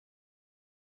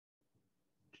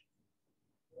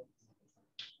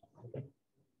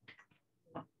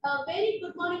A very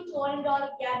good morning to all and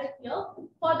all gathered here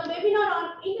for the webinar on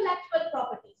intellectual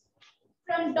properties.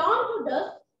 From dawn to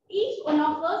dusk, each one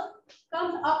of us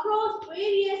comes across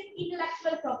various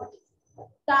intellectual properties.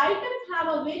 The items have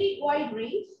a very wide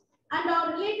range and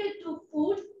are related to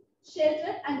food,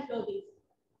 shelter, and clothing.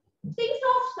 Things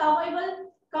of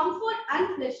survival, comfort,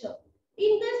 and pleasure.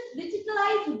 In this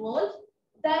digitalized world,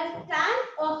 there stands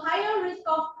a higher risk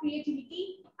of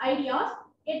creativity, ideas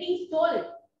getting stolen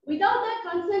without the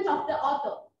consent of the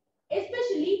author.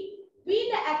 Especially,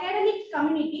 we, the academic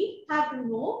community, have to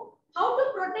know how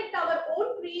to protect our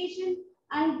own creation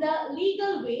and the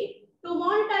legal way to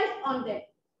monetize on them.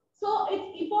 So,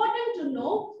 it's important to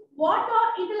know what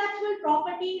are intellectual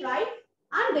property rights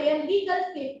and their legal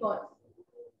safeguards.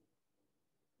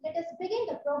 Let us begin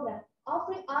the program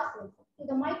offering ourselves to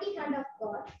the mighty hand of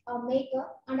God, our Maker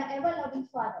and our ever-loving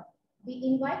Father. We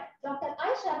invite Dr.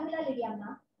 I. Sharmila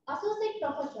Lidiamna, Associate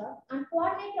Professor and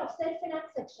Coordinator of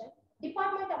Self-Finance Section,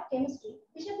 Department of Chemistry,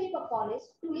 Bishop Weber College,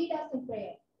 to lead us in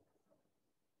prayer.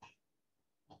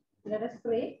 Let us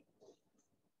pray.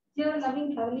 Dear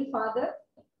loving Heavenly Father,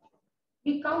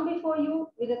 we come before you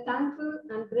with a thankful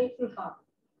and grateful heart.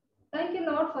 Thank you,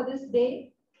 Lord, for this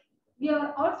day. We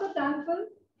are also thankful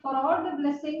for all the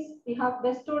blessings you have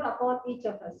bestowed upon each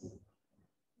of us.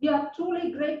 We are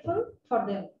truly grateful for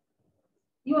them.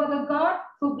 You are the God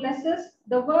who blesses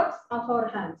the works of our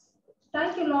hands.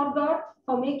 Thank you, Lord God,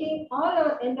 for making all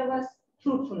our endeavors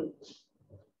fruitful.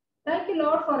 Thank you,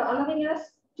 Lord, for allowing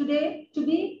us today to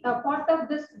be a part of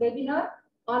this webinar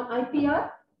on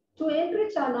IPR to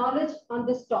enrich our knowledge on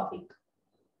this topic.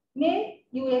 May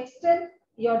you extend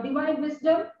your divine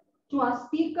wisdom to our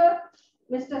speaker,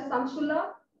 Mr.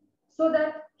 Samshula, so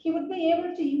that he would be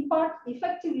able to impart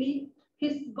effectively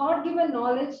his God-given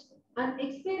knowledge and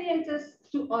experiences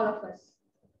to all of us.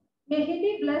 May he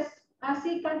be blessed as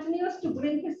he continues to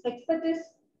bring his expertise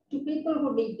to people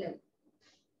who need them.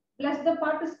 Bless the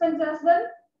participants as well,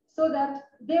 so that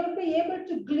they will be able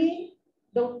to glean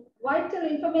the vital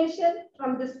information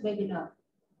from this webinar.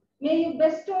 May you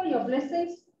bestow your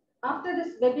blessings after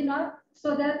this webinar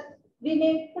so that we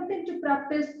may put into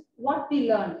practice what we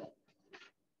learned.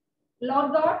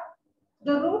 Lord God,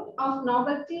 the root of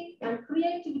novelty and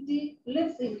creativity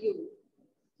lives in you.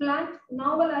 Plant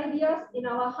novel ideas in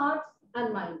our hearts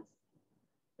and minds.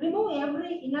 Remove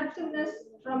every inactiveness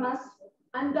from us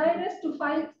and guide us to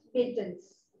find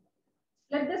patents.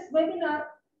 Let this webinar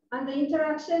and the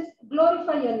interactions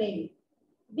glorify your name.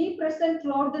 Be present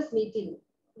throughout this meeting.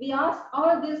 We ask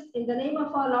all this in the name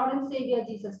of our Lord and Savior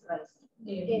Jesus Christ.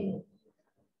 Amen.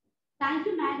 Thank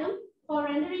you, Madam, for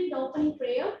rendering the opening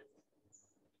prayer.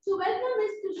 To welcome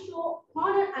is to show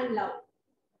honor and love.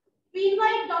 We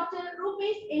invite Dr.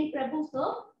 Rupesh N. Prabhu,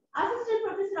 sir, Assistant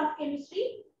Professor of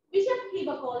Chemistry, Bishop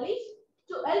Weber College,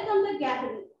 to welcome the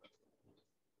gathering.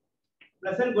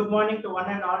 Pleasant good morning to one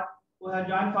and all who have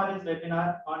joined for this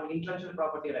webinar on intellectual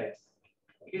property rights.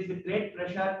 It is with great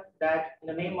pleasure that in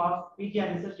the name of PG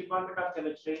and Research Department of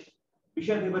Chemistry,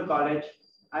 Bishop Weber College,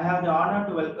 I have the honor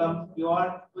to welcome you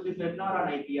all to this webinar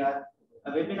on IPR,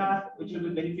 a webinar which will be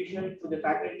beneficial to the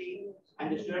faculty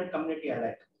and the student community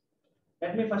alike.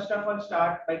 Let me first of all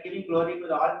start by giving glory to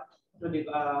the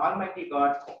Almighty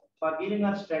God for giving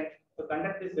us strength to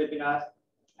conduct this webinar,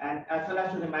 and as well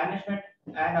as to the management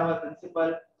and our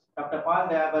principal, Dr. Paul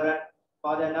Dayabaran,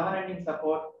 for their never-ending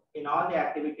support in all the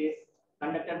activities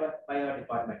conducted by our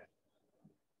department.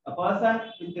 A person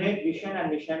with great vision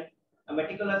and mission, a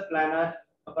meticulous planner,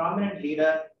 a prominent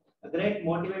leader, a great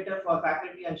motivator for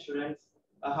faculty and students,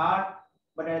 a hard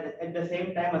but at the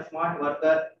same time a smart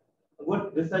worker, a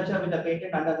good researcher with a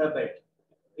patent under her belt.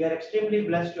 We are extremely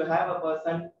blessed to have a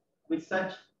person with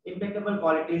such impeccable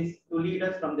qualities to lead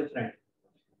us from the front.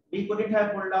 We couldn't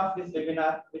have pulled off this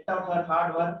webinar without her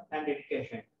hard work and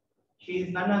dedication. She is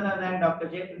none other than Dr.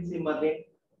 J. Princey Merlin,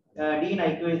 Dean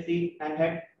IQAC and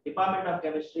Head Department of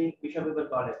Chemistry, Bishop Weber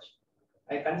College.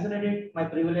 I consider it my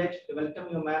privilege to welcome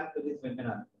you, ma'am, to this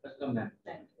webinar. Welcome, ma'am.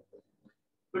 Thank you.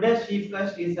 Today's chief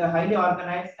guest is a highly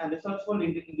organized and resourceful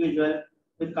individual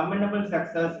with commendable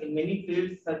success in many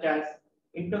fields such as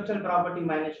intellectual property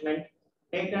management,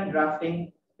 patent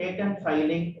drafting, patent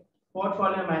filing,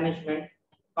 portfolio management,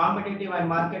 competitive and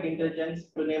market intelligence,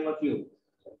 to name a few.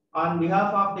 On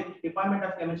behalf of the Department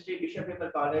of Chemistry, Bishop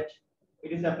Weber College,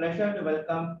 it is a pleasure to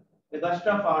welcome the guest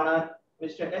of honor,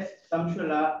 Mr. S.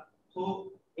 Samshula,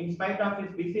 who, in spite of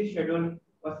his busy schedule,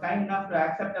 was kind enough to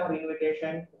accept our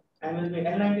invitation and will be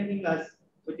enlightening us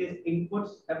with his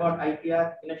inputs about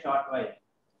IPR in a short while.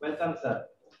 Welcome, sir.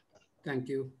 Thank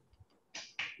you.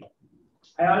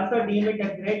 I also deem it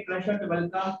a great pleasure to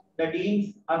welcome the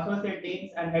deans, associate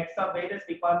deans, and heads of various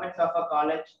departments of our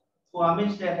college who,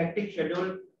 amidst their hectic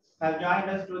schedule, have joined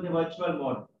us through the virtual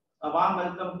mode. A warm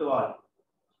welcome to all.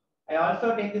 I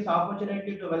also take this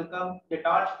opportunity to welcome the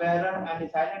torch bearer and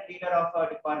the silent leader of our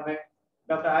department,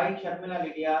 Dr. I. Sharmila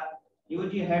Lydia,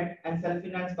 UG Head and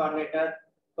Self-Finance Coordinator,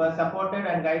 who has supported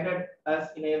and guided us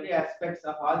in every aspect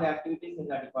of all the activities in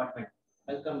the department.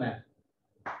 Welcome, ma'am.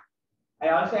 I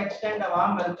also extend a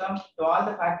warm welcome to all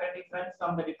the faculty friends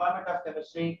from the Department of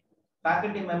Chemistry,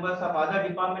 faculty members of other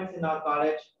departments in our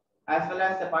college, as well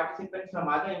as the participants from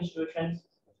other institutions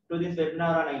to this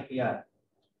webinar on IPR.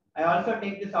 I also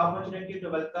take this opportunity to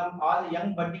welcome all the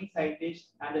young budding scientists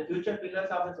and the future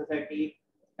pillars of the society,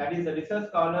 that is the research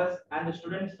scholars and the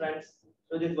students' friends,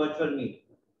 to this virtual meet.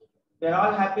 We are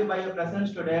all happy by your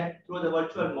presence today through the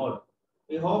virtual mode.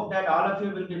 We hope that all of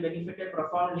you will be benefited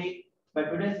profoundly by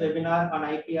today's webinar on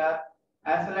IPR,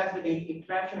 as well as with the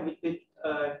interaction with the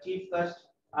chief guest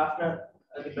after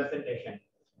the presentation.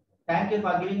 Thank you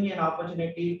for giving me an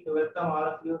opportunity to welcome all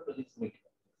of you to this meeting.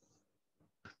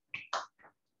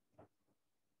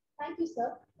 Thank you,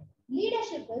 sir.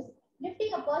 Leadership is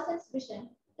lifting a person's vision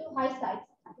to high heights,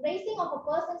 raising of a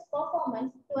person's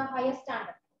performance to a higher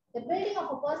standard, the building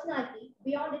of a personality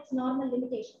beyond its normal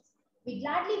limitations. We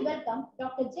gladly welcome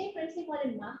Dr. J. Principal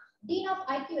Ma, Dean of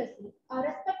IQSC, a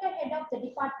respected head of the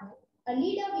department, a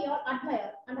leader we all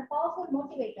admire, and a powerful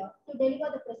motivator to deliver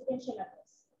the presidential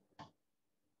address.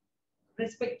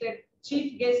 Respected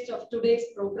chief guest of today's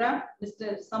program,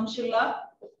 Mr. Samshula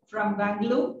from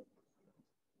Bangalore.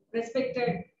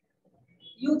 Respected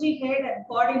UG Head and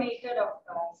Coordinator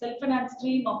of Self-Finance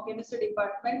Stream of Chemistry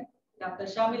Department, Dr.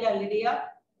 Sharmila Lydia.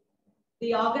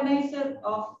 The organizer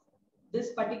of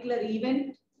this particular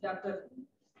event, Dr.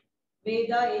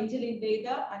 Veda, Angel in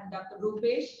Veda, and Dr.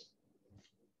 Rupesh.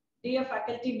 Dear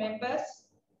faculty members,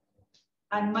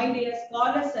 and my dear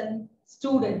scholars and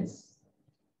students,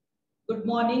 good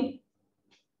morning.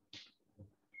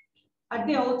 At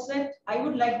the outset, I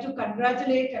would like to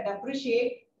congratulate and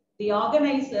appreciate the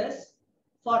organizers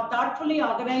for thoughtfully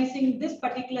organizing this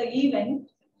particular event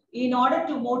in order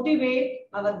to motivate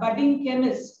our budding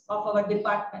chemists of our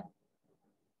department.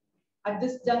 At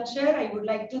this juncture, I would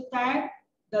like to thank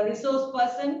the resource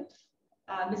person,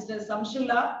 Mr.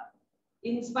 Samshula.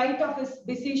 In spite of his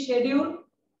busy schedule,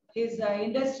 his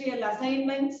industrial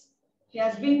assignments, he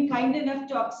has been kind enough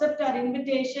to accept our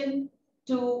invitation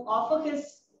to offer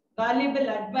his valuable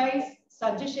advice,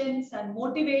 suggestions, and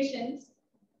motivations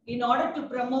in order to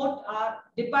promote our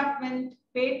department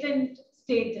patent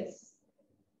status.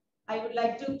 I would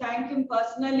like to thank him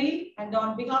personally, and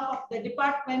on behalf of the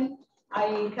department,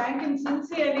 I thank him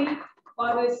sincerely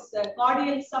for his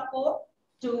cordial support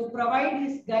to provide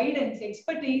his guidance,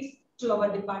 expertise to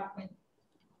our department.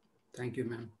 Thank you,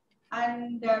 ma'am.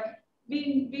 And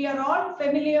we are all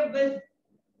familiar with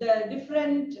the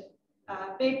different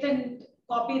patent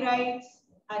copyrights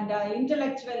and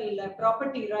intellectual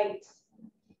property rights.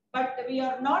 But we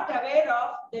are not aware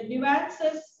of the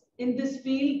nuances in this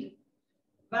field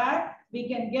where we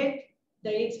can get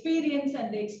the experience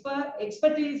and the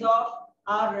expertise of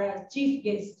our chief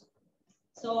guest.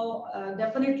 So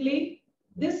definitely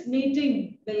this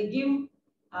meeting will give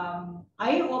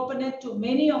eye-opener to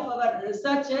many of our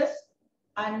researchers.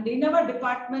 And in our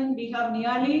department, we have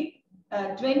nearly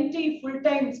 20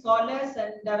 full-time scholars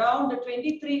and around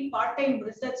 23 part-time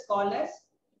research scholars.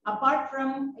 Apart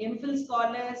from MPhil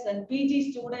scholars and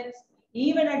PG students,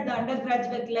 even at the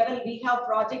undergraduate level, we have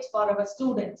projects for our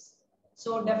students.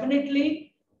 So definitely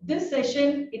this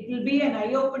session, it will be an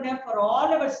eye-opener for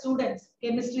all our students,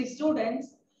 chemistry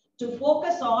students, to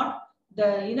focus on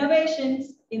the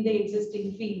innovations in the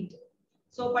existing field.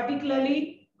 So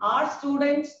particularly our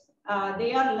students,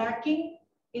 they are lacking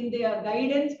in their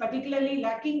guidance, particularly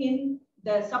lacking in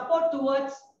the support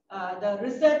towards the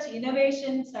research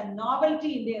innovations and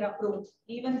novelty in their approach,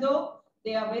 even though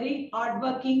they are very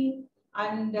hardworking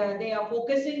and they are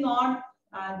focusing on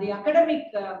the academic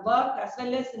work as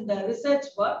well as in the research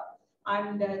work,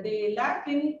 and they lack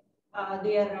in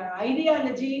their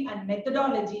ideology and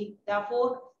methodology.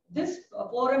 Therefore, this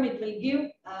forum, it will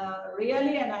give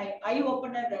really an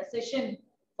eye-opener session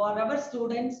for our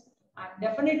students, and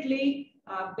definitely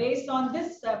based on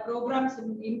this program's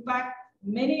impact,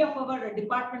 many of our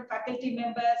department faculty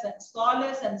members and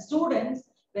scholars and students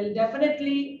will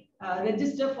definitely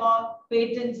register for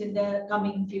patents in the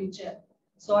coming future.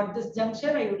 So at this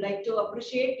juncture, I would like to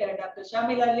appreciate Dr.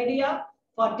 Sharmila Lydia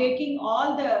for taking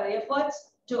all the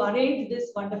efforts to arrange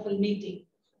this wonderful meeting.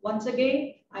 Once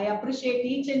again, I appreciate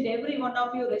each and every one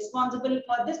of you responsible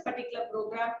for this particular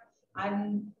program.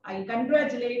 And I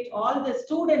congratulate all the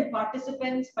student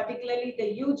participants, particularly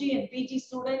the UG and PG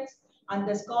students and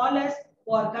the scholars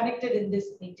who are connected in this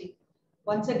meeting.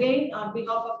 Once again, on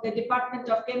behalf of the Department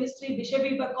of Chemistry, Bishop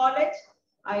Weber College,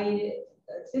 I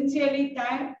sincerely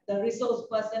thank the resource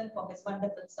person for his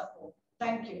wonderful support.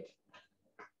 Thank you.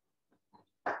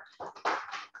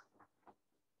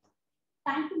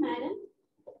 Thank you, madam.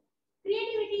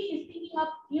 Creativity is thinking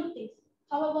up new things.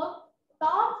 However,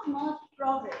 thoughts must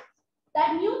progress.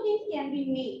 That new things can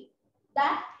be made.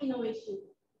 That's innovation.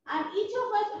 And each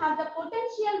of us have the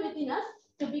potential within us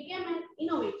to become an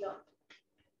innovator.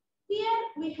 Here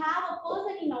we have a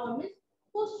person in our midst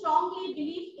who strongly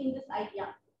believes in this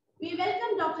idea. We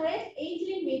welcome Dr. S.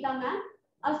 Angeline Veda Ma'am,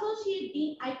 Associate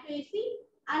Dean IQAC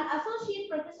and Associate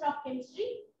Professor of Chemistry,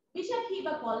 Bishop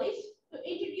Heber College, to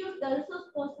introduce the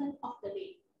resource person of the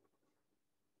day.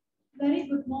 Very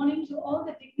good morning to all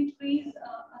the dignitaries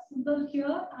assembled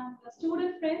here and the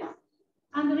student friends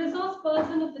and the resource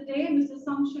person of the day, Mr.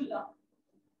 Samshulla.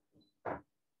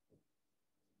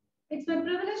 It's my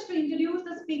privilege to introduce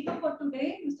the speaker for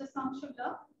today, Mr.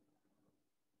 Samshulla.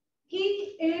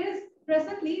 He is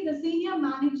presently the Senior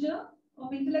Manager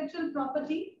of Intellectual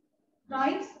Property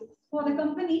Rights for the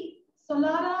company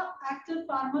Solara Active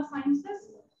Pharma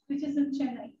Sciences, which is in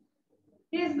Chennai.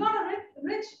 He has got a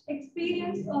rich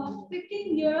experience of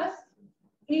 15 years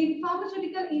in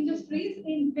pharmaceutical industries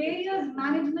in various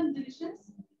management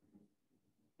divisions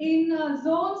in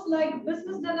zones like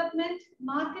business development,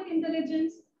 market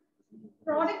intelligence,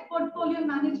 product portfolio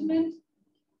management,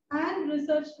 and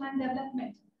research and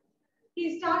development.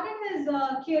 He started his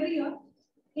career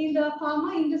in the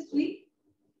pharma industry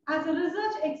as a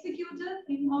research executive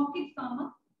in Orchid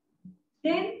Pharma,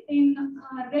 then in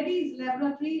Reddy's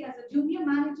laboratory as a junior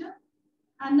manager,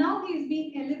 and now he is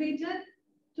being elevated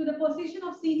to the position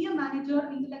of senior manager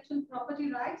intellectual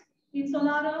property rights in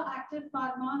Solara Active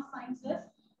Pharma Sciences,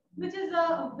 which is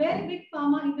a very big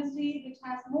pharma industry which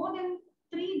has more than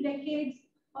 3 decades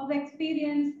of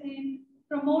experience in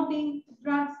promoting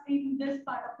drugs in this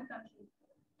part of the country.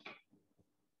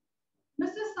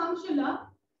 Mr. Samshulla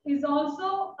is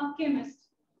also a chemist.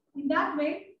 In that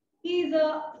way, he is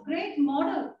a great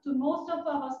model to most of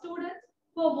our students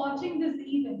who are watching this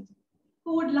event,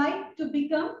 who would like to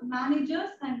become managers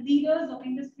and leaders of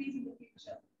industries in the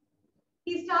future.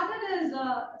 He started his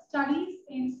studies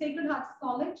in Sacred Hearts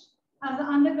College as an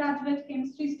undergraduate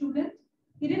chemistry student.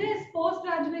 He did his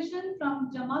post-graduation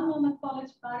from Jamal Muhammad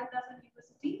College, Bharatdasan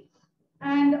University,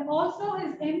 and also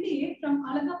his MBA from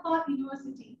Alagappa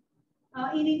University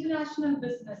in international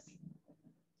business.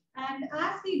 And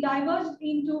as he diverged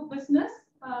into business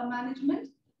management,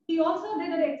 he also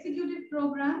did an executive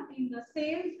program in the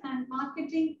sales and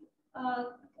marketing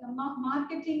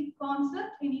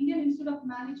concept in Indian Institute of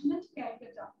Management,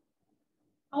 Calcutta.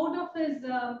 Out of his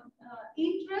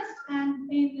interest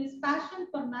and in his passion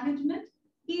for management,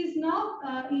 he is now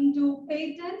into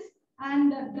patents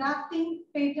and drafting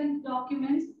patent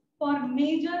documents for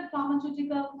major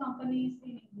pharmaceutical companies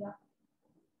in India.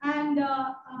 And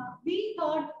we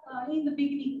thought in the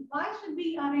beginning, why should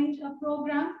we arrange a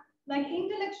program like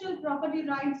intellectual property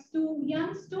rights to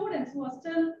young students who are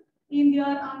still in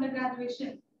their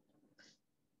undergraduation?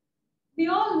 We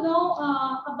all know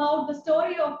about the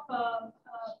story of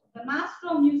the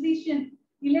maestro musician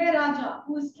Ilayaraja,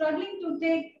 who is struggling to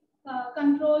take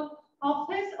control of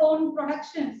his own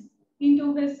productions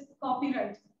into his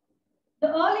copyright. The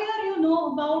earlier you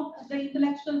know about the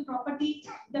intellectual property,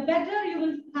 the better you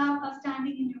will have a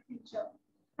standing in your future.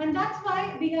 And that's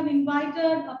why we have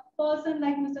invited a person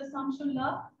like Mr.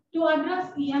 Samshulla to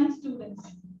address young students.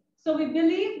 So we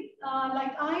believe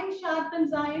like iron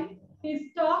sharpens iron, his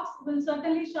talks will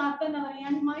certainly sharpen our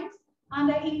young minds.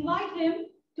 And I invite him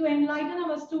to enlighten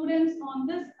our students on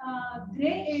this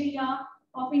gray area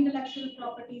of intellectual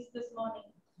properties this morning.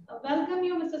 Welcome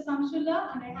you, Mr.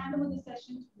 Samshulla, and I hand over the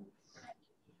session to you.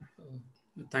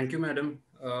 Thank you, madam.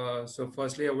 So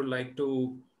firstly, I would like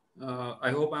to,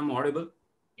 I hope I'm audible.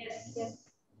 Yes. Yes.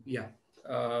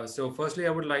 Yeah. So firstly,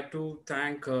 I would like to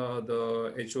thank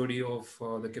the HOD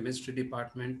of the chemistry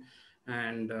department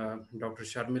and Dr.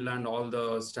 Sharmila and all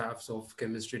the staffs of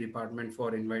chemistry department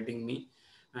for inviting me.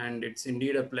 And it's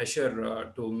indeed a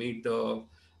pleasure to meet the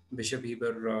Bishop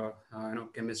Heber,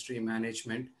 chemistry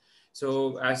management.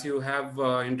 So as you have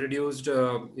introduced,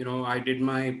 I did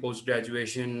my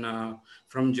post-graduation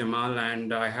from Jamal,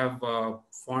 and I have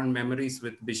fond memories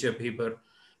with Bishop Heber.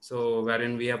 So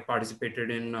wherein we have participated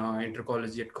in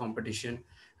intercollegiate competition.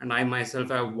 And I myself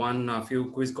have won a few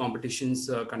quiz competitions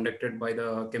conducted by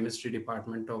the chemistry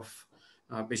department of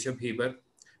Bishop Heber.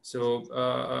 So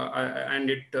and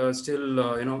it still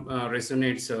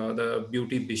resonates the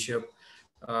Beauty Bishop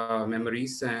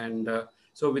memories. And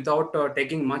so without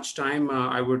taking much time,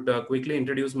 I would quickly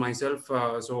introduce myself.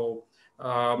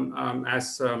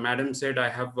 As Madam said, I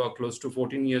have close to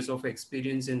 14 years of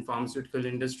experience in pharmaceutical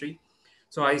industry.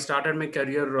 So I started my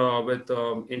career with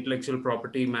intellectual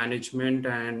property management,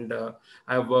 and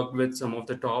I have worked with some of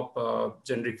the top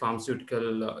generic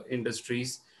pharmaceutical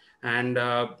industries, and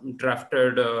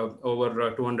drafted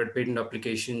over 200 patent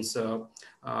applications,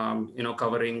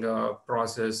 covering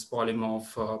process,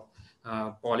 polymorph,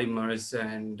 polymers,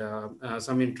 and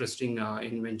some interesting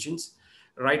inventions.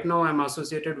 Right now, I'm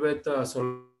associated with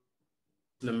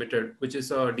Limited, which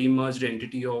is a demerged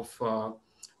entity of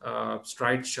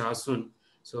Stride Shasun.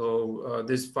 So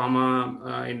this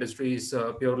pharma industry is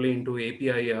purely into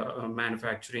API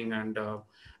manufacturing and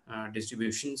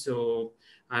distribution. So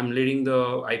I'm leading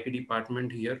the IP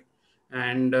department here.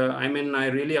 And I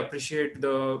really appreciate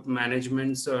the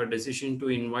management's decision to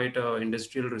invite an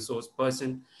industrial resource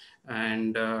person.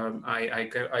 And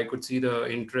I could see the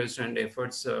interest and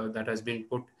efforts that has been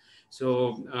put.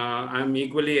 So I'm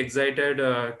equally excited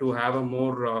to have a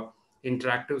more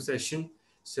interactive session.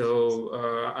 So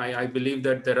I believe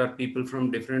that there are people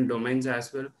from different domains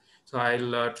as well. So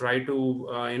I'll try to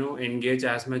engage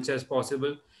as much as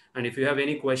possible. And if you have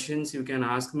any questions, you can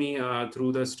ask me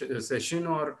through the session,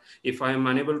 or if I am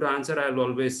unable to answer, I'll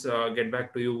always get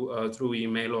back to you through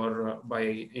email or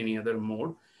by any other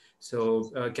mode. So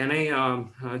can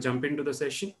I jump into the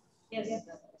session? Yes.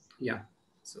 Yeah.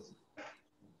 So.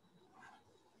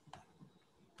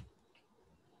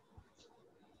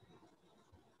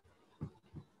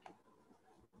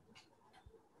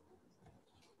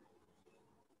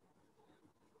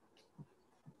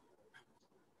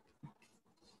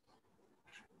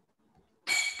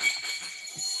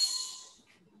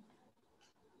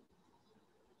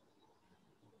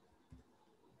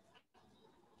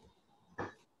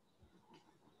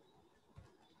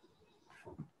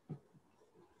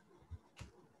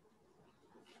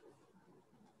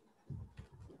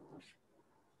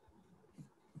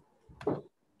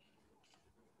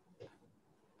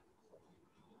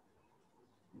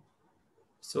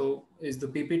 So is the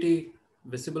PPT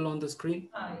visible on the screen?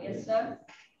 Yes, sir.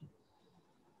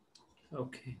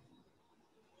 Okay.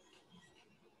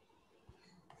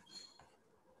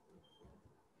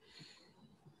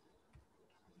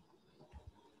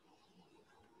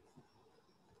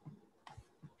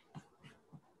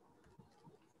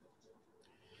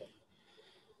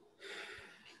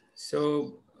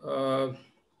 So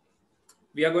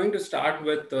we are going to start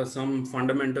with some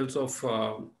fundamentals of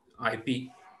IP.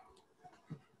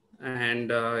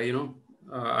 And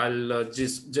I'll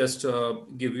just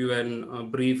give you a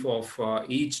brief of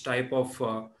each type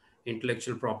of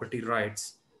intellectual property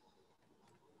rights.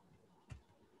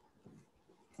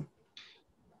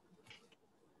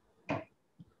 Let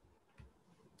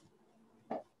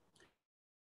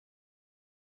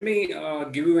me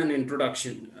give you an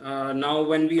introduction. Now,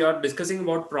 when we are discussing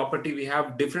about property, we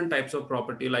have different types of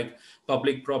property, like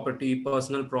public property,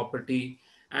 personal property,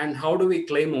 and how do we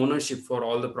claim ownership for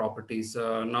all the properties.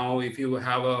 Now, if you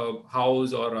have a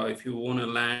house, or if you own a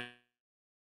land,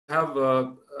 have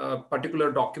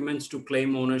particular documents to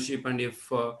claim ownership. And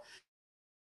if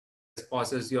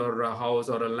passes your house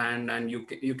or a land, and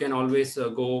you can always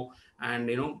go and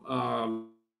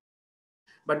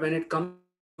but when it comes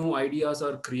to new ideas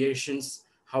or creations,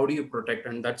 how do you protect?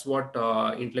 And that's what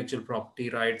intellectual property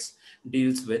rights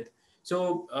deals with.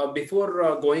 So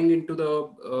before going into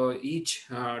the each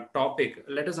topic,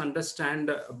 let us understand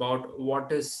about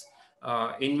what is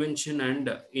invention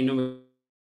and innovation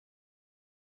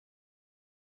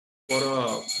for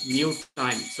a new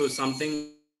time. So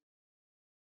something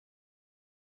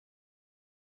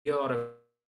or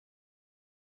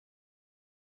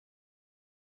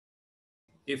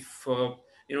if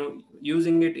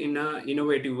using it in a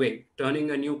innovative way,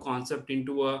 turning a new concept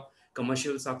into a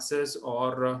commercial success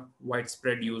or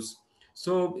widespread use.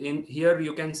 So in here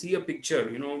you can see a picture,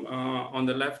 on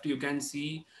the left you can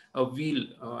see a wheel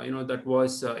that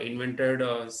was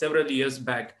invented several years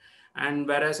back. And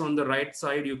whereas on the right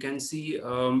side you can see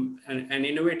an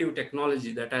innovative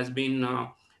technology that has been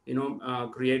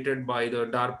created by the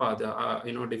DARPA,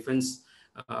 the defense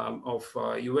of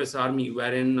US Army,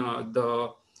 wherein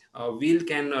the wheel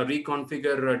can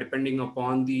reconfigure depending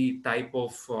upon the type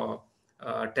of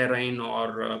terrain,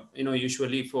 or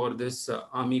usually for this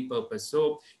army purpose.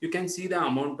 So you can see the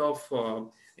amount of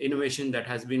innovation that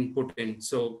has been put in.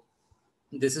 So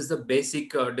this is the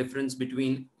basic difference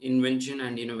between invention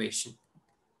and innovation.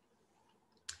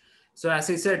 So as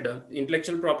I said,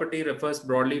 intellectual property refers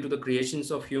broadly to the creations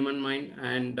of human mind,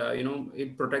 and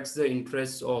it protects the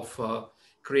interests of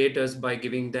creators by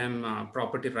giving them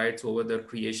property rights over their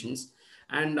creations.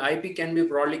 And IP can be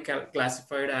broadly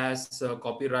classified as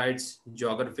copyrights,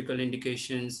 geographical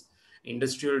indications,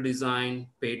 industrial design,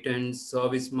 patents,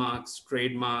 service marks,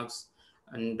 trademarks,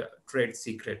 and trade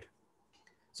secret.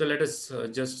 So let us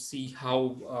just see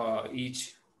how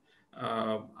each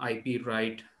IP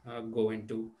right go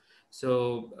into.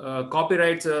 So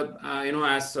copyrights,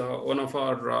 as one of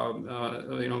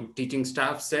our teaching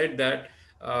staff said that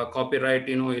copyright,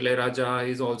 Ilaiyaraaja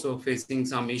is also facing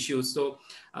some issues. So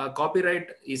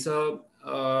copyright is a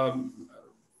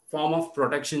form of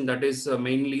protection that is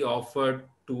mainly offered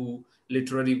to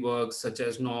literary works such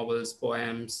as novels,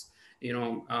 poems,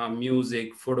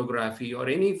 music, photography, or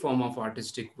any form of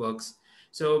artistic works.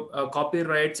 So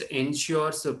copyrights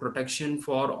ensures protection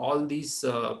for all these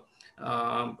uh,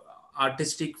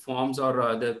 artistic forms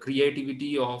or the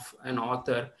creativity of an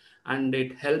author, and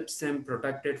it helps them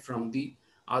protect it from the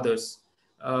others.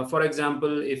 For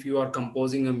example, if you are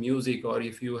composing a music, or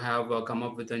if you have come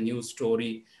up with a new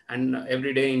story, and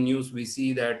every day in news we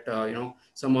see that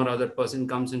some or other person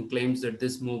comes and claims that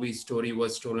this movie story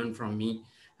was stolen from me,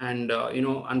 and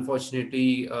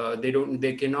unfortunately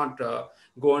they cannot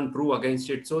go and prove against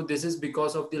it. So this is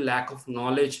because of the lack of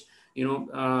knowledge.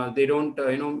 They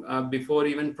don't before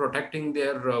even protecting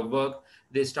their work,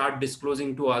 they start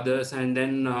disclosing to others, and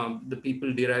then the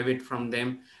people derive it from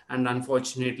them, and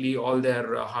unfortunately all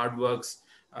their hard works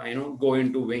go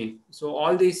into vain. So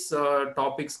all these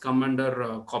topics come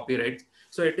under copyright.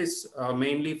 So it is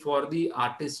mainly for the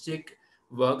artistic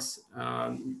works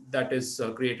that is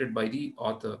created by the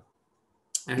author.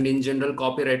 And in general,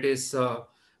 copyright is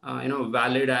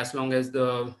valid as long as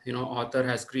the author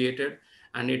has created,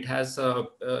 and it has a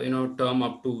term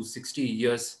up to 60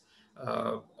 years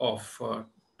of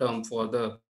term for the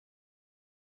copyright.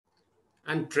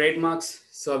 And trademarks,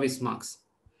 service marks.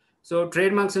 So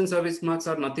trademarks and service marks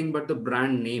are nothing but the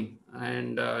brand name,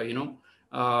 and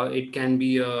it can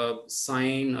be a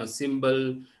sign, a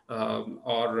symbol,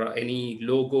 or any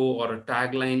logo or a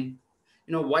tagline.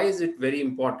 Why is it very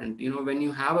important? When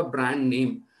you have a brand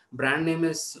name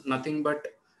is nothing but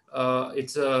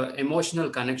it's a emotional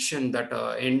connection that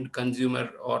end consumer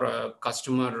or a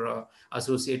customer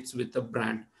associates with the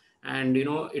brand, and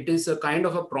it is a kind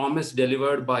of a promise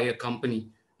delivered by a company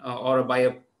or by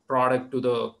a product to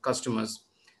the customers.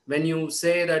 When you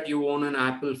say that you own an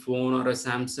Apple phone or a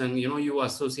Samsung, you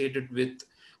associate it with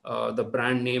the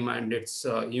brand name and its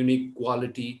unique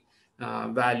quality,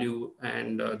 value,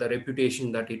 and the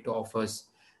reputation that it offers.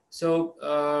 So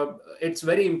it's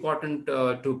very important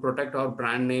to protect our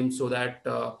brand name so that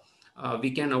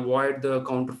we can avoid the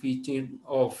counterfeiting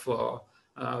of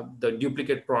the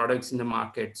duplicate products in the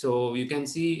market. So you can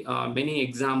see many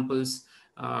examples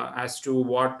as to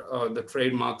what the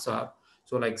trademarks are.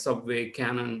 So like Subway,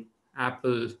 Canon,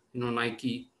 Apple,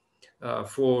 Nike,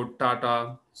 Ford,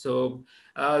 Tata. So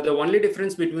the only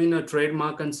difference between a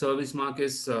trademark and service mark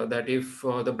is that if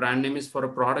the brand name is for a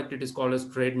product, it is called as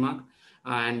trademark,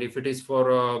 and if it is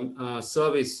for a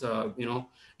service,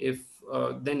 if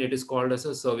then it is called as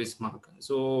a service mark.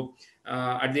 So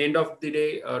at the end of the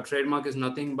day, trademark is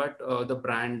nothing but the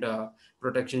brand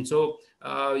protection. So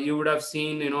you would have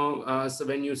seen, so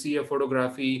when you see a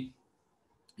photography,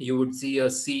 you would see a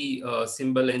C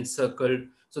symbol encircled.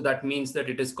 So that means that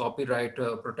it is copyright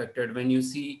protected. When you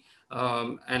see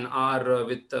an R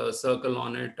with a circle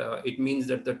on it, it means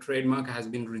that the trademark has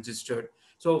been registered.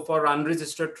 So for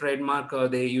unregistered trademark,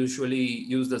 they usually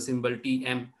use the symbol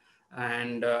TM.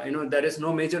 And there is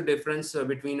no major difference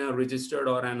between a registered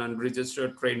or an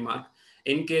unregistered trademark.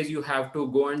 In case you have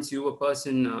to go and sue a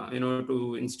person,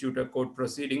 to institute a court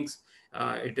proceedings,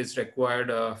 it is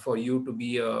required for you to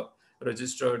be a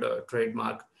registered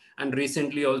trademark. And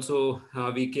recently also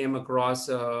we came across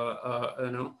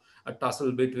a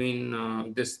tussle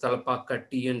between this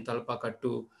Talapakkad Tea and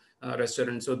Talapakkad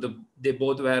restaurant. So they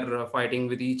both were fighting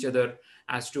with each other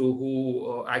as to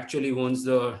who actually owns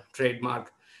the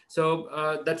trademark.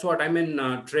 So that's what I mean.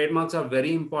 Trademarks are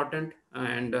very important,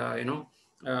 and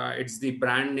it's the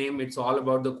brand name. It's all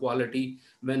about the quality.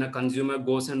 When a consumer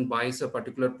goes and buys a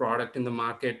particular product in the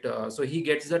market, so he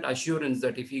gets that assurance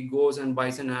that if he goes and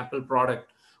buys an Apple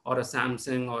product or a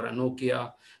Samsung or a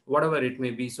Nokia, whatever it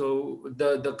may be, so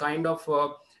the kind of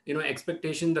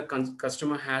expectation the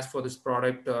customer has for this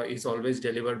product is always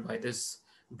delivered by this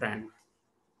brand.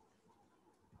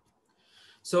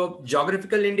 So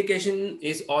geographical indication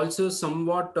is also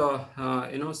somewhat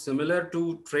similar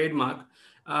to trademark,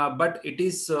 but it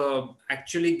is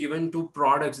actually given to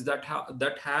products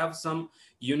that have some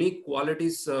unique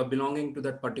qualities belonging to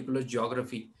that particular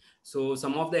geography. So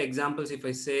some of the examples, if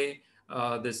I say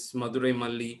this Madurai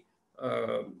Malli,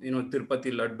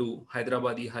 Tirupati Laddu,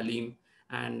 Hyderabadi Halim,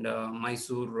 and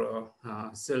Mysore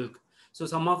silk. So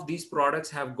some of these products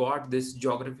have got this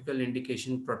geographical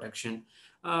indication protection.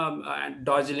 And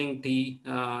Darjeeling tea,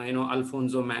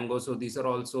 Alfonso mango. So these are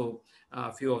also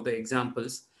a few of the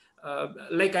examples.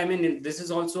 This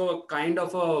is also a kind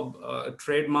of a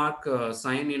trademark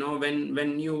sign.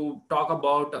 When you talk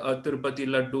about a Tirupati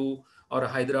Laddu or a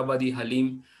Hyderabadi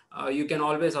Halim, you can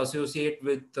always associate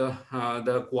with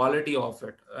the quality of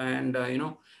it, and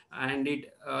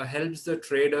it helps the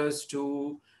traders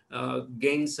to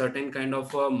gain certain kind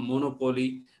of a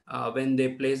monopoly when they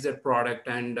place their product,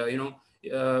 and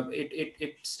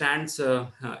it stands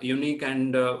unique,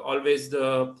 and always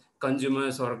the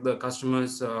consumers or the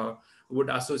customers would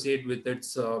associate with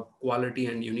its quality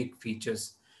and unique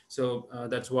features. So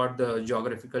that's what the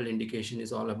geographical indication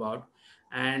is all about.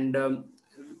 And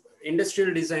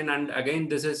industrial design, and again,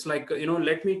 this is like,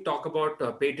 let me talk about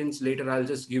patents later. I'll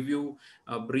just give you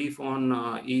a brief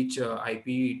on each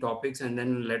IP topics, and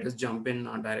then let us jump in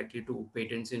directly to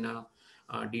patents in a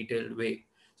detailed way.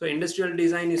 So industrial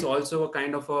design is also a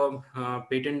kind of a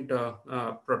patent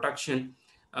protection,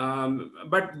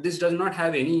 but this does not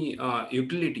have any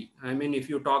utility. I mean, if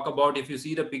you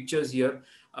see the pictures here,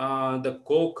 the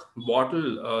Coke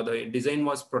bottle, the design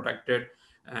was protected,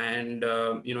 and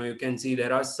you can see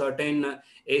there are certain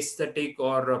aesthetic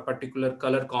or particular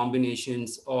color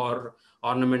combinations or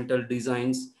ornamental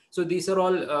designs. So these are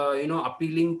all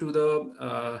appealing to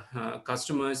the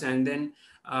customers, and then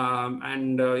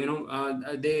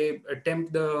they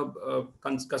tempt the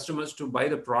customers to buy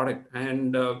the product,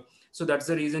 and so that's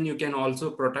the reason you can also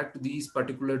protect these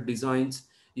particular designs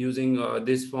using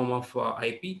this form of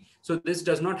IP. So this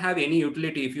does not have any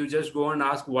utility. If you just go and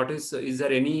ask is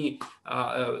there any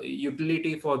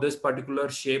utility for this particular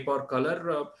shape or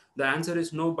color, the answer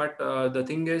is no. But the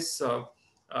thing is,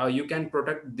 you can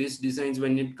protect these designs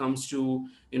when it comes to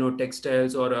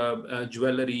textiles or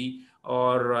jewelry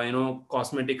or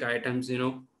cosmetic items.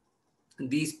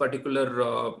 These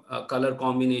particular color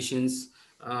combinations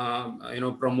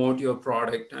promote your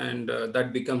product, and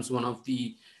that becomes one of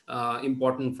the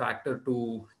important factor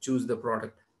to choose the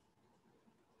product.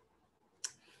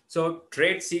 So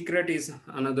trade secret is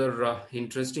another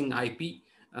interesting IP,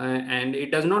 and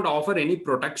it does not offer any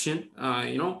protection.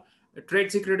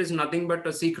 Trade secret is nothing but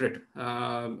a secret.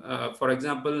 For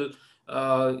example,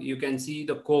 you can see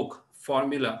the Coke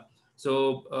formula.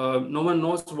 So no one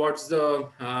knows what's the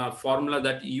formula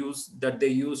that they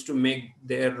use to make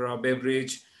their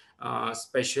beverage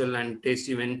special and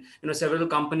tasty. When several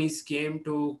companies came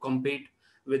to compete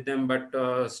with them, but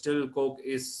still Coke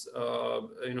is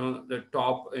the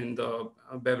top in the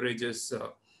beverages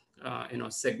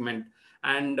segment.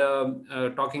 And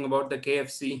talking about the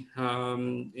KFC,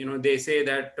 they say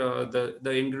that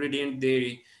the ingredient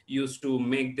they use to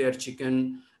make their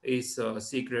chicken is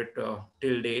secret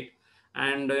till date.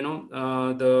 And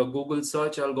the Google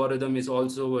search algorithm is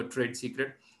also a trade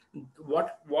secret.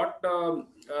 What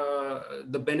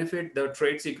the benefit the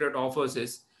trade secret offers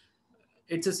is,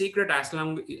 it's a secret as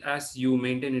long as you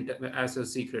maintain it as a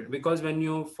secret, because when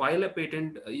you file a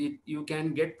patent, you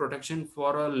can get protection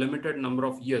for a limited number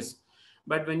of years.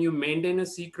 But when you maintain a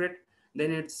secret,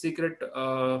 then it's secret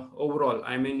overall.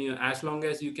 I mean, as long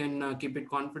as you can keep it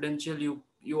confidential,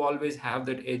 you always have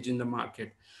that edge in the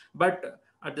market. But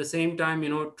at the same time,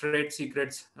 trade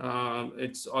secrets,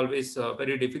 it's always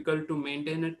very difficult to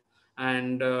maintain it.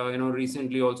 And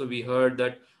recently also we heard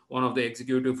that one of the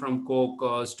executive from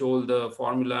Coke stole the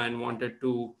formula and wanted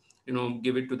to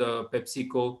give it to the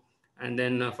PepsiCo, and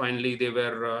then finally they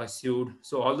were sued.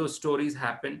 So all those stories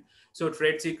happen. So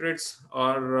trade secrets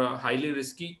are highly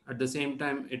risky. At the same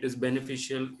time, it is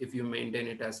beneficial if you maintain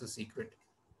it as a secret.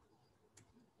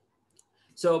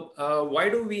 So why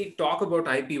do we talk about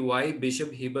IP? Why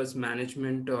Bishop Heber's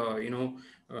management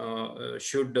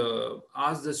should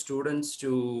ask the students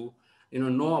to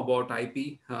know about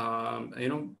IP,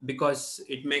 because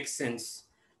it makes sense.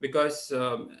 Because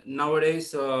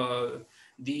nowadays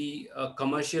the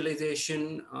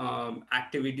commercialization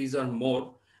activities are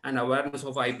more, and awareness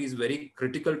of IP is very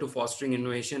critical to fostering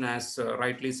innovation, as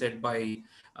rightly said by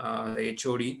the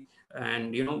HOD.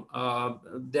 And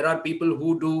there are people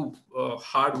who do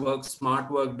hard work,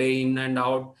 smart work, day in and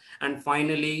out, and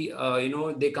finally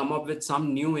they come up with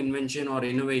some new invention or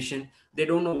innovation. They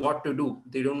don't know what to do,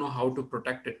 they don't know how to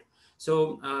protect it.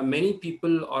 So many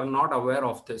people are not aware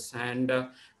of this, and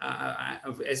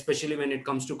especially when it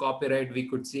comes to copyright, we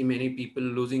could see many people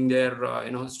losing their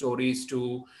stories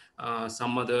to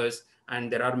some others.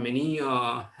 And there are many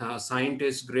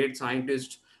scientists, great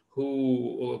scientists,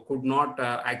 who could not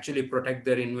actually protect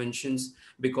their inventions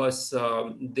because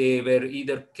they were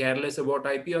either careless about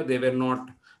IP or they were not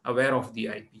aware of the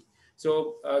IP.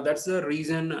 So that's the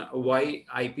reason why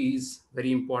IP is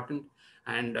very important.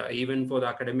 And even for the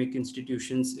academic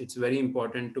institutions, it's very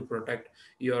important to protect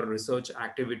your research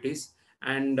activities.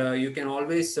 And you can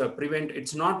always prevent.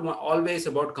 It's not always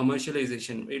about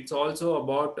commercialization. It's also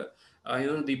about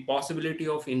the possibility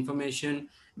of information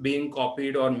being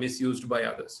copied or misused by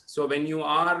others. So when you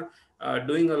are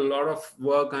doing a lot of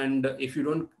work, and if you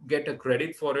don't get a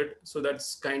credit for it, so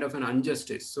that's kind of an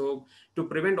injustice. So to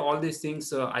prevent all these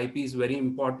things, IP is very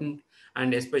important.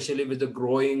 And especially with the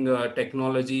growing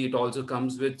technology, it also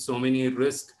comes with so many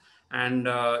risks. And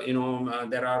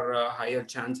there are higher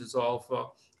chances of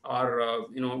our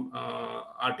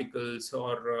articles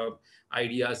or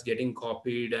ideas getting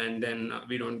copied, and then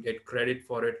we don't get credit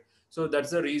for it. So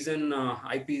that's the reason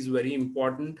IP is very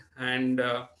important. And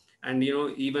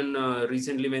even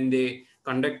recently, when they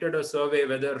conducted a survey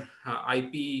whether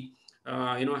IP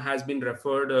has been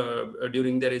referred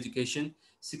during their education,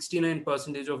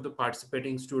 69% of the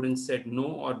participating students said no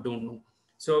or don't know.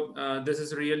 So this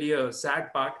is really a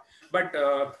sad part, but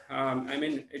I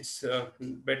mean, it's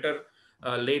better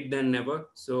late than never.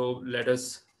 So let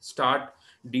us start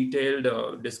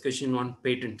detailed discussion on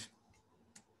patent.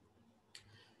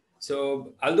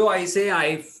 So although I say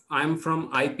I'm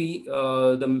from IP,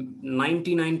 the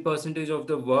 99% of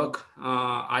the work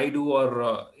I do,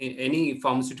 or any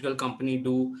pharmaceutical company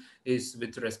do, is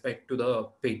with respect to the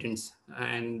patents.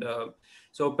 And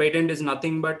so patent is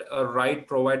nothing but a right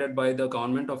provided by the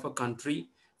government of a country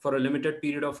for a limited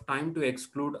period of time to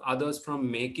exclude others from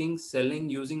making, selling,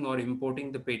 using, or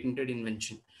importing the patented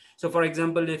invention. So for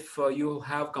example, if you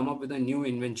have come up with a new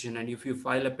invention, and if you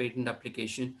file a patent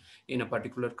application in a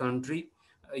particular country,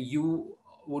 you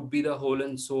would be the whole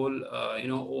and sole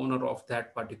owner of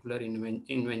that particular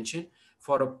invention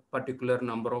for a particular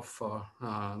number of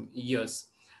years.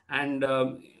 And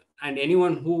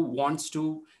anyone who wants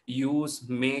to use,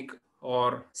 make,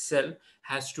 or sell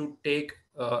has to take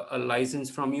a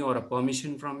license from you or a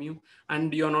permission from you,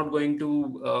 and you're not going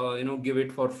to give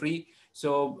it for free.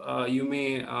 So you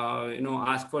may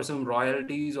ask for some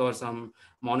royalties or some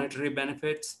monetary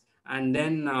benefits, and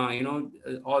then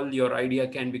all your idea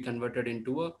can be converted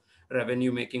into a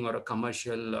revenue making or a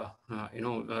commercial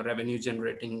revenue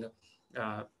generating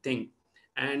thing.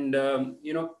 And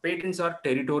patents are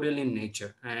territorial in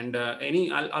nature, and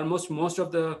almost most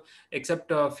of the,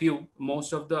 except a few,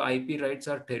 most of the IP rights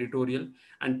are territorial,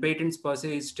 and patents per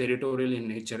se is territorial in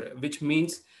nature, which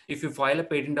means if you file a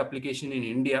patent application in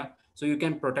India, so you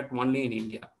can protect only in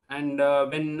India. And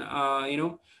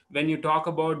when you talk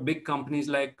about big companies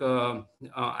like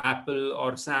Apple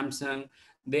or Samsung,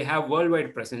 they have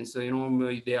worldwide presence. So,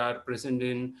 they are present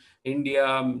in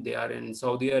India, they are in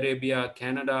Saudi Arabia,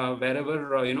 Canada,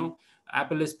 wherever,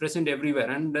 Apple is present everywhere.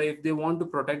 And if they want to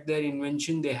protect their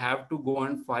invention, they have to go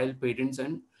and file patents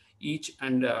in each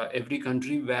and every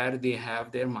country where they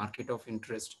have their market of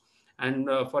interest. And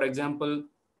for example,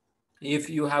 if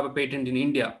you have a patent in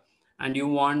India and you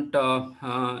want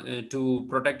to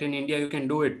protect in India, you can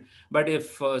do it. But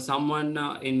if someone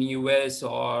in US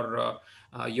or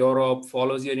Europe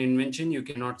follows your invention, you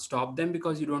cannot stop them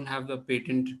because you don't have the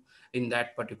patent in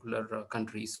that particular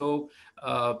country. So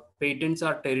patents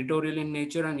are territorial in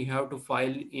nature, and you have to file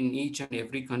in each and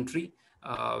every country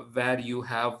where you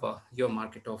have your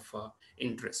market of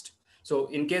interest. So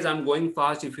in case I'm going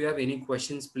fast, if you have any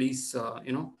questions, please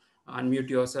unmute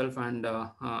yourself and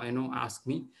ask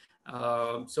me.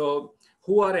 So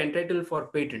who are entitled for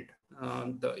patent?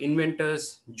 The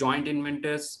inventors, joint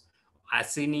inventors,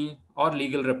 assignee, or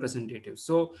legal representatives.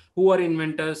 So who are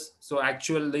inventors? So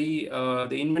actually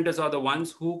the inventors are the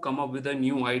ones who come up with a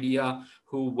new idea,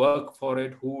 who work for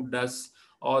it, who does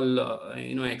all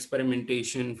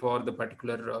experimentation for the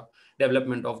particular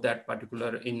development of that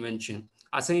particular invention.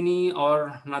 Assignee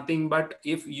are nothing but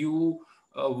if you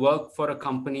work for a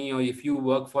company, or if you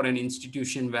work for an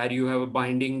institution where you have a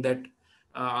binding that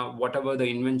whatever the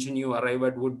invention you arrive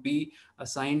at would be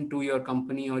assigned to your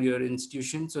company or your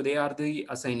institution, so they are the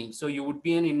assignee. So you would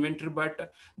be an inventor,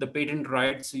 but the patent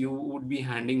rights you would be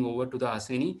handing over to the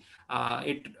assignee.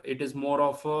 It is more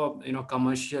of a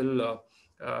commercial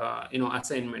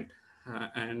assignment.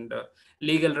 And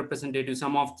legal representative,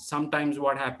 sometimes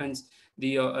what happens,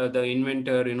 the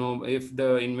inventor, if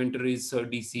the inventor is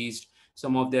deceased,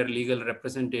 some of their legal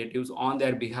representatives on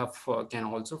their behalf can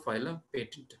also file a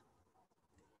patent.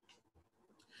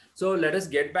 So let us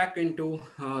get back into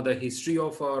the history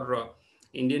of our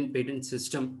Indian patent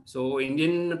system. So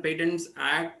Indian Patents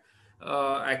Act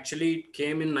actually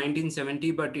came in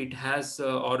 1970, but it has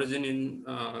origin in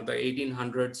the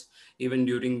 1800s, even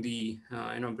during the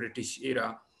British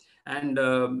era. And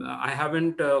I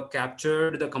haven't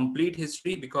captured the complete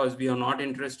history because we are not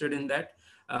interested in that.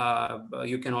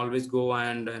 You can always go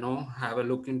and have a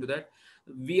look into that.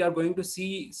 We are going to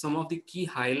see some of the key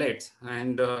highlights,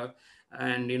 and the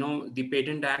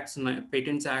Patents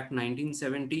Act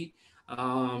 1970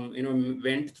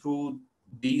 went through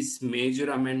these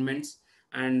major amendments,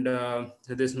 and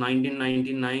this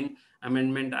 1999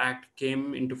 Amendment Act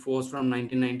came into force from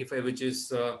 1995, which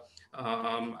is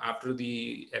after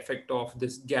the effect of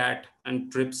this GATT and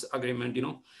TRIPS agreement,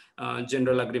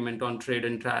 General Agreement on Trade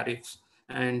and Tariffs.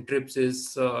 And TRIPS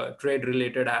is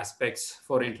trade-related aspects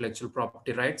for intellectual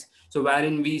property rights. So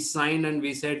wherein we signed and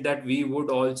we said that we would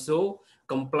also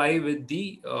comply with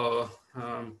the,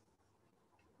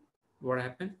 what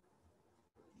happened?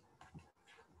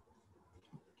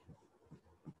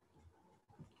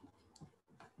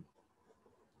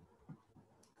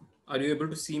 Are you able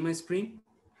to see my screen?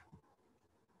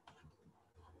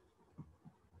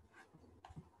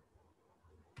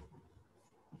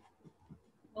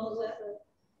 No, sir.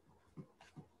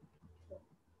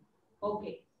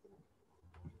 Okay.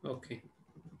 Okay.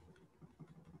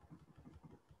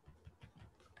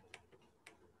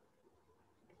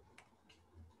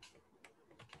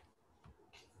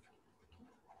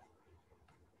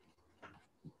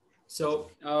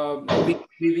 So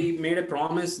we made a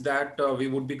promise that we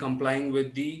would be complying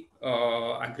with the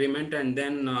agreement, and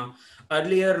then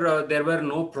earlier there were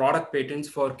no product patents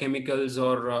for chemicals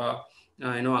or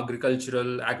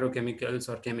agricultural agrochemicals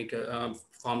or chemical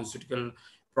pharmaceutical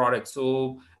products.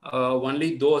 So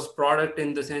only those product,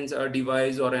 in the sense a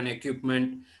device or an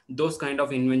equipment, those kind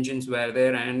of inventions were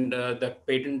there, and the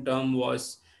patent term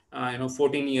was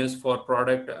 14 years for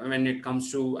product when it comes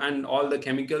to, and all the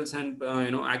chemicals and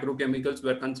agrochemicals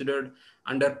were considered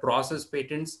under process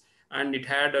patents, and it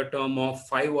had a term of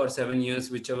 5 or 7 years,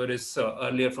 whichever is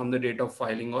earlier from the date of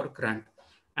filing or grant.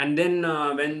 And then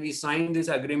when we signed this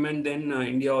agreement, then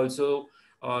India also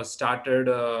started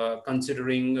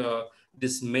considering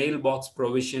this mailbox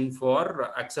provision for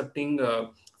accepting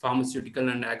pharmaceutical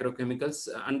and agrochemicals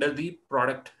under the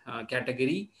product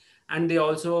category. And they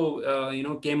also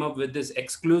came up with this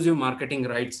exclusive marketing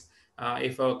rights.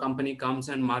 If a company comes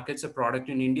and markets a product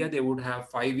in India, they would have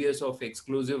 5 years of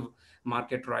exclusive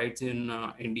market rights in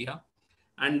India.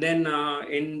 And then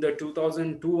in the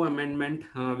 2002 amendment,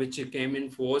 which came in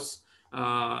force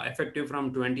effective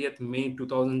from 20th May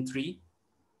 2003,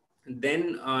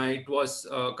 then it was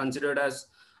considered as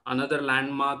another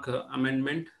landmark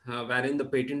amendment, wherein the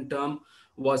patent term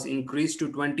was increased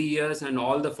to 20 years, and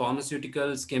all the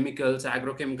pharmaceuticals, chemicals,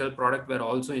 agrochemical product were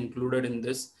also included in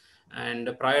this. And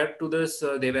prior to this,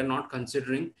 they were not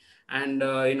considering. And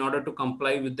in order to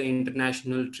comply with the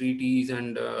international treaties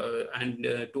and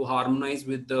to harmonize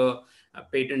with the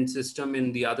patent system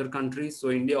in the other countries,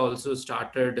 so India also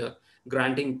started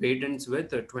granting patents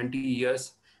with 20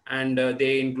 years. And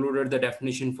they included the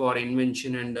definition for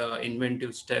invention and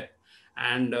inventive step.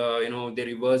 And they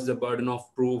reversed the burden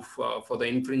of proof for the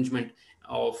infringement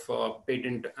of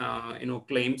patent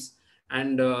claims.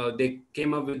 And they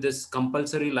came up with this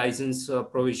compulsory license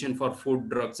provision for food,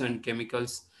 drugs, and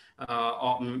chemicals. They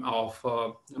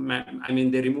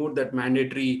removed that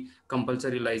mandatory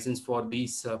compulsory license for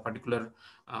these particular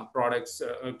products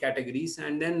categories.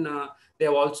 And then they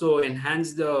have also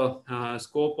enhanced the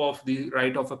scope of the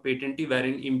right of a patentee,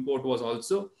 wherein import was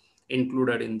also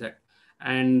included in that.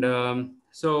 And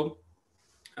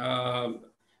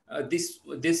this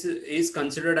is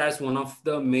considered as one of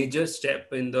the major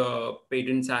step in the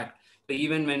Patents Act. So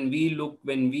even when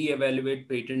we evaluate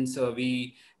patents,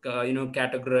 we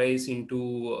categorize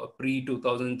into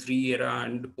pre-2003 era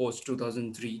and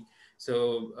post-2003.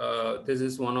 So this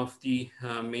is one of the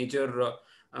major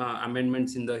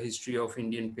amendments in the history of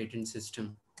Indian patent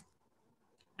system.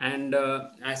 And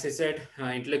as I said,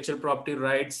 intellectual property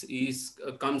rights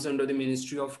comes under the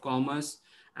Ministry of Commerce.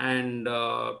 And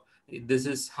this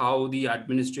is how the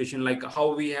administration, like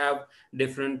how we have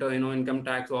different income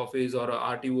tax office or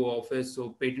RTO office.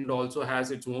 So patent also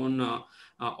has its own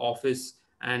office,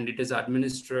 and it is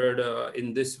administered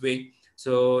in this way.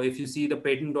 So if you see, the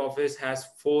patent office has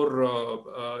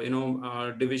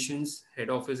 4 divisions.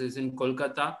 Head office is in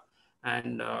Kolkata,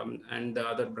 and the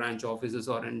other branch offices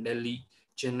are in Delhi,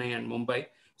 Chennai, and Mumbai.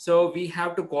 So we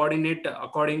have to coordinate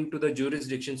according to the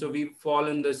jurisdiction. So we fall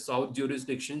in the south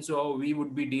jurisdiction. So we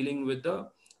would be dealing with the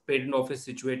patent office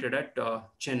situated at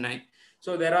Chennai.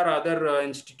 So there are other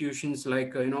institutions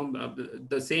like,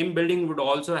 the same building would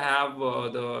also have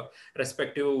the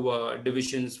respective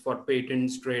divisions for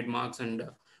patents, trademarks, and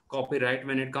copyright.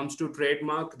 When it comes to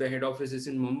trademark, the head office is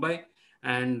in Mumbai,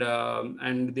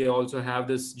 and they also have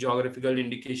this geographical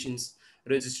indications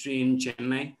registry in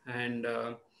Chennai, and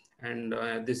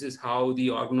this is how the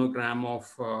organogram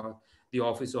of the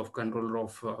Office of Controller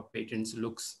of Patents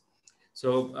looks.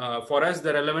 So for us,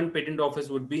 the relevant patent office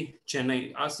would be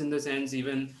Chennai. Us in the sense,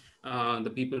 even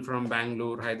the people from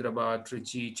Bangalore, Hyderabad,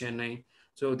 Trichy, Chennai.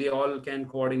 So they all can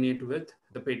coordinate with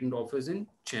the patent office in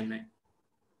Chennai.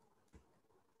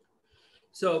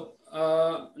 So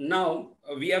now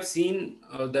we have seen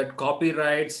that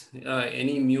copyrights,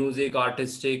 any music,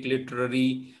 artistic,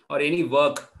 literary, or any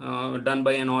work done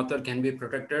by an author can be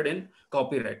protected in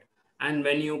copyright. And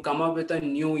when you come up with a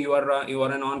new, you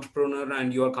are an entrepreneur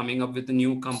and you are coming up with a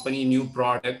new company, new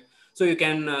product. So you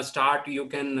can you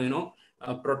can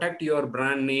protect your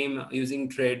brand name using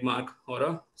trademark or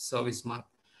a service mark.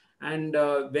 And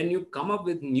when you come up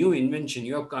with new invention,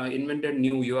 you have invented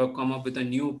new, you have come up with a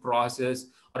new process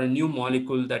or a new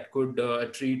molecule that could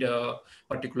treat a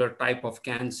particular type of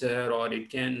cancer, or it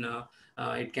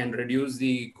can reduce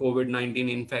the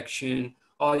COVID-19 infection,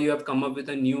 or you have come up with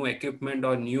a new equipment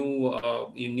or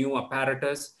new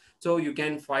apparatus. So you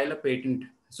can file a patent.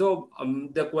 So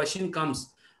the question comes,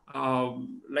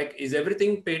 like, is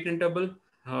everything patentable?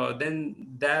 Then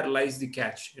there lies the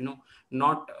catch.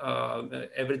 Not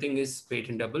everything is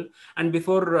patentable. And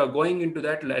before going into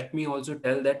that, let me also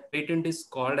tell that patent is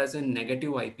called as a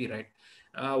negative IP, right?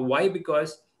 Why?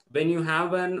 Because when you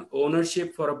have an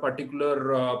ownership for a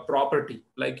particular property,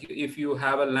 like if you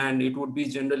have a land, it would be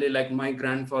generally like my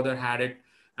grandfather had it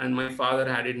and my father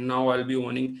had it, now I'll be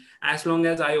owning. As long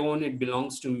as I own, it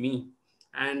belongs to me,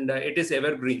 and it is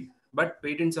evergreen. But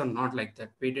patents are not like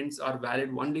that. Patents are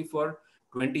valid only for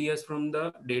 20 years from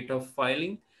the date of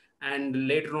filing, and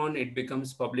later on it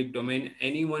becomes public domain.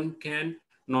 Anyone can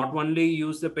not only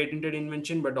use the patented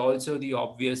invention, but also the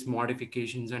obvious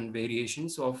modifications and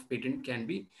variations of patent can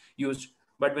be used.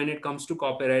 But when it comes to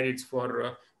copyright, it's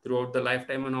for throughout the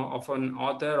lifetime of an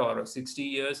author, or 60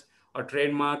 years. Or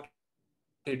trademark,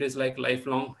 it is like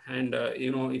lifelong, and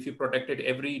if you protect it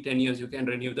every 10 years, you can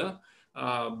renew the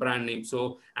brand name.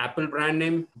 So Apple brand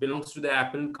name belongs to the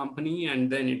Apple company,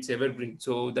 and then it's evergreen.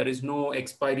 So there is no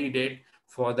expiry date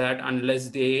for that unless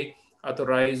they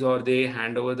authorize or they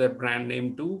hand over their brand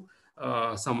name to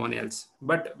someone else.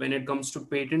 But when it comes to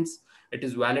patents, it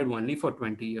is valid only for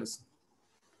 20 years.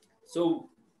 So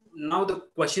now the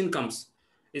question comes,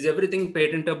 is everything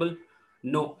patentable?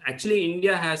 No, actually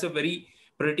India has a very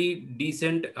pretty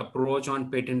decent approach on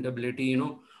patentability.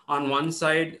 On one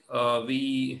side,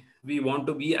 we want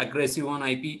to be aggressive on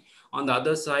IP. On the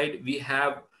other side, we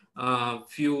have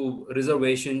few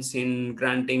reservations in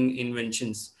granting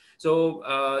inventions. So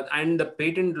and the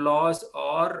patent laws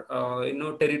are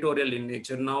territorial in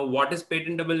nature. Now what is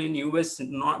patentable in US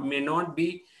may not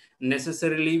be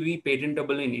necessarily be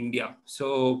patentable in India.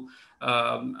 So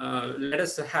let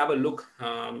us have a look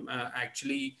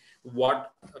actually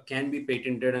what can be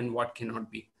patented and what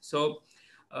cannot be. So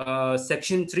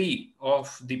Section 3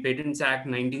 of the Patents Act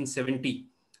 1970,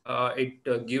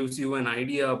 it gives you an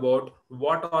idea about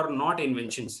what are not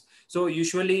inventions. So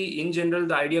usually in general,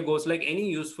 the idea goes like any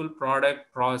useful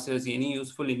product, process, any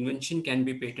useful invention can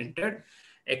be patented,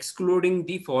 excluding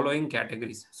the following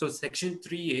categories. So Section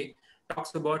 3A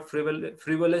talks about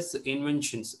frivolous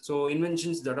inventions. So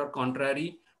inventions that are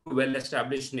contrary to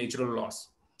well-established natural laws.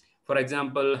 For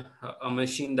example, a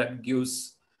machine that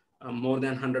gives more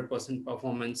than 100%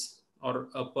 performance, or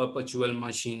a perpetual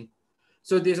machine.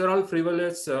 So these are all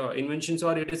frivolous inventions,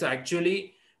 or it is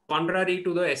actually contrary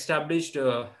to the established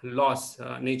laws,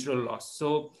 natural laws.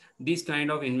 So these kind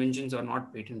of inventions are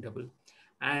not patentable.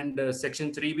 And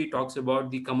Section 3B talks about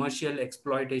the commercial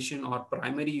exploitation or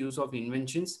primary use of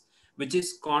inventions, which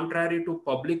is contrary to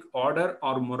public order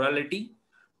or morality,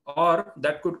 or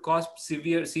that could cause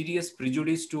serious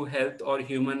prejudice to health or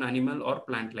human, animal, or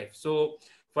plant life. So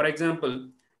for example,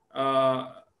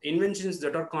 inventions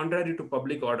that are contrary to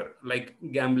public order, like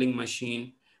gambling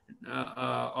machine,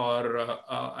 or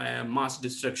a mass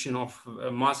destructing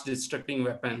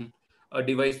weapon, a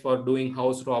device for doing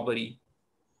house robbery.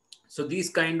 So these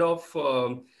kind of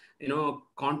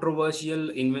controversial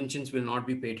inventions will not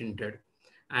be patented.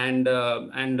 And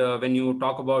when you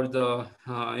talk about the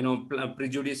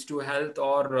prejudice to health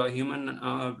or human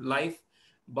life,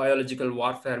 biological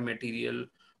warfare material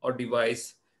or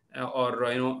device, or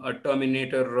a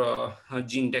terminator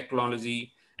gene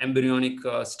technology, embryonic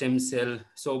stem cell.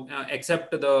 So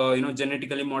except the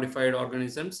genetically modified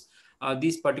organisms,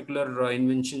 these particular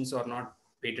inventions are not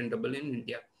patentable in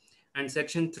India. And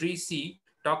section 3C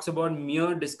talks about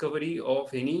mere discovery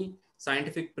of any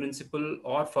scientific principle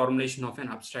or formulation of an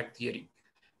abstract theory.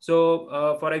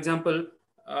 So for example,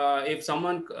 if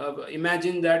someone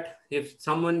imagine that if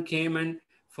someone came and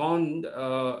found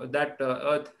that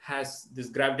Earth has this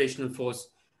gravitational force,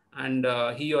 and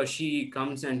he or she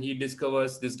comes and he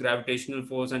discovers this gravitational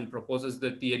force and proposes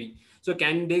the theory. So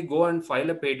can they go and file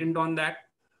a patent on that?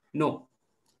 No,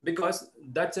 because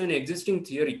that's an existing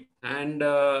theory, and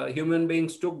human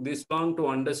beings took this long to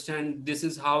understand this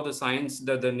is how the science,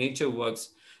 the nature works.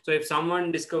 So if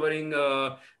someone discovering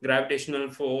gravitational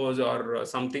force or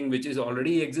something which is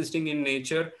already existing in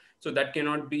nature, so that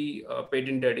cannot be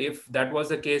patented. If that was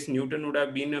the case, Newton would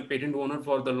have been a patent owner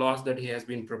for the laws that he has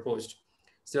been proposed.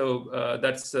 So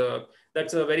that's a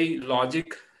very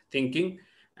logic thinking.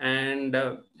 And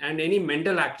any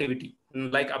mental activity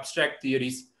like abstract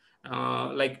theories,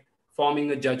 like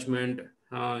forming a judgment,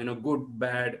 good,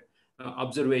 bad,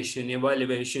 observation,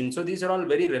 evaluation. So these are all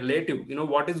very relative.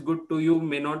 What is good to you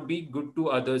may not be good to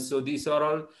others. So these are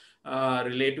all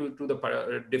relative to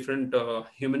the different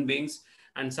human beings.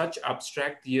 And such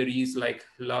abstract theories like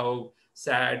love,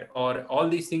 sad, or all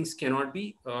these things cannot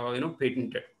be,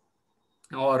 patented.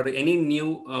 Or any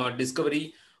new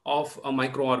discovery of a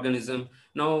microorganism.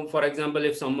 Now, for example,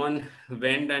 if someone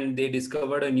went and they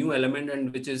discovered a new element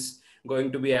and which is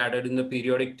going to be added in the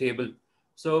periodic table,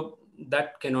 so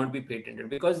that cannot be patented,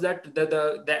 because that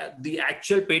the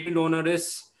actual patent owner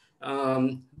is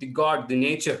the God, the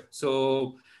nature.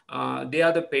 So they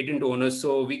are the patent owners.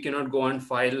 So we cannot go and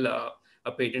file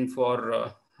a patent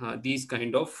for these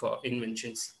kind of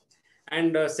inventions.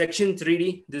 And section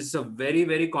 3D, this is a very,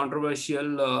 very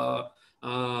controversial,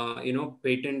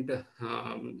 patent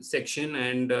section.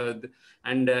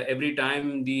 And every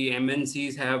time the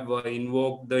MNCs have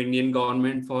invoked the Indian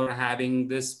government for having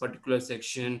this particular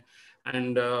section.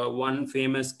 And one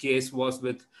famous case was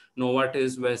with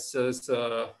Novartis versus,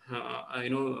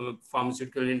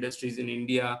 pharmaceutical industries in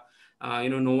India.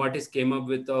 Novartis came up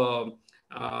with a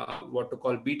what to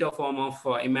call beta form of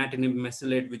imatinib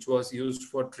mesylate, which was used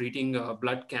for treating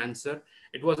blood cancer.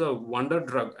 It was a wonder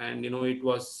drug, and it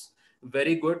was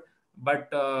very good. But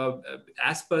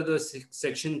as per the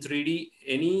section 3D,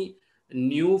 any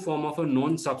new form of a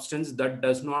known substance that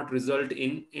does not result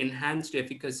in enhanced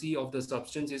efficacy of the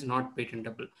substance is not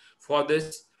patentable. For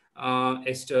this,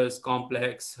 esters,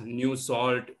 complex, new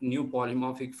salt, new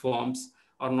polymorphic forms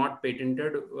are not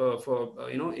patented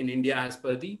in India as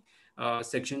per the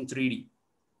section 3D.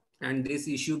 And this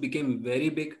issue became very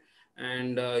big.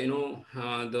 And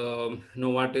the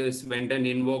Novartis went and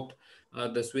invoked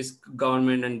the Swiss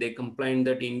government, and they complained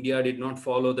that India did not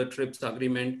follow the TRIPS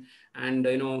agreement. And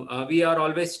we are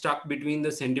always stuck between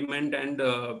the sentiment and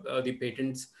the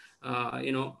patents.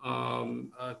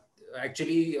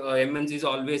 Actually, MNCs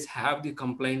always have the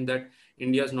complaint that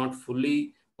India is not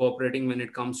fully cooperating when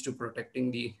it comes to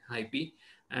protecting the IP.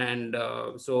 And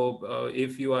so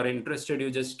if you are interested,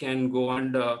 you just can go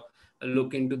and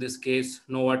look into this case,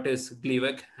 Novartis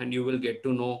Gleevec, and you will get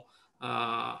to know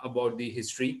about the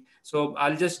history. So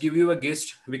I'll just give you a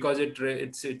gist, because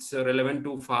it's relevant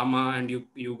to pharma, and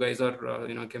you guys are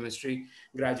chemistry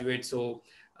graduates. So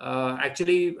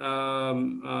actually,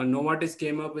 Novartis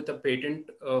came up with a patent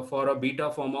for a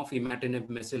beta form of imatinib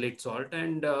mesylate salt,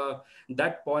 and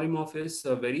that polymorph is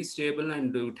very stable,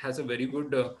 and it has a very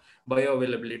good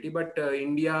bioavailability. But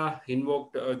India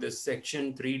invoked this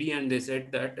section 3D, and they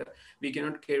said that we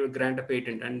cannot grant a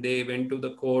patent, and they went to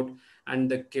the court, and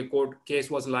the court case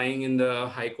was lying in the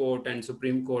High Court and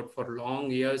Supreme Court for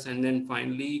long years. And then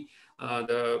finally,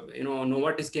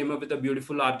 Novartis came up with a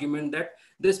beautiful argument that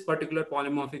this particular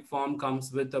polymorphic form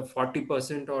comes with a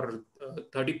 40% or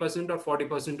 30% or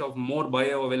 40% of more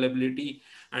bioavailability,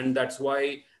 and that's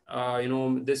why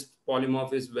this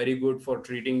polymorph is very good for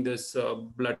treating this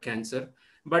blood cancer.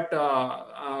 But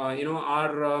our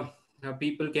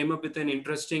people came up with an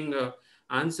interesting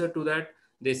answer to that.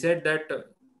 They said that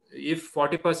if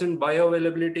 40%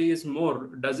 bioavailability is more,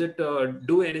 does it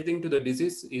do anything to the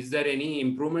disease? Is there any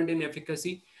improvement in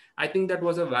efficacy? I think that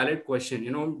was a valid question.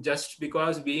 Just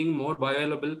because being more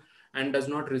bioavailable and does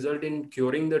not result in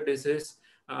curing the disease,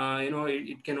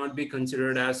 it cannot be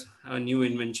considered as a new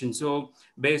invention. So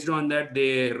based on that,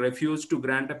 they refused to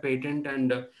grant a patent,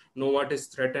 and Novartis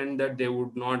threatened that they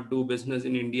would not do business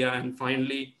in India. And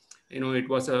finally, it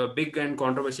was a big and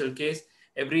controversial case.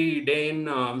 every day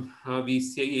we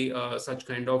see such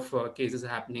kind of cases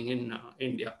happening in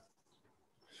India.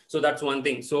 So that's one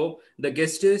thing. So the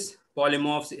guest is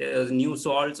polymorphs, new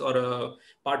salts or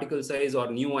particle size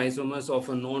or new isomers of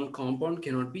a known compound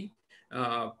cannot be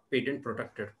patent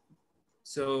protected.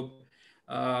 So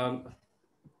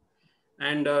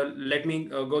and let me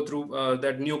go through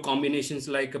that new combinations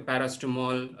like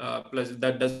paracetamol plus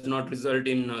that does not result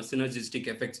in synergistic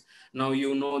effects. Now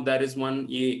you know there is one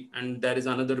A and there is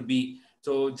another B.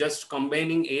 So just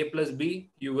combining A plus B,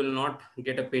 you will not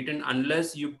get a patent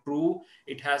unless you prove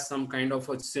it has some kind of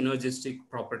a synergistic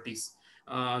properties.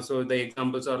 So the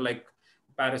examples are like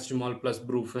paracetamol plus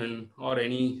brufen or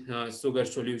any sugar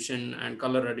solution and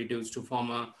color additives to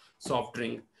form a soft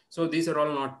drink. So these are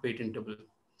all not patentable.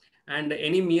 And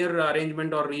any mere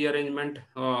arrangement or rearrangement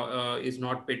is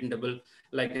not patentable,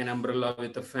 like an umbrella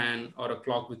with a fan or a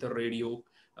clock with a radio,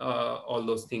 all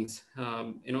those things.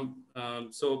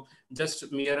 So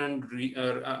just mere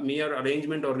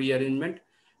arrangement or rearrangement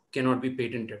cannot be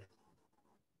patented.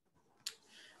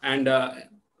 And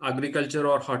agriculture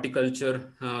or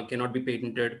horticulture cannot be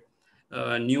patented.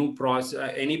 Any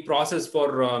process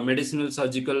for medicinal,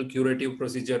 surgical, curative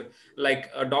procedure,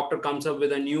 like a doctor comes up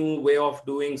with a new way of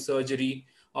doing surgery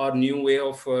or new way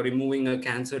of removing a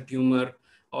cancer tumor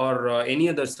or any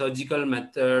other surgical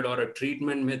method or a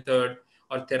treatment method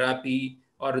or therapy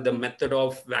or the method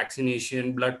of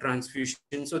vaccination, blood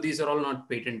transfusion. So these are all not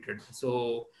patented.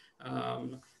 So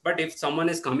but if someone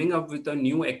is coming up with a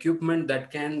new equipment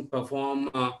that can perform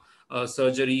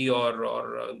surgery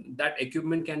or that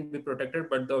equipment can be protected,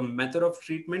 but the method of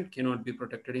treatment cannot be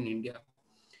protected in India.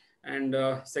 And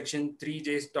section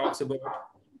 3J talks about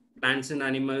plants and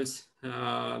animals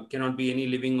cannot be any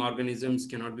living organisms,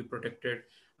 cannot be protected,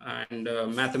 and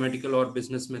mathematical or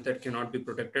business method cannot be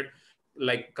protected,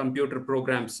 like computer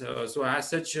programs. So as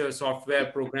such, software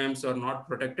programs are not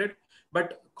protected,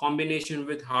 but combination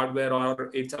with hardware or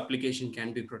its application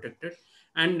can be protected.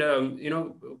 And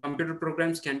computer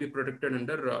programs can be protected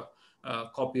under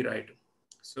copyright.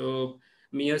 So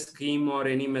mere scheme or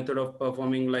any method of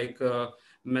performing, like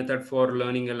method for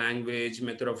learning a language,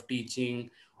 method of teaching,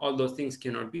 all those things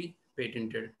cannot be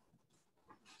patented.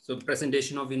 So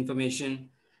presentation of information,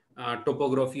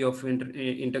 topography of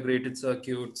integrated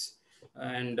circuits,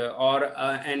 and or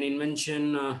an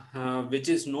invention which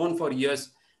is known for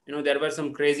years. There were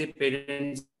some crazy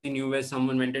patents in US.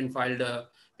 Someone went and filed a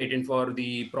patent for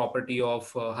the property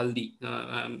of haldi,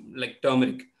 like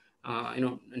turmeric,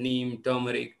 neem,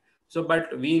 turmeric. So,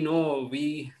 but we know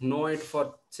it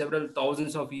for several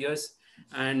thousands of years,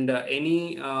 and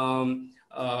any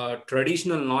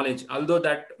traditional knowledge, although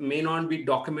that may not be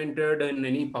documented in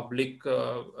any public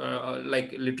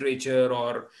like literature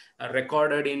or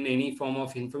recorded in any form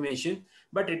of information,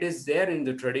 but it is there in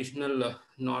the traditional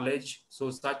knowledge. So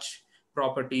such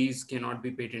properties cannot be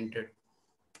patented.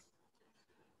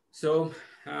 So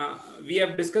we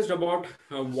have discussed about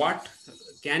what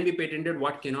can be patented,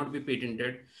 what cannot be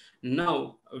patented.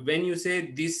 Now, when you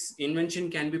say this invention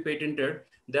can be patented,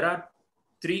 there are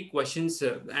three questions,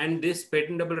 and this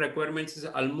patentable requirements is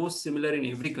almost similar in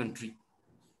every country.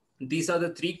 These are the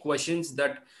three questions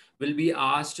that will be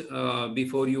asked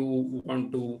before you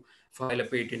want to file a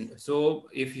patent. So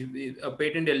if a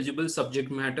patent eligible subject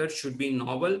matter should be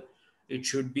novel, it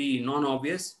should be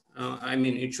non-obvious.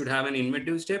 It should have an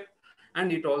inventive step,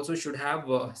 and it also should have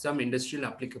some industrial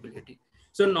applicability.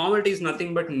 So novelty is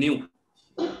nothing but new.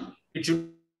 It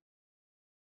should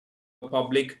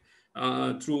public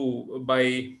through by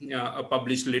a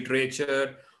published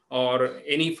literature or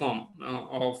any form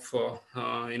of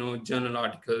journal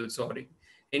articles or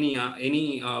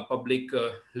any public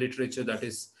literature that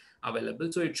is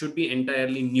available. So it should be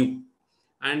entirely new.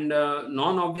 And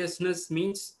non-obviousness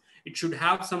means it should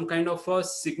have some kind of a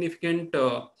significant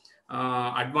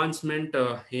advancement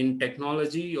in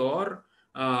technology or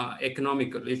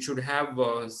economical. It should have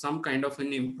some kind of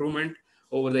an improvement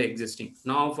over the existing.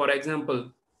 Now, for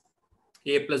example,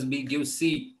 A plus B gives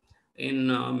C in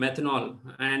methanol,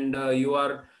 and you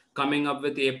are coming up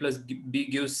with A plus B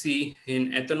gives C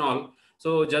in ethanol.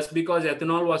 So just because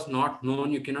ethanol was not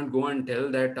known, you cannot go and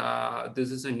tell that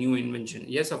this is a new invention.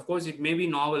 Yes, of course, it may be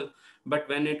novel, but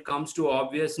when it comes to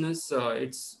obviousness,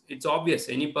 it's obvious.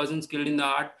 Any person skilled in the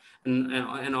art,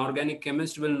 an organic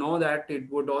chemist will know that it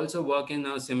would also work in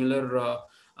a similar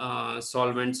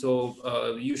solvent.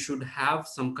 So you should have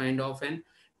some kind of an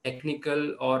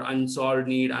technical or unsolved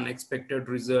need, unexpected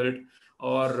result,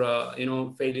 or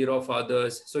failure of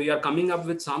others. So you are coming up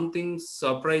with something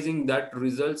surprising that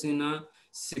results in a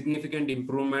significant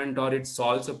improvement, or it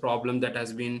solves a problem that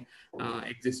has been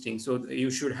existing. So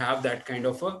you should have that kind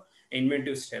of a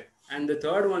inventive step. And the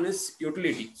third one is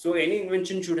utility. So any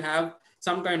invention should have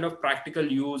some kind of practical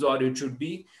use, or it should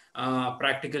be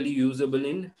practically usable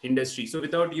in industry. So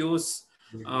without use,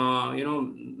 you are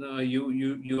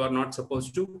not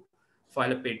supposed to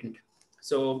file a patent.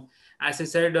 So as I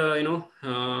said,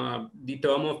 the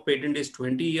term of patent is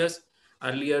 20 years.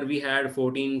 Earlier we had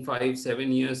 14, 5,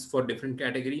 7 years for different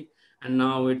category, and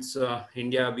now it's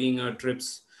India being a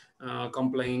TRIPS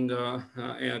complying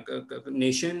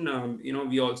nation.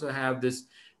 We also have this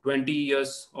 20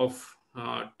 years of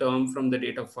term from the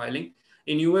date of filing.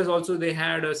 In US also they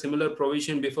had a similar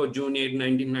provision before June 8,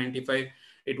 1995.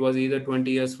 It was either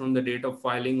 20 years from the date of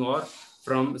filing or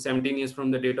from 17 years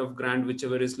from the date of grant,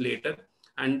 whichever is later.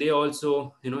 And they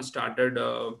also started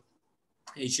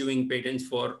issuing patents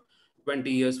for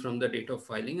 20 years from the date of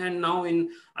filing. And now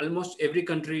in almost every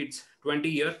country it's 20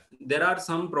 years. There are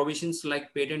some provisions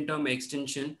like patent term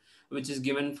extension, which is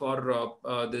given for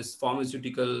this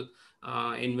pharmaceutical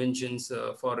inventions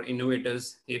for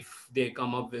innovators. If they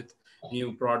come up with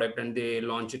new product and they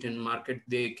launch it in market,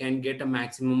 they can get a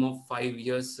maximum of 5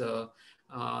 years.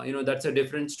 That's a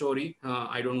different story.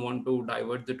 I don't want to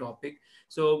divert the topic.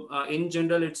 So in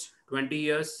general, it's 20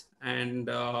 years, and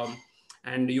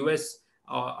US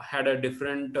had a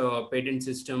different patent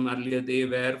system. Earlier, they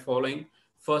were following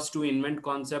first to invent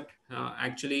concept.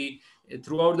 Actually,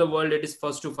 throughout the world, it is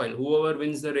first to file. Whoever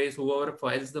wins the race, whoever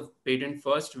files the patent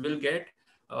first will get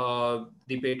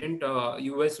the patent.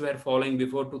 US were following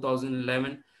before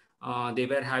 2011. They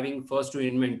were having first to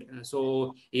invent.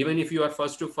 So even if you are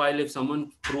first to file, if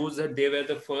someone proves that they were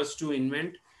the first to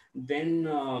invent, then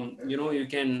you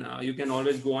can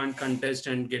always go and contest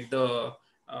and get the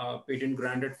patent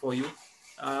granted for you.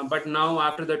 But now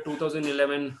after the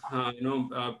 2011,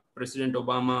 President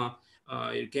Obama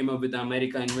came up with the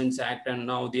America Invents Act, and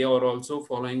now they are also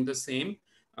following the same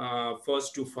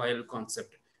first to file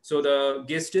concept. So the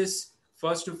guest is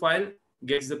first to file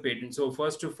gets the patent. So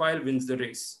first to file wins the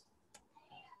race.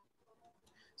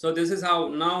 So this is how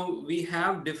now we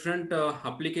have different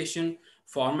application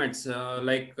formats.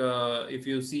 If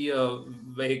you see a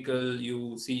vehicle,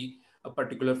 you see a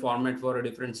particular format for a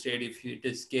different state. If it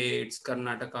is K, it's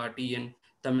Karnataka, T, and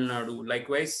Tamil Nadu.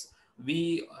 Likewise,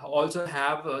 we also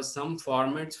have some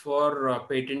formats for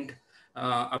patent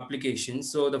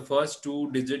applications. So the first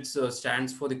 2 digits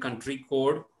stands for the country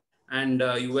code, and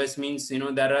US means,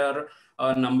 there are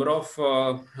a number of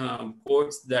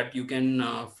codes that you can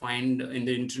find in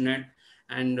the internet,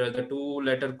 and the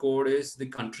 2-letter code is the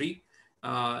country.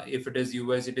 If it is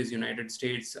US, it is United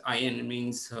States. IN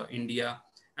means India,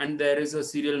 and there is a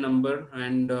serial number,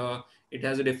 and it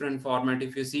has a different format.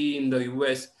 If you see in the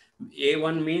US,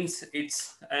 A1 means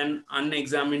it's an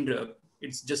unexamined,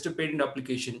 it's just a patent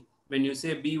application. When you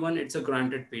say B1, it's a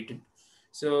granted patent.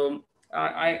 So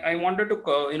I wanted to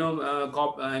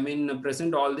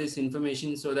present all this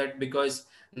information, so that, because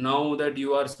now that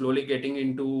you are slowly getting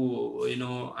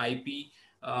into IP,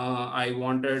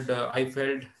 I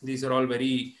felt these are all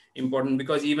very important,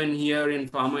 because even here in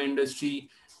pharma industry,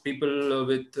 people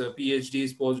with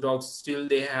PhDs, postdocs, still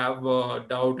they have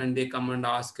doubt, and they come and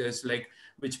ask us like,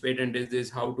 which patent is this,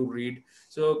 how to read.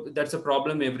 So that's a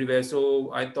problem everywhere.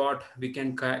 So I thought we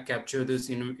can capture this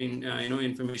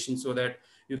information, so that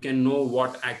you can know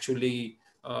what actually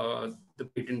the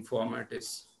patent format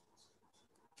is.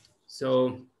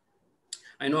 So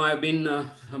I know I've been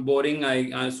boring.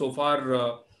 So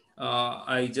far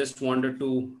I just wanted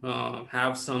to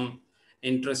have some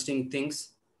interesting things.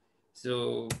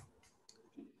 So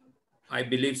I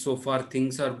believe so far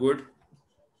things are good.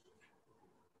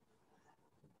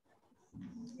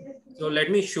 So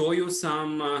let me show you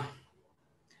some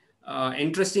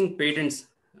interesting patents.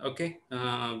 Okay.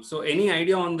 So any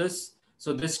idea on this?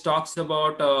 So this talks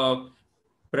about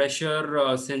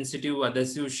pressure sensitive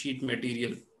adhesive sheet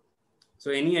material. So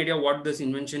any idea what this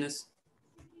invention is?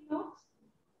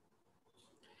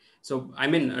 So, I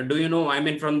mean, do you know, I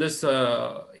mean, from this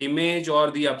image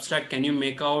or the abstract, can you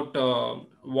make out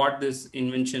what this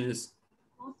invention is?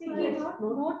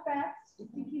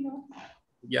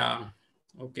 Yeah.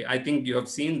 Okay. I think you have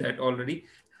seen that already.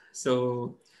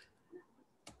 So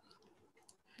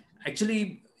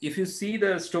actually, if you see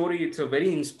the story, it's a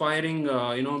very inspiring,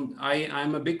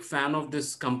 I'm a big fan of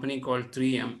this company called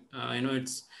 3M.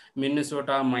 It's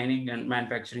Minnesota Mining and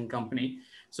Manufacturing Company.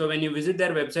 So when you visit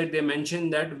their website, they mention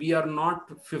that we are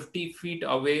not 50 feet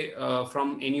away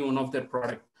from any one of their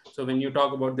product. So when you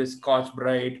talk about this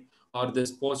Scotch-Brite or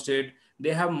this Post-it,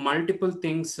 they have multiple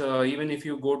things. Even if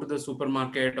you go to the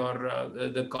supermarket or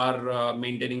the car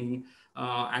maintaining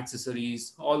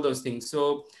accessories, all those things.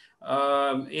 So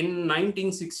in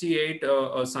 1968,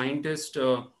 a scientist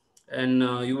in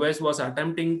US was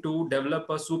attempting to develop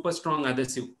a super strong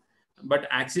adhesive, but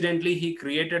accidentally he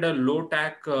created a low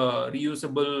tack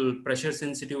reusable pressure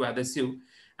sensitive adhesive,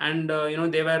 and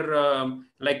they were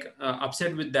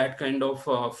upset with that kind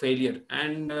of failure,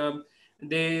 and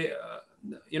they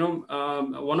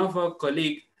one of our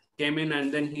colleague came in,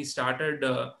 and then he started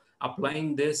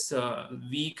applying this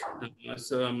weak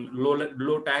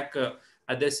low tack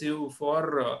adhesive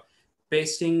for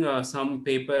pasting some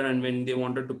paper, and when they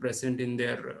wanted to present in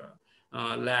their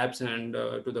labs and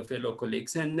to the fellow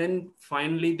colleagues. And then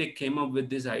finally they came up with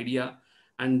this idea,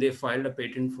 and they filed a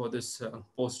patent for this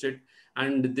post-it.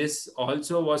 And this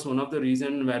also was one of the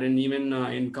reason wherein even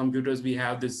in computers we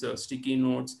have this sticky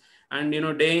notes, and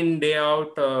day in day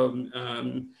out,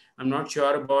 I'm not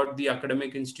sure about the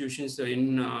academic institutions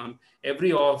in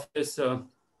every office,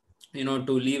 to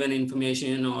leave an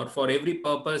information or for every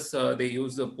purpose, they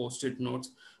use the post-it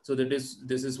notes. So this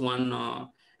is one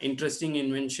interesting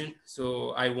invention.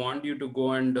 So I want you to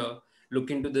go and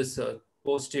look into this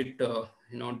post-it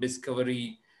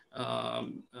discovery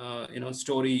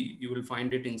story. You will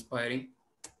find it inspiring.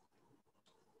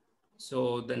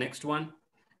 So the next one,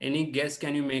 any guess,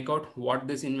 can you make out what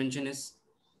this invention is?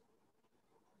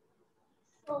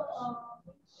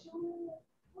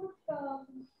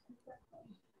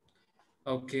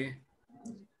 Okay,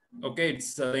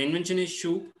 it's the invention is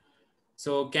shoe.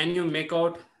 So can you make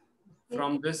out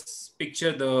from this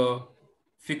picture the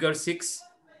figure 6?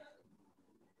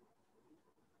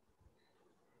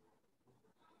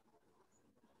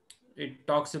 It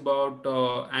talks about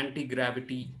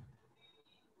anti-gravity.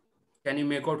 Can you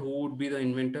make out who would be the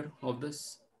inventor of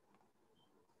this?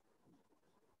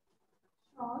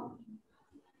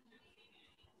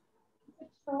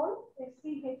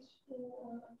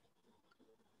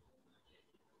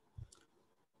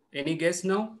 Any guess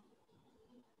now?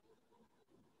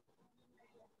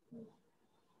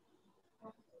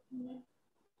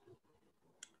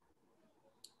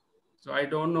 So I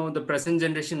don't know the present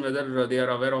generation whether they are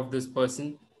aware of this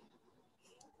person.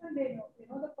 They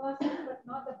know the person, but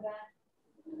not the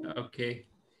brand. Okay.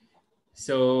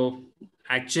 So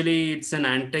actually it's an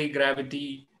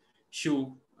anti-gravity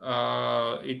shoe.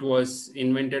 It was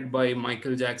invented by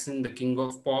Michael Jackson, the king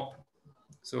of pop.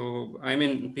 So, I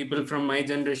mean, people from my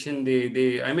generation,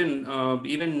 even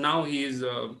now he is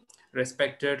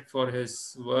respected for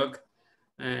his work.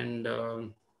 And,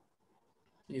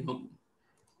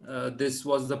 this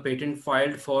was the patent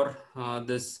filed for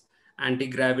this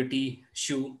anti-gravity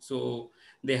shoe. So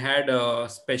they had a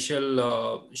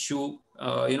special shoe,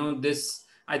 I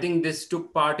think this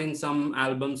took part in some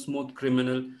album, Smooth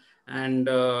Criminal. And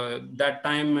that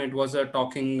time it was a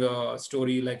talking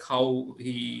story, like how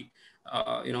he,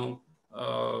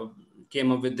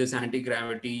 came up with this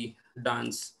anti-gravity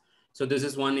dance. So this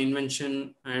is one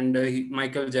invention, and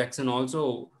Michael Jackson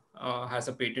also has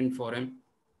a patent for him.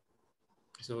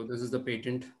 So this is the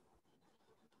patent.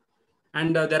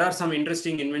 And there are some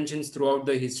interesting inventions throughout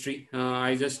the history.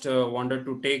 I just wanted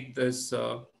to take this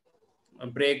a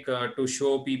break to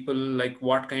show people like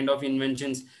what kind of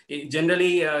inventions.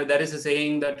 Generally, there is a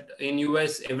saying that in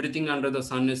US, everything under the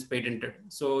sun is patented.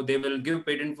 So they will give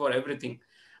patent for everything.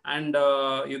 And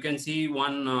you can see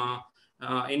one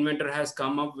inventor has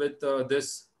come up with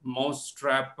this mouse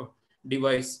strap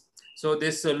device. So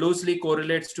this loosely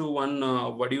correlates to one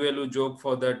Vadivelu joke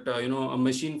for that, a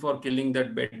machine for killing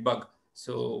that bed bug.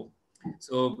 So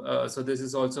this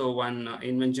is also one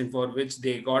invention for which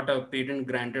they got a patent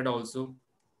granted also.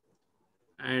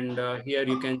 And here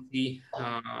you can see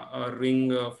a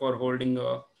ring for holding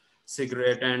a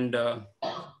cigarette. And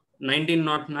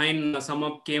 1909,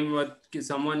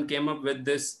 someone came up with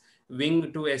this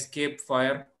wing to escape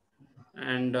fire.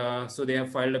 And so they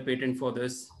have filed a patent for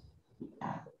this.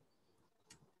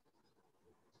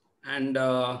 And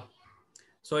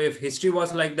so if history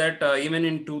was like that, even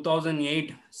in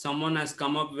 2008, someone has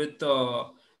come up with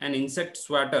an insect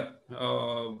swatter,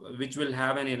 which will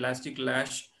have an elastic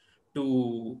lash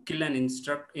to kill an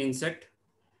insect.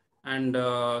 And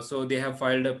so they have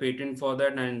filed a patent for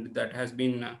that, and that has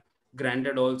been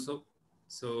granted also.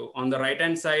 So on the right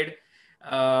hand side,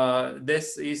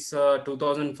 this is a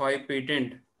 2005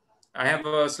 patent. I have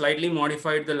slightly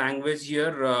modified the language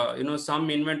here. Some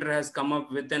inventor has come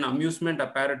up with an amusement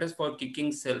apparatus for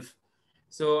kicking self.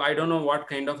 So I don't know what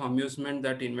kind of amusement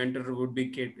that inventor would be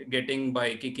getting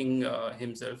by kicking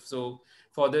himself. So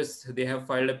for this, they have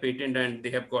filed a patent and they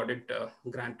have got it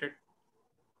granted.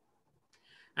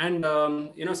 And,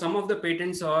 some of the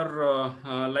patents are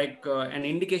like an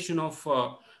indication of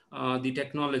the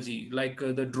technology, like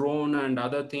the drone and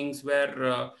other things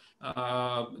where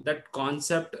that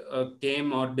concept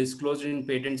came or disclosed in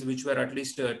patents which were at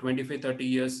least 25, 30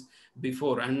 years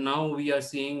before. And now we are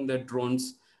seeing the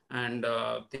drones and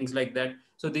things like that.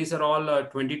 So these are all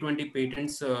 2020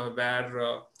 patents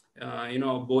where,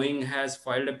 Boeing has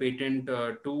filed a patent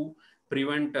to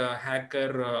prevent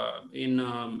hacker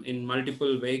in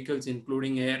multiple vehicles,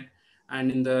 including air.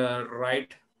 And in the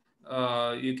right,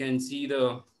 you can see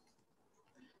the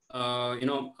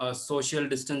social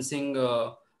distancing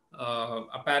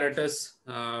apparatus,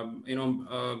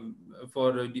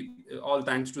 for all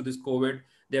thanks to this COVID,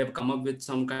 they have come up with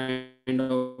some kind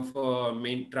of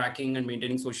tracking and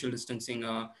maintaining social distancing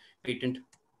patent.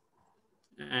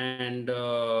 And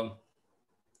so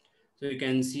you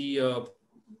can see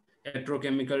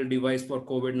electrochemical device for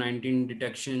COVID-19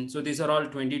 detection. So these are all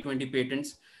 2020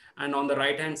 patents. And on the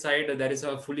right-hand side, there is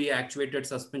a fully actuated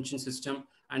suspension system.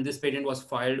 And this patent was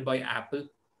filed by Apple,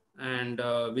 and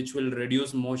which will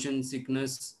reduce motion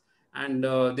sickness. And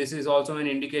this is also an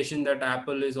indication that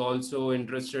Apple is also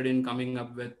interested in coming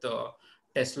up with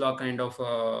Tesla kind of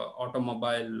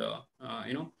automobile,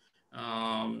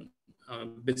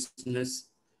 business.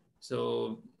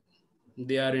 So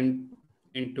they are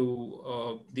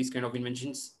into these kind of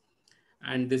inventions.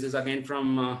 And this is again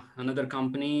from another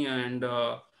company, and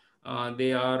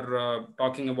they are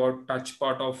talking about touch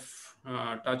part of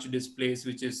touch displays,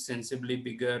 which is sensibly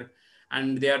bigger.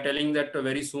 And they are telling that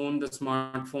very soon the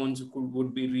smartphones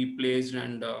would be replaced,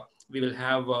 and we will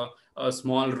have a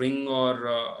small ring or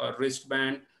a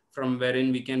wristband from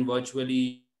wherein we can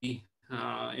virtually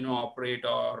operate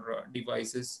our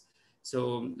devices.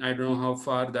 So I don't know how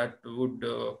far that would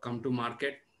come to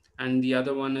market. And the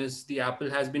other one is the Apple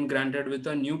has been granted with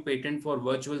a new patent for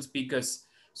virtual speakers.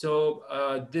 So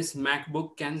this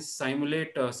MacBook can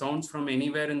simulate sounds from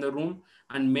anywhere in the room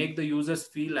and make the users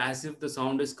feel as if the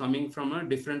sound is coming from a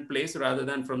different place rather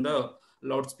than from the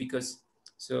loudspeakers.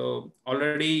 So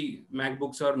already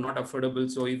MacBooks are not affordable.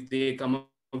 So if they come up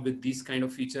with this kind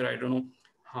of feature, I don't know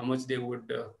how much they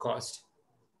would cost.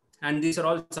 And these are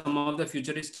all some of the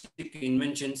futuristic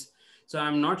inventions. So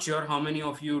I'm not sure how many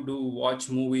of you do watch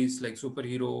movies like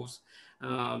superheroes,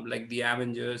 like the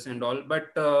Avengers and all,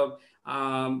 but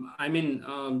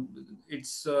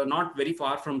it's not very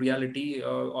far from reality.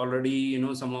 Already,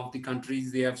 some of the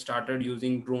countries, they have started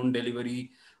using drone delivery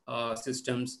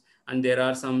systems, and there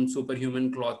are some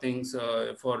superhuman clothings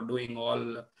for doing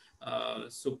all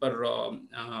super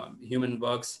human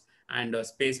works. And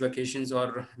space vacations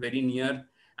are very near.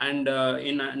 And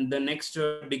in the next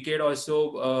decade or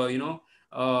so,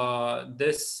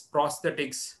 this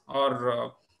prosthetics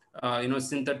or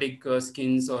synthetic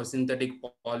skins or synthetic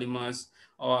polymers,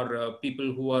 or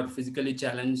people who are physically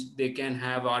challenged, they can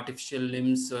have artificial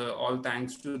limbs, all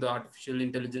thanks to the artificial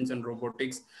intelligence and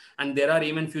robotics. And there are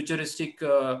even futuristic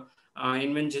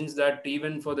inventions that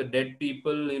even for the dead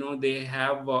people, they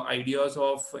have ideas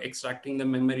of extracting the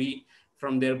memory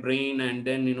from their brain and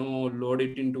then load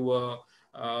it into a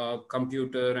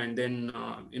computer, and then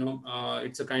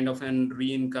it's a kind of an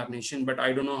reincarnation. But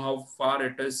I don't know how far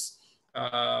it is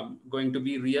going to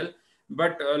be real.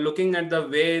 But looking at the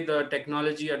way the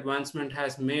technology advancement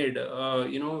has made,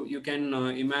 you can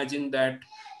imagine that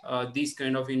these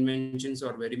kind of inventions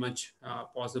are very much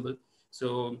possible.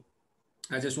 So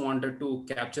I just wanted to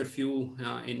capture few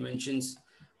inventions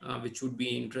which would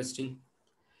be interesting.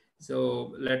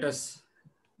 So let us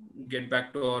get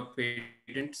back to our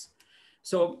patents.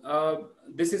 So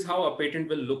this is how a patent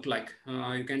will look like.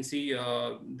 You can see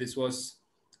this was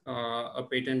a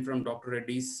patent from Dr.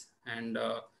 Reddy's. And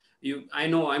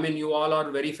I mean, you all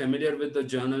are very familiar with the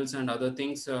journals and other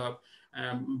things,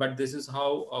 but this is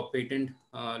how a patent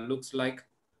looks like.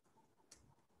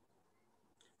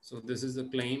 So this is the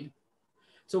claim.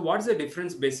 So what's the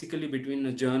difference basically between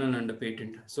a journal and a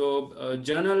patent? So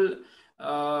journal,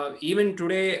 even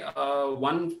today,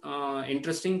 one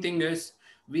interesting thing is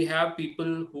we have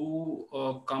people who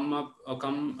come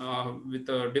with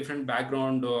a different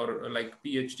background, or like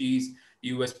PhDs,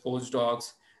 US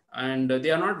postdocs, and they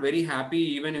are not very happy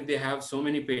even if they have so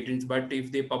many patents. But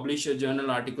if they publish a journal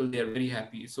article, they are very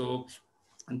happy. So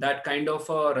that kind of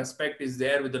respect is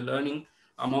there with the learning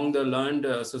among the learned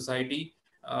society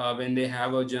when they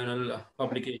have a journal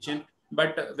publication.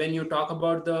 But when you talk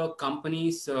about the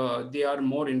companies, they are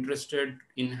more interested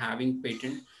in having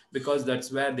patent, because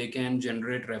that's where they can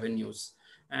generate revenues.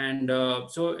 And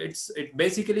so it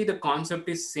basically, the concept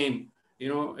is same.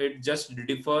 It just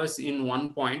differs in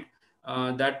one point,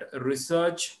 that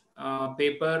research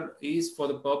paper is for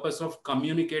the purpose of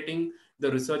communicating the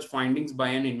research findings by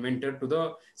an inventor to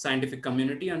the scientific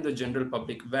community and the general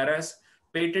public, whereas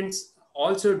patents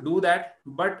also do that,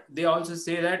 but they also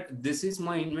say that this is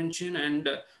my invention and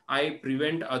I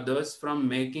prevent others from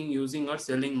making, using or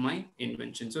selling my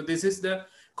invention. So this is the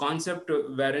concept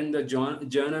wherein the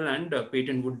journal and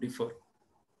patent would differ.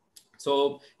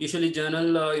 So usually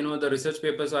journal, the research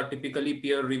papers are typically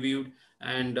peer reviewed,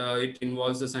 and it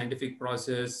involves the scientific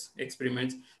process,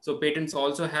 experiments. So patents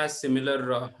also has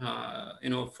similar,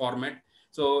 format.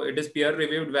 So it is peer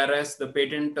reviewed, whereas the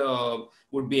patent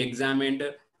would be examined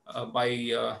by,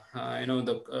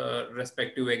 the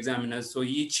respective examiners. So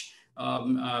each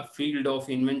field of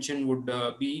invention would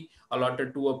be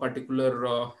allotted to a particular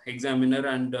examiner,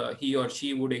 and he or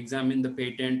she would examine the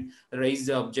patent, raise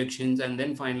the objections, and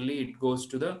then finally it goes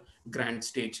to the grant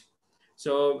stage.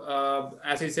 So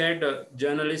as I said,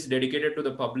 journal is dedicated to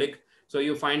the public. So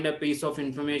you find a piece of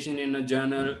information in a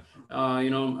journal,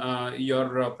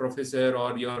 your professor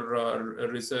or your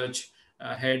research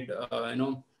head,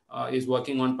 is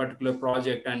working on particular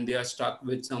project, and they are stuck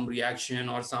with some reaction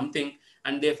or something,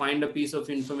 and they find a piece of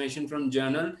information from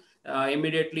journal.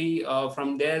 Immediately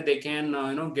from there they can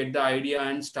get the idea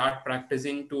and start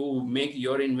practicing to make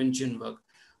your invention work.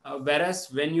 Whereas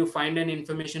when you find an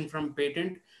information from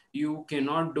patent, you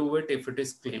cannot do it if it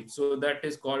is claimed. So that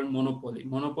is called monopoly.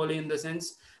 Monopoly in the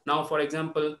sense, now for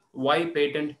example, why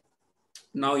patent?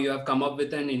 Now you have come up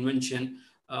with an invention.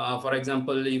 For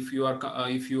example, if you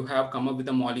have come up with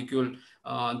a molecule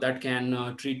that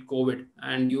can treat COVID,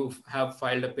 and you have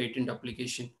filed a patent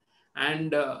application,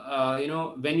 and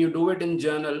when you do it in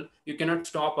journal, you cannot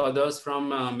stop others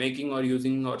from making or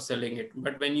using or selling it.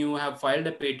 But when you have filed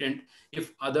a patent,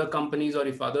 if other companies or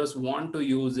if others want to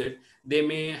use it, they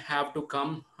may have to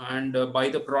come and buy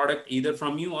the product either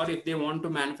from you, or if they want to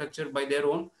manufacture by their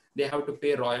own, they have to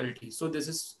pay royalty. So this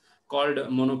is called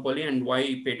monopoly, and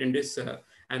why patent is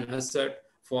an asset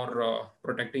for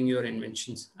protecting your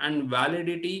inventions. And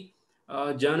validity,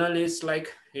 journal is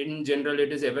like, in general,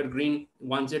 it is evergreen.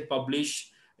 Once it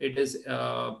publish, it is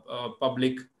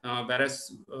public,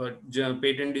 whereas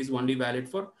patent is only valid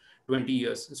for 20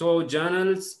 years. So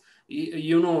journals, in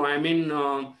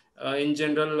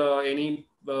general, any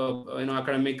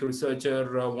academic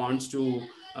researcher wants to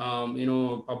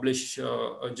publish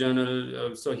a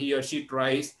journal, so he or she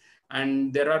tries,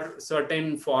 and there are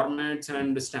certain formats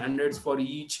and standards for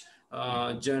each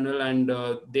journal, and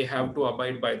they have to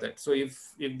abide by that. So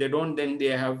if they don't, then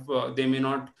they may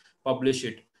not publish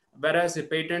it. Whereas a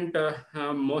patent,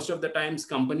 most of the times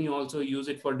company also use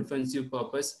it for defensive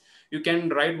purpose. You can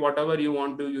write whatever you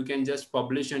want to, you can just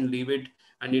publish and leave it,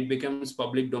 and it becomes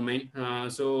public domain.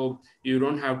 So you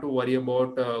don't have to worry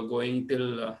about going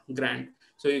till grant.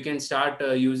 So you can start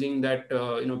using that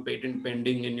patent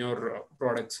pending in your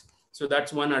products. So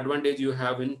that's one advantage you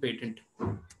have in patent.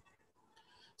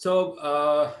 So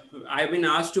I've been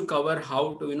asked to cover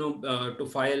how to to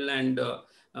file and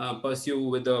pursue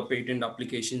with the patent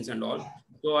applications and all.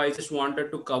 So I just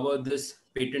wanted to cover this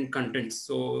patent contents.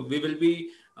 So we will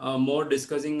be more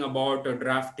discussing about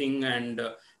drafting and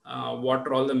what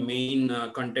are all the main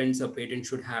contents a patent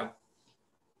should have.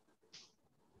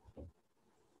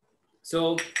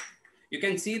 So you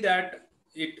can see that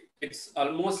it's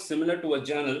almost similar to a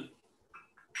journal,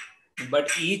 but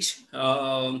each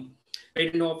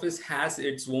patent office has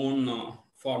its own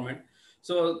format.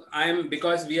 So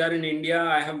because we are in India,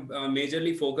 I have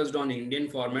majorly focused on Indian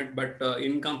format, but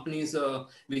in companies,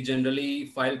 we generally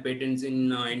file patents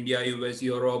in India, US,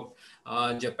 Europe,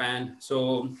 Japan.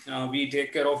 So we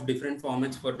take care of different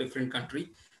formats for different country.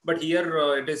 But here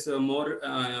it is more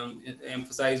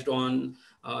emphasized on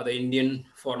the Indian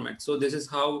format. So this is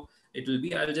how it will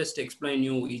be. I'll just explain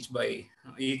you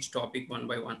each topic one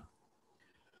by one.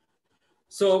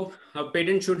 So a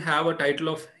patent should have a title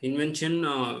of invention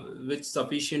which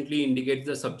sufficiently indicates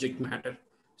the subject matter.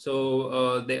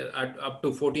 So at up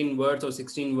to 14 words or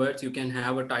 16 words, you can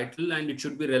have a title, and it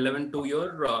should be relevant to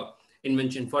your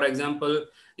invention. For example,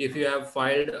 if you have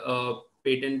filed a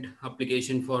patent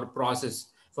application for process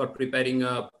for preparing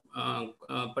a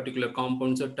particular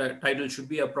compound, so title should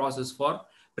be a process for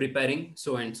preparing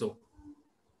so and so.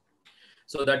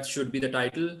 So that should be the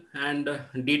title, and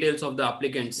details of the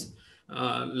applicants.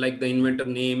 Like the inventor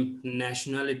name,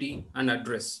 nationality, and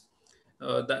address.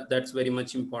 That's very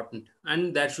much important.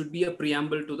 And that should be a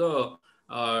preamble to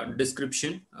the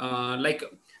description. Like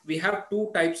we have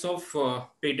two types of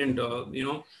patent,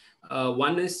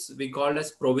 one is we call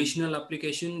as provisional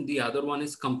application. The other one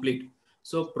is complete.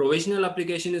 So provisional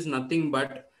application is nothing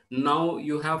but now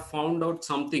you have found out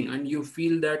something and you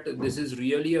feel that this is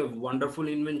really a wonderful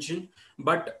invention,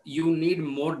 but you need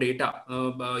more data.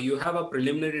 You have a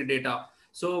preliminary data.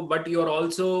 So, but you're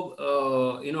also,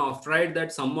 afraid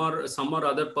that some or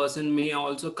other person may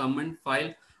also come and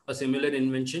file a similar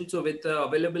invention. So with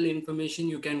available information,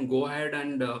 you can go ahead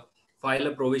and file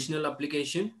a provisional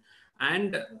application.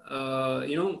 And,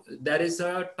 there is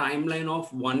a timeline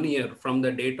of 1 year from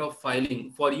the date of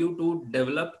filing for you to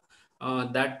develop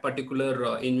that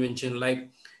particular invention. Like,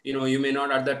 you may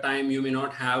not at that time, you may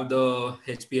not have the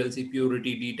HPLC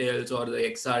purity details or the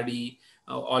XRD.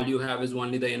 All you have is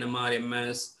only the NMR,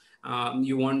 MS.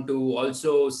 You want to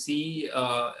also see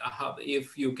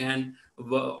if you can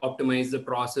optimize the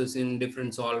process in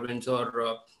different solvents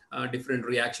or different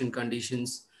reaction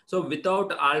conditions. So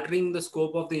without altering the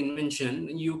scope of the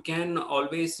invention, you can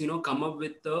always, come up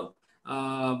with the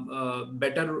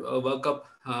better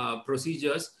workup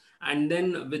procedures. And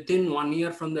then within 1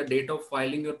 year from the date of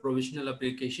filing your provisional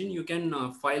application, you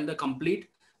can file the complete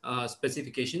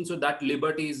specification. So that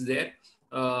liberty is there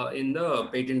in the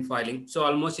patent filing. So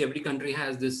almost every country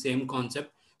has this same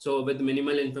concept. So with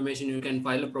minimal information, you can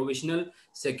file a provisional,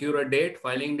 secure a date,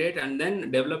 filing date, and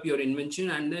then develop your invention,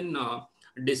 and then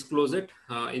disclose it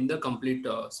in the complete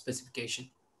specification.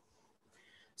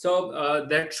 So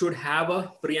that should have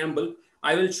a preamble.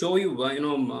 I will show you,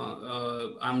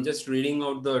 I'm just reading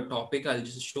out the topic. I'll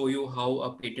just show you how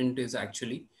a patent is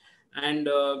actually. And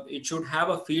it should have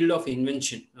a field of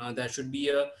invention. There should be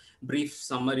a brief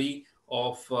summary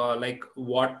of like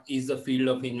what is the field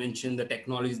of invention, the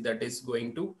technologies that is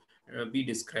going to be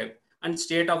described, and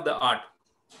state of the art.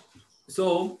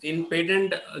 So in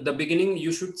patent, the beginning,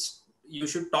 you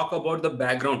should talk about the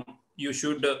background. You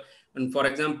should, and for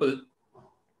example,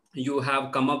 you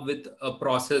have come up with a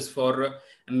process for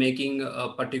making a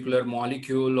particular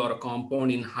molecule or a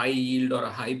compound in high yield or a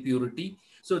high purity.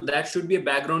 So that should be a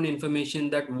background information,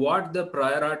 that what the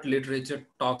prior art literature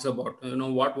talks about,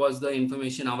 what was the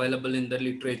information available in the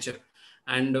literature,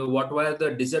 and what were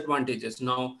the disadvantages.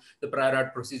 Now, the prior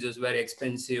art procedures were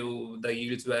expensive, the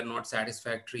yields were not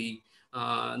satisfactory,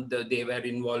 they were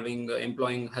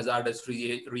employing hazardous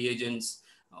reagents,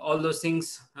 all those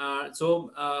things.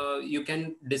 So you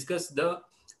can discuss the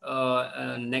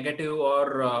negative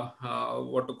or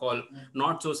what to call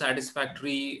not so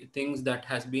satisfactory things that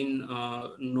has been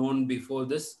known before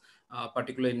this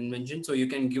particular invention. So you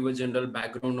can give a general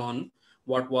background on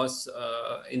what was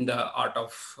in the art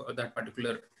of that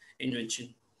particular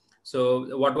invention.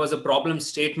 So what was the problem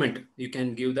statement? You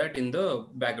can give that in the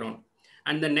background.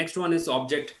 And the next one is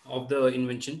object of the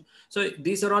invention. So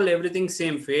these are all everything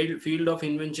same, field of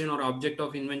invention or object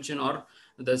of invention or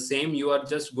the same. You are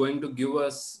just going to give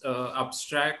us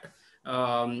abstract,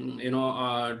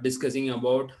 discussing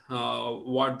about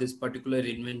what this particular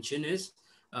invention is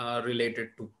related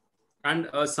to, and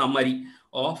a summary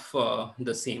of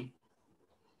the same,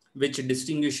 which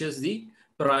distinguishes the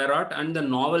prior art and the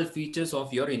novel features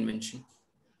of your invention.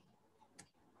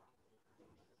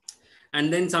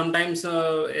 And then sometimes,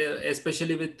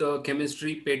 especially with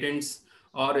chemistry patents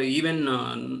or even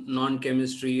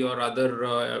non-chemistry or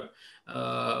other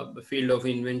field of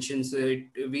inventions,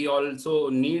 we also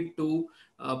need to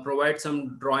provide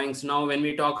some drawings. Now, when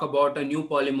we talk about a new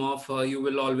polymorph, you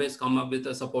will always come up with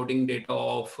a supporting data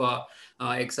of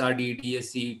XRD,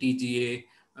 TSC, TGA,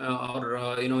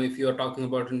 or if you are talking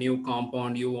about a new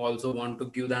compound, you also want to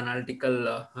give the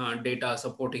analytical data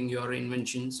supporting your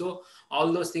invention. So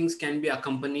all those things can be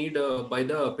accompanied by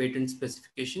the patent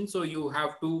specification. So you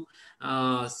have to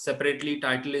separately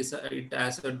title it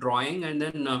as a drawing, and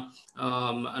then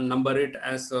number it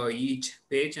as each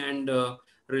page, and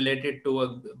relate it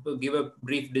to give a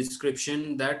brief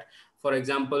description that, for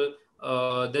example,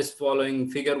 this following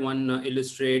figure 1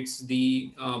 illustrates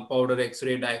the powder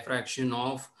X-ray diffraction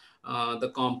of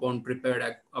the compound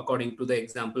prepared according to the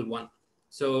example 1.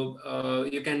 So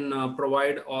you can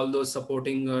provide all those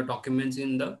supporting documents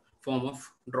in the form of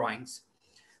drawings.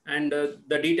 And the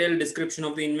detailed description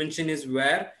of the invention is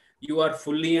where you are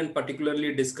fully and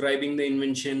particularly describing the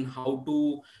invention, how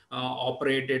to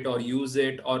operate it or use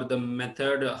it, or the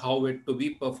method, how it to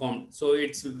be performed. So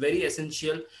it's very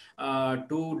essential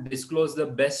to disclose the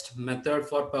best method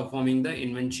for performing the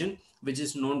invention, which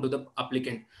is known to the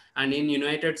applicant. And in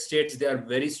United States, they are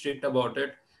very strict about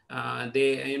it.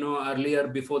 They, earlier,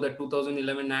 before the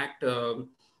 2011 Act,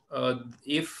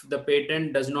 if the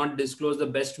patent does not disclose the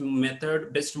best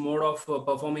mode of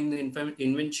performing the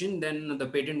invention, then the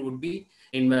patent would be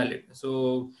invalid.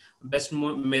 So best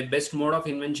mode of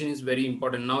invention is very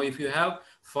important. Now, if you have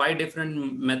 5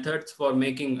 different methods for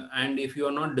making, and if you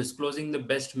are not disclosing the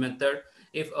best method,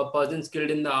 if a person skilled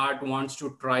in the art wants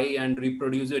to try and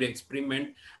reproduce your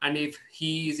experiment, and if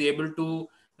he is able to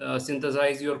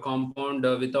synthesize your compound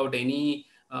without any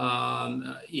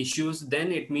issues,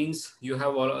 then it means you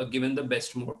have given the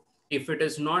best mode. If it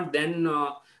is not, then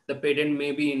the patent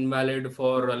may be invalid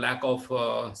for a lack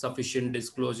of sufficient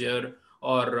disclosure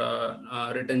or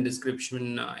written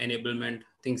description enablement,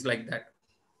 things like that.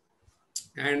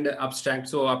 And abstract.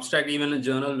 So abstract, even a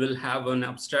journal will have an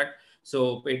abstract.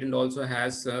 So patent also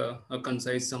has a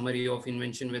concise summary of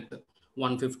invention with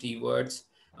 150 words,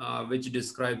 which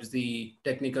describes the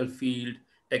technical field,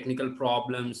 technical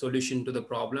problem, solution to the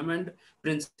problem, and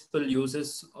principal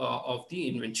uses of the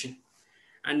invention.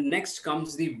 And next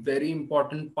comes the very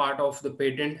important part of the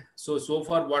patent. So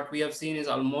far what we have seen is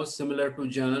almost similar to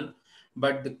journal,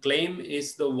 but the claim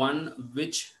is the one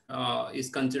which is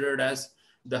considered as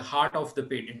the heart of the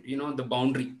patent, the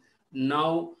boundary.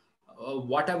 Now,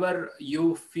 whatever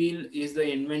you feel is the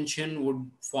invention would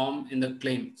form in the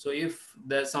claim. So if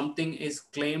there's something is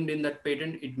claimed in that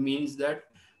patent, it means that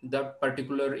that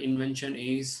particular invention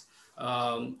is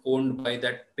owned by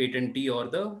that patentee or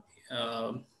the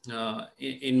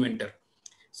inventor.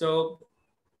 So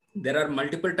there are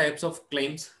multiple types of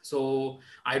claims. So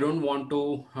I don't want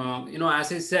to,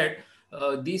 as I said,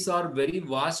 these are very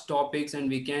vast topics and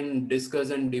we can discuss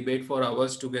and debate for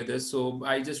hours together. So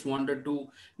I just wanted to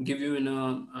give you in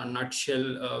a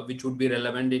nutshell, which would be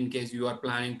relevant in case you are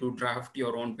planning to draft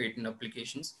your own patent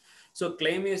applications. So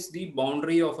claim is the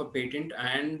boundary of a patent,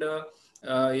 and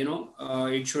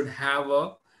it should have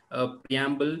a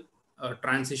preamble, a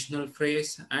transitional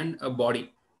phrase, and a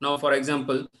body. Now, for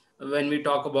example, when we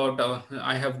talk about,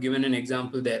 I have given an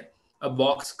example there, a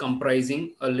box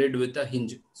comprising a lid with a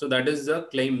hinge. So that is the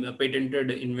claim, a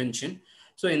patented invention.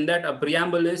 So in that, a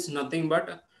preamble is nothing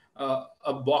but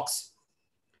a box.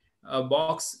 A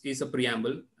box is a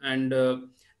preamble, and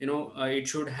it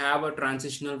should have a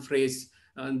transitional phrase.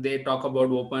 They talk about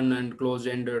open and closed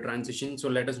end transition. So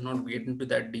let us not get into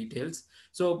that details.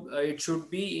 So it should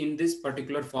be in this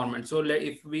particular format. So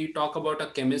if we talk about a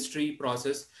chemistry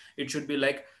process, it should be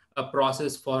like a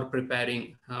process for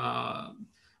preparing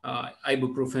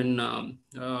ibuprofen,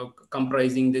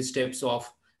 comprising the steps of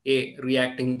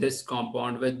reacting this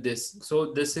compound with this.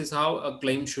 So this is how a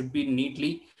claim should be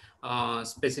neatly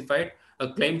specified.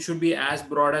 A claim should be as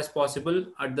broad as possible.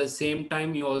 At the same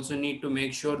time, you also need to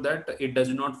make sure that it does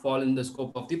not fall in the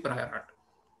scope of the prior art.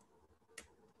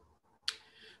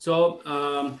 So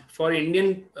for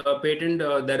Indian patent,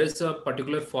 there is a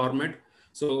particular format.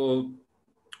 So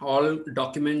all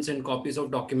documents and copies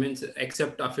of documents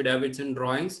except affidavits and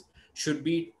drawings should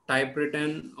be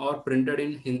typewritten or printed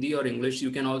in Hindi or English.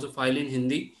 You can also file in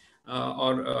Hindi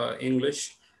or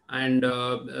English. And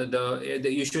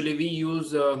usually we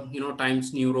use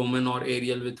Times New Roman or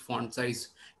Arial with font size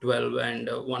 12 and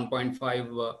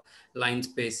 1.5 line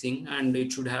spacing, and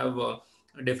it should have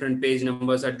different page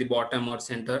numbers at the bottom or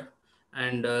center,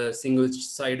 and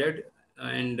single-sided,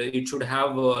 and it should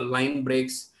have line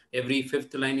breaks. Every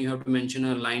fifth line you have to mention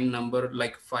a line number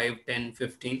like 5, 10,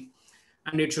 15,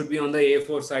 and it should be on the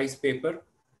A4 size paper.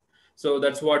 So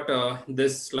that's what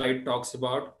this slide talks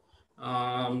about.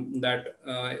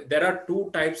 There are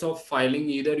two types of filing.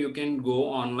 Either you can go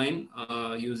online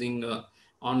using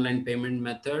online payment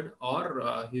method,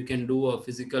 or you can do a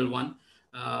physical one.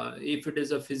 If it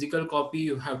is a physical copy,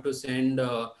 you have to send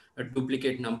a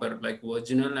duplicate number like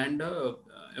original and a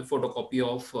photocopy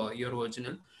of your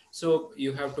original. So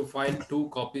you have to file 2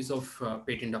 copies of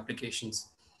patent applications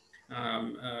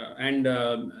and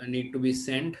need to be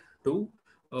sent to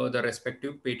the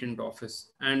respective patent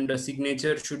office. And the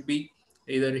signature should be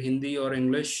either Hindi or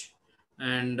English,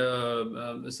 and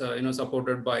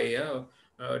supported by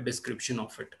a description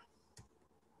of it.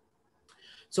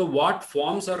 So what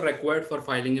forms are required for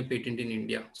filing a patent in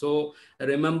India? So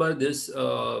remember this,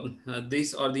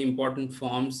 these are the important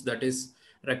forms that is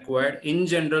required. In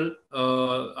general,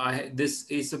 this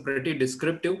is pretty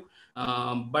descriptive,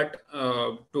 but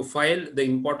to file, the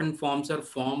important forms are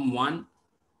Form 1,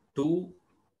 2,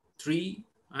 3,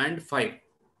 and 5.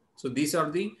 So these are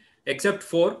the, except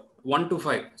for 1 to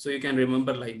 5. So you can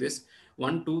remember like this,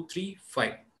 1, 2, 3,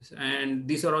 5. And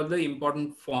these are all the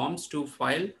important forms to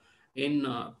file in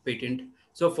patent.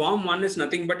 So Form 1 is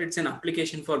nothing but it's an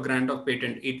application for grant of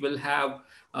patent. It will have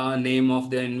name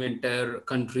of the inventor,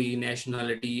 country,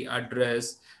 nationality,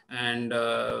 address, and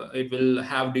it will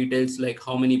have details like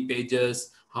how many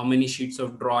pages, how many sheets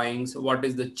of drawings, what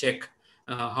is the check,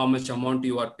 how much amount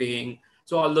you are paying.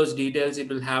 So all those details, it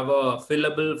will have a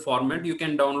fillable format. You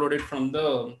can download it from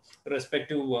the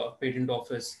respective patent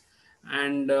office.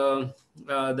 And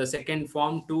the second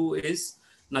Form 2 is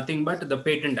nothing but the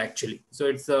patent actually. So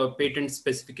it's a patent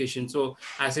specification. So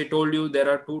as I told you, there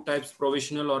are 2 types,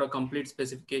 provisional or a complete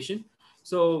specification.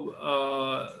 So,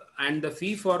 and the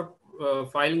fee for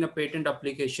filing a patent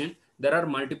application, there are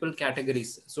multiple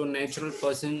categories. So natural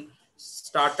person,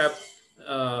 startup,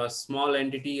 small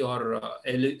entity, or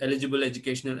eligible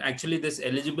educational. Actually, this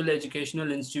eligible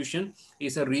educational institution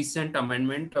is a recent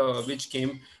amendment which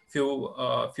came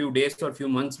few days or few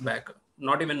months back,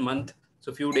 not even month,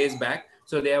 so few days back.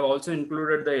 So they have also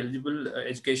included the eligible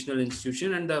educational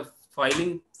institution, and the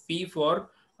filing fee for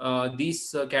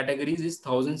these categories is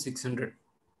 1,600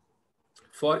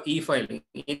 for e-filing.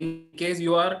 In case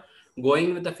you are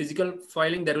going with the physical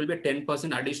filing, there will be a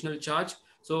 10% additional charge.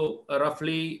 So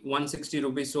roughly 160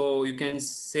 rupees. So you can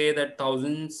say that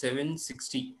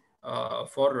 1,760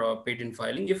 for patent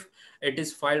filing if it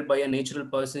is filed by a natural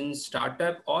person,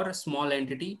 startup, or a small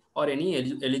entity, or any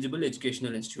eligible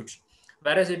educational institution.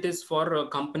 Whereas it is for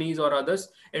companies or others,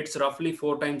 it's roughly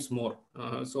 4 times more.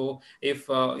 So if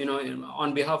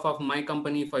on behalf of my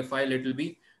company, if I file, it will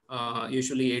be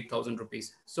usually 8,000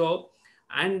 rupees. So,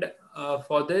 and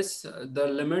for this, the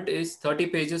limit is 30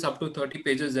 pages. Up to 30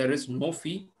 pages, there is no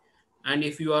fee. And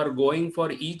if you are going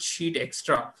for each sheet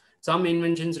extra, some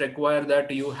inventions require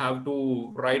that you have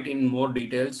to write in more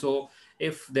detail. So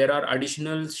if there are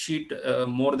additional sheet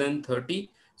more than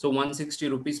 30, so 160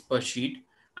 rupees per sheet,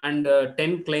 and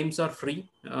 10 claims are free.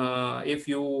 If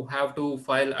you have to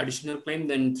file additional claim,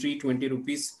 then 320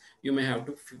 rupees you may have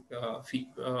to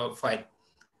file.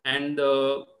 And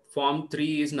form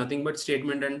 3 is nothing but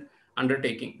statement and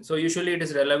undertaking. So usually it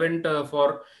is relevant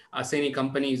for any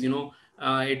companies.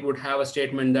 It would have a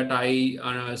statement that I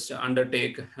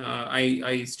undertake,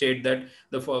 I state that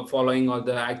the following are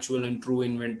the actual and true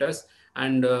inventors,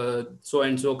 and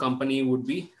so company would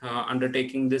be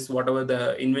undertaking this. Whatever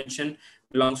the invention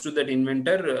belongs to that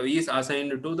inventor is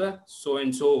assigned to the so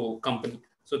and so company.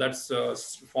 So that's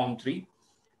form 3.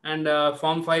 And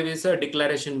form 5 is a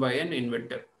declaration by an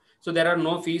inventor. So there are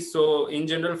no fees. So in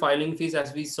general, filing fees,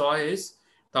 as we saw, is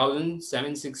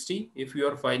 1,760 if you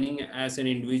are filing as an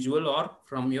individual or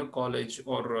from your college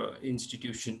or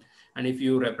institution. And if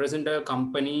you represent a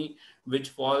company which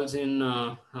falls in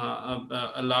a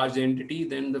large entity,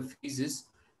 then the fees is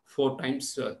 4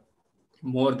 times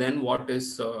more than what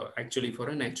is actually for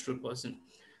a natural person.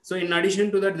 So in addition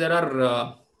to that, there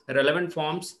are relevant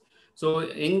forms. So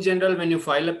in general, when you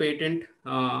file a patent,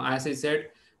 as I said,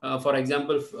 for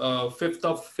example,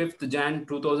 5th Jan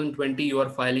 2020, you are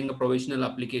filing a provisional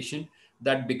application.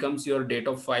 That becomes your date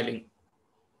of filing.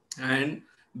 And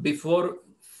before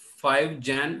 5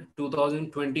 Jan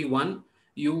 2021,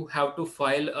 you have to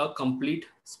file a complete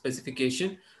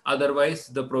specification. Otherwise,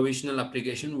 the provisional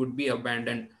application would be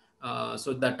abandoned.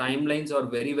 So the timelines are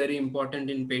very, very important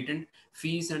in patent.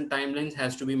 Fees and timelines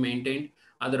has to be maintained.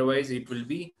 Otherwise, it will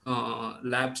be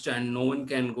lapsed and no one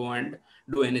can go and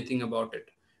do anything about it.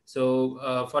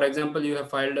 So, for example, you have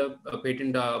filed a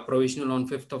patent provisional on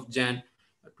 5th of Jan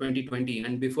 2020,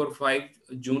 and before 5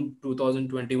 June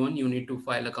 2021, you need to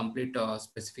file a complete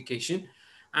specification.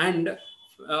 And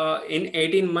in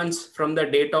 18 months from the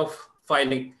date of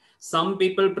filing, some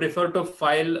people prefer to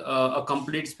file a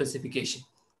complete specification.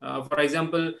 For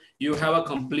example, you have a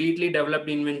completely developed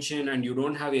invention and you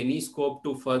don't have any scope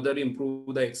to further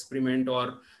improve the experiment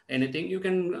or anything, you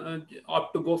can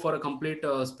opt to go for a complete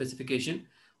specification.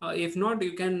 If not,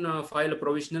 you can file a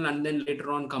provisional and then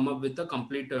later on come up with a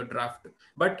complete draft.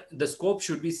 But the scope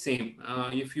should be same.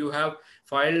 If you have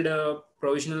filed a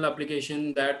provisional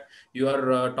application that you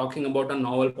are talking about a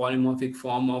novel polymorphic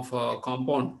form of a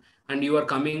compound, and you are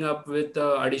coming up with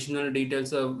additional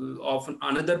details of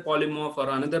another polymorph or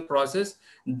another process,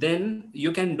 then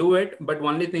you can do it. But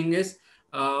only thing is,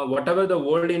 whatever the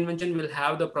old invention will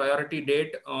have the priority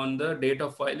date on the date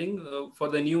of filing. For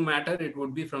the new matter, it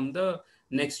would be from the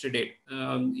next date.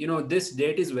 This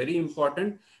date is very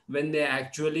important when they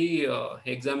actually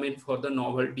examine for the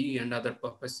novelty and other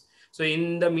purpose. So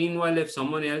in the meanwhile, if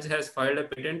someone else has filed a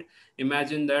patent,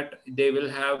 imagine that they will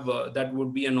have, that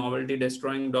would be a novelty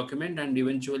destroying document, and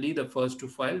eventually the first to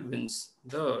file wins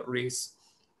the race.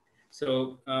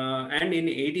 So, and in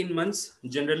 18 months,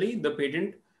 generally the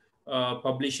patent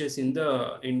publishes in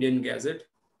the Indian Gazette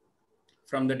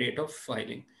from the date of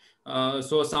filing.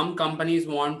 So some companies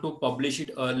want to publish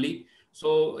it early.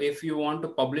 So if you want to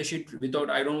publish it without,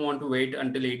 I don't want to wait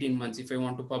until 18 months. If I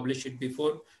want to publish it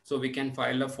before, so we can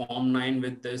file a Form 9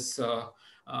 with this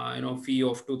fee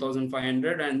of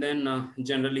 2,500, and then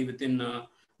generally within a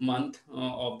month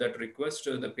of that request,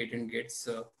 the patent gets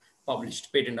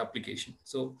published, patent application.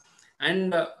 So,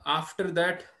 and after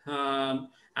that,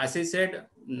 as I said,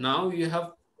 now you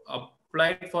have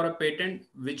applied for a patent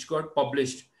which got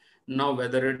published. Now,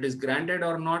 whether it is granted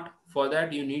or not, for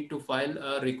that you need to file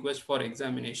a request for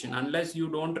examination. Unless you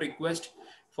don't request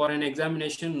for an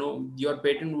examination, no, your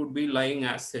patent would be lying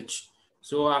as such.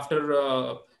 So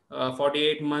after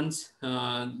 48 months,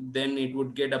 then it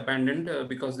would get abandoned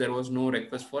because there was no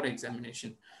request for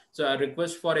examination. So a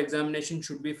request for examination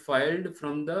should be filed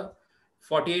from the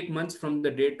 48 months from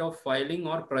the date of filing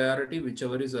or priority,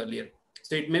 whichever is earlier.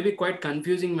 So it may be quite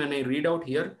confusing when I read out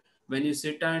here. When you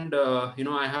sit and,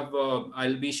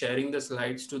 I'll be sharing the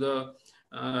slides to the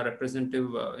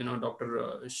representative,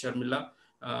 Dr. Sharmila.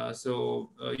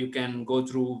 You can go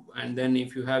through, and then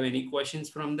if you have any questions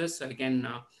from this, I can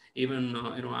even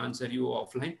answer you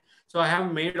offline. So I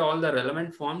have made all the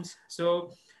relevant forms.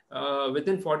 So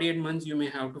within 48 months, you may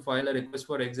have to file a request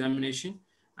for examination.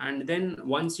 And then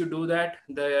once you do that,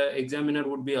 the examiner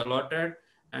would be allotted,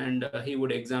 and he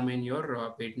would examine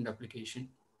your patent application.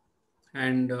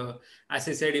 And as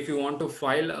I said, if you want to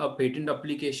file a patent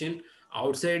application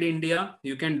outside India,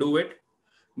 you can do it.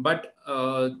 But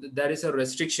there is a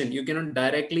restriction. You cannot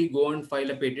directly go and file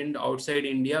a patent outside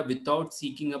India without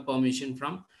seeking a permission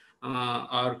from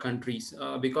our countries,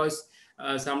 because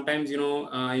sometimes,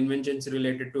 inventions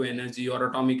related to energy or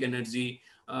atomic energy,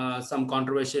 some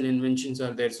controversial inventions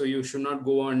are there. So you should not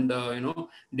go and,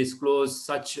 disclose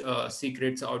such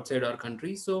secrets outside our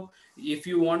country. So if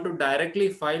you want to directly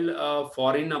file a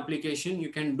foreign application, you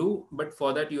can do, but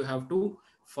for that you have to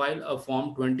file a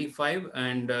form 25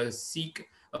 and seek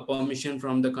a permission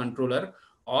from the controller.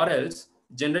 Or else,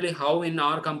 generally how in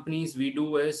our companies we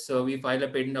do is, we file a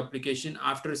patent application.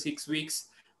 After 6 weeks,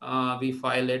 we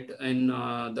file it in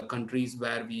the countries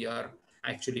where we are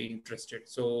actually interested.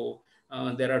 So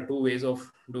there are two ways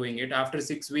of doing it. After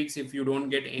 6 weeks, if you don't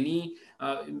get any,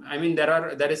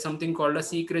 there is something called a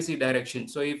secrecy direction.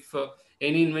 So if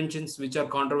any inventions which are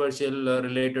controversial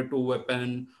related to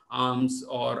weapon, arms,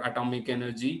 or atomic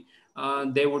energy,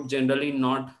 they would generally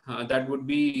not, that would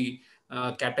be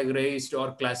categorized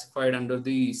or classified under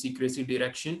the secrecy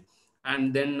direction.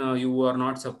 And then you are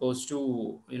not supposed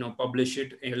to, publish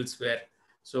it elsewhere.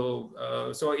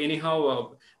 So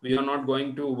anyhow, we are not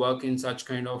going to work in such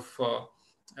kind of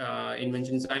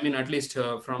inventions. At least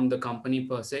from the company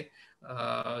per se.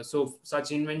 So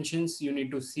such inventions, you need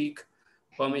to seek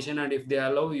permission, and if they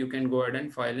allow, you can go ahead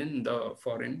and file in the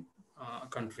foreign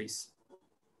countries.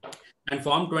 And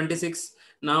form 26,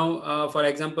 now for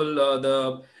example,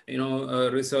 the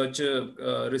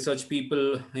research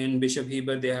people in Bishop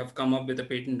Heber, they have come up with a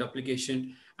patent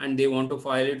application and they want to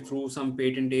file it through some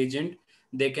patent agent.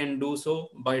 They can do so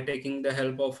by taking the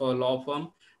help of a law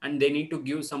firm, and they need to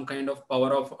give some kind of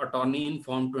power of attorney in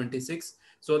form 26,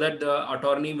 so that the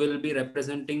attorney will be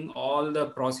representing all the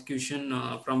prosecution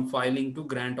from filing to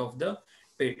grant of the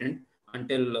patent,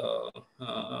 until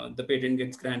the patent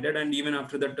gets granted, and even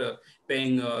after that,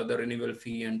 paying the renewal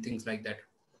fee and things like that.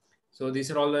 So these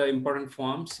are all the important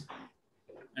forms.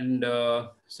 And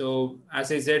so, as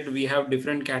I said, we have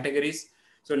different categories.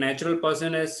 So natural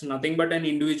person is nothing but an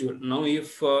individual. Now,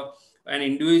 if an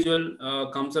individual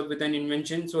comes up with an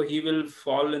invention, so he will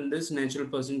fall in this natural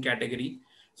person category.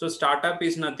 So startup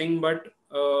is nothing but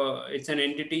it's an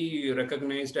entity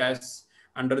recognized as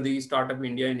under the Startup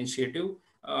India initiative,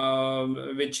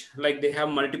 which, like, they have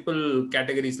multiple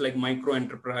categories like micro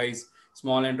enterprise,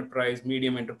 small enterprise,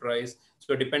 medium enterprise.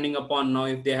 So depending upon, now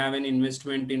if they have an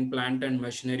investment in plant and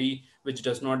machinery which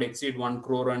does not exceed 1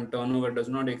 crore and turnover does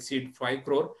not exceed 5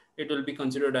 crore, it will be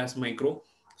considered as micro.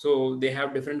 So they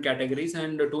have different categories,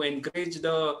 and to encourage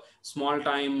the small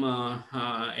time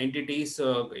entities,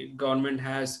 government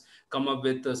has come up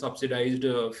with subsidized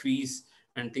fees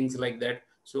and things like that.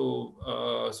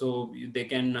 So they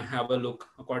can have a look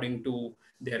according to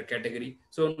their category.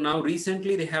 So now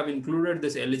recently they have included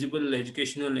this eligible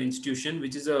educational institution,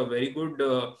 which is a very good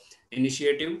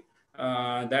initiative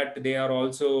that they are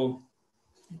also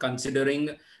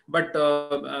considering. But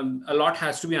a lot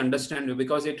has to be understood,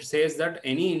 because it says that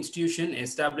any institution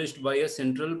established by a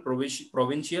central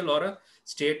provincial or a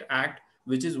state act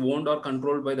which is owned or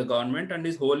controlled by the government and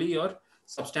is wholly or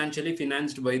substantially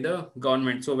financed by the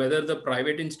government. So whether the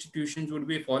private institutions would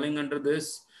be falling under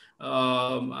this,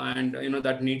 and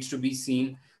that needs to be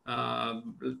seen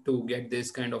to get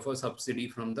this kind of a subsidy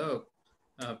from the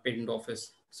patent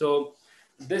office. So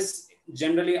this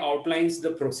generally outlines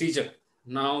the procedure.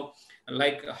 Now,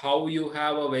 like how you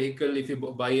have a vehicle, if you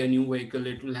buy a new vehicle,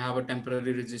 it will have a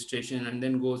temporary registration and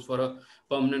then goes for a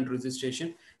permanent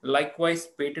registration. Likewise,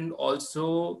 patent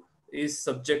also is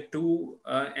subject to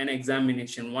an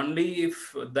examination. Only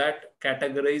if that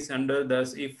categories under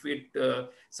this, if it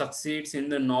succeeds in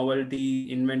the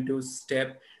novelty, inventive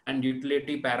step, and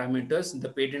utility parameters, the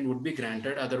patent would be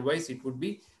granted. Otherwise, it would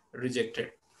be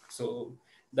rejected. So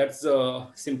that's a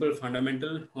simple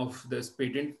fundamental of this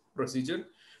patent procedure.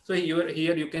 So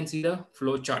here you can see the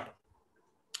flow chart.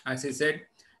 As I said,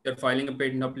 you're filing a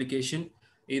patent application.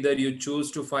 Either you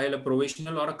choose to file a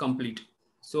provisional or a complete.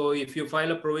 So if you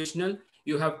file a provisional,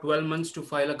 you have 12 months to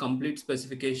file a complete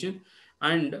specification.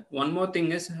 And one more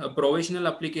thing is, a provisional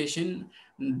application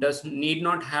does need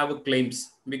not have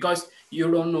claims, because you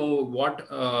don't know what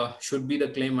should be the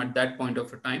claim at that point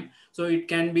of a time. So it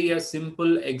can be a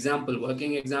simple example,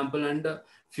 working example, and a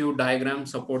few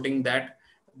diagrams supporting that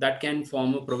can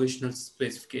form a provisional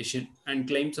specification, and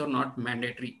claims are not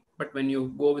mandatory. But when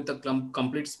you go with a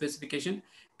complete specification,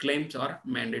 claims are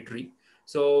mandatory.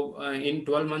 So in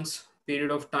 12 months period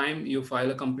of time, you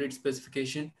file a complete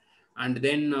specification, and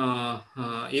then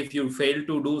if you fail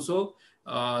to do so,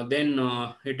 then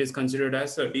it is considered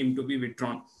as deemed to be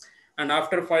withdrawn. And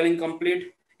after filing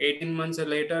complete, 18 months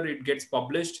later, it gets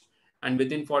published, and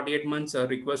within 48 months, a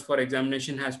request for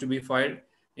examination has to be filed.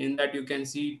 In that, you can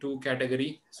see two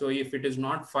category. So if it is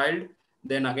not filed,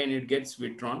 then again it gets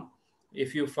withdrawn.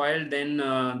 If you file, then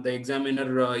the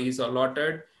examiner is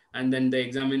allotted, and then the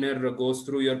examiner goes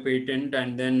through your patent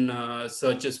and then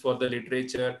searches for the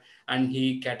literature, and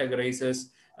he categorizes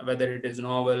whether it is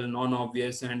novel,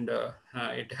 non-obvious, and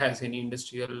it has any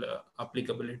industrial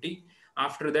applicability.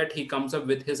 After that, he comes up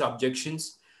with his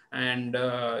objections, and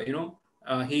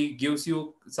he gives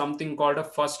you something called a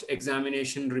first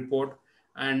examination report.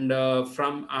 And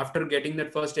from after getting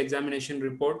that first examination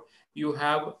report, you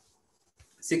have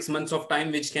 6 months of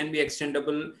time, which can be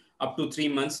extendable up to 3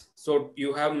 months. So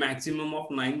you have maximum of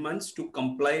 9 months to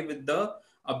comply with the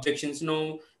objections.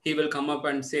 No, he will come up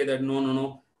and say that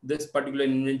no, this particular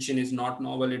invention is not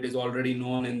novel, it is already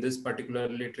known in this particular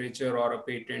literature or a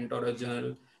patent or a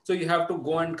journal. So you have to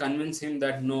go and convince him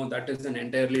that no, that is an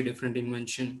entirely different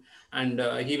invention. And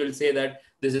he will say that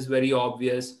this is very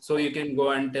obvious. So you can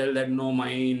go and tell that no, my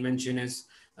invention is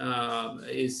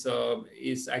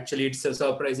actually, it's a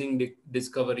surprising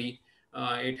discovery.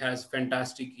 It has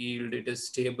fantastic yield, it is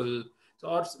stable. So,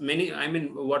 or many, I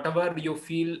mean, whatever you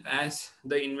feel as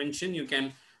the invention, you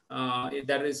can,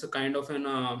 there is a kind of an,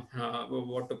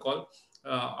 what to call,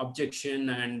 objection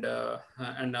and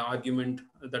an argument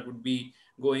that would be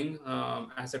going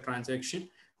as a transaction.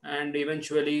 And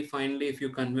eventually, finally, if you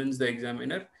convince the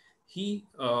examiner, he,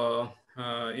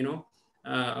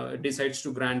 decides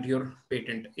to grant your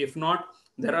patent. If not,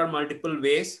 there are multiple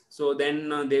ways. So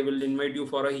then they will invite you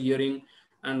for a hearing,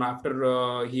 and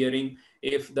after hearing,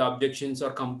 if the objections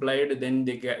are complied, then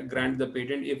they grant the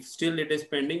patent. If still it is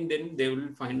pending, then they will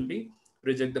finally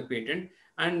reject the patent.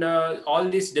 And all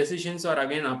these decisions are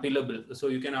again appealable. So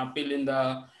you can appeal in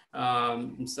the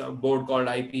board called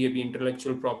IPAB,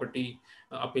 Intellectual Property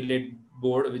Appellate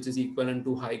Board, which is equivalent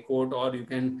to High Court, or you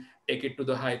can take it to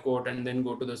the High Court and then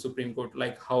go to the Supreme Court,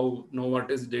 like how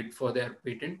Novartis did for their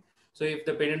patent. So if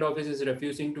the patent office is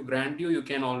refusing to grant you, you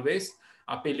can always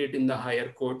appeal it in the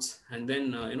higher courts, and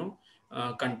then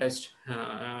contest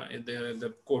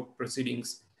the court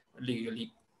proceedings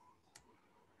legally.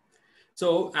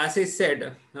 So as I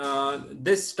said,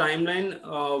 this timeline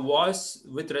was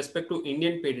with respect to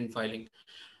Indian patent filing.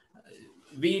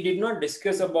 We did not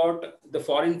discuss about the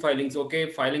foreign filings. Okay,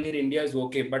 filing in India is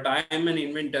okay, but I am an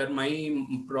inventor. My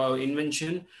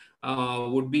invention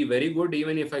would be very good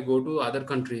even if I go to other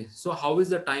countries. So how is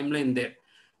the timeline there?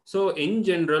 So in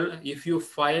general, if you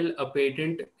file a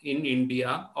patent in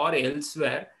India or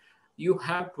elsewhere, you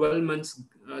have 12 months.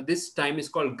 This time is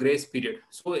called grace period.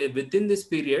 So within this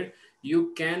period,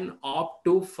 you can opt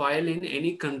to file in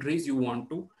any countries you want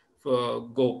to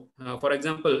go. For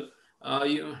example,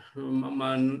 I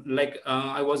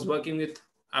was working with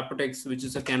Apotex, which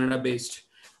is a Canada-based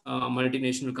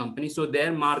multinational company. So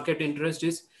their market interest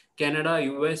is Canada,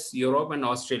 US, Europe, and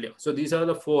Australia. So these are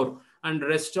the 4. And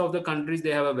rest of the countries, they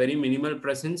have a very minimal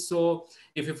presence. So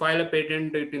if you file a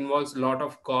patent, it involves a lot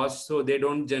of costs. So they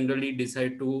don't generally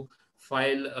decide to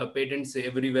file patents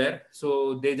everywhere.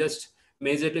 So they just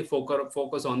majorly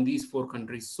focus on these 4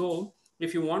 countries. So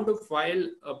if you want to file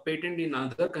a patent in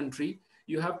another country,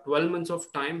 you have 12 months of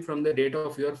time from the date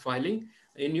of your filing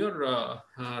in your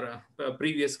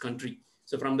previous country.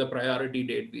 So from the priority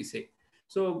date, we say.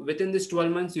 So within this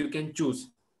 12 months, you can choose.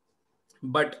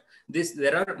 But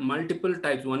there are multiple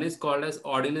types. One is called as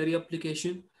ordinary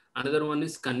application. Another one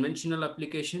is conventional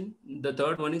application. The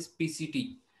third one is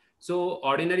PCT. So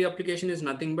ordinary application is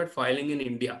nothing but filing in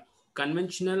India.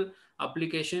 Conventional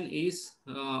application is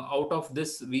out of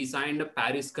this, we signed a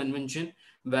Paris Convention,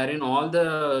 wherein all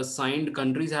the signed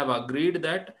countries have agreed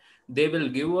that they will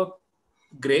give a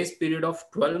grace period of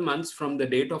 12 months from the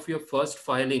date of your first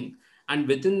filing. And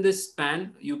within this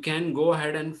span, you can go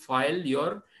ahead and file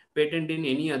your patent in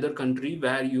any other country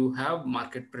where you have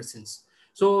market presence.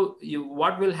 So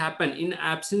what will happen in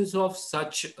absence of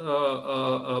such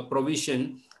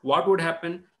provision? What would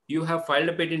happen? You have filed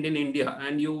a patent in India,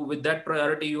 and you, with that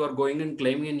priority, you are going and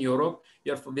claiming in Europe.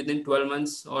 You're within 12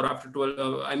 months, or after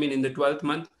 12, I mean, in the 12th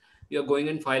month, you're going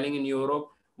and filing in Europe.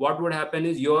 What would happen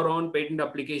is your own patent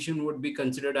application would be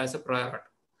considered as a prior art.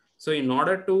 So in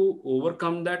order to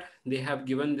overcome that, they have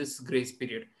given this grace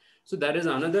period. So there is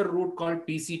another route called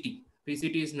PCT.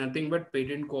 PCT is nothing but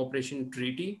Patent Cooperation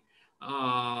Treaty.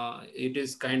 It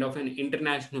is kind of an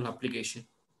international application.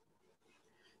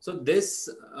 So this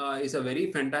is a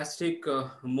very fantastic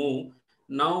move.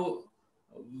 Now,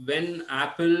 when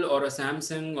Apple or a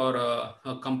Samsung or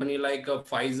a company like a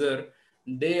Pfizer,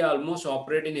 they almost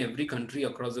operate in every country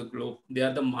across the globe. They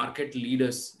are the market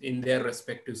leaders in their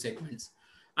respective segments.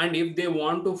 And if they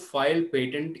want to file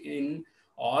patent in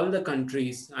all the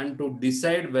countries and to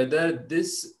decide whether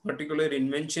this particular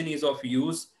invention is of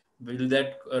use, will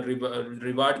that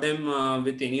reward them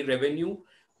with any revenue?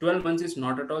 12 months is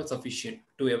not at all sufficient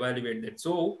to evaluate that.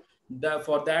 So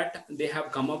for that, they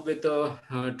have come up with a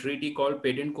treaty called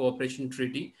Patent Cooperation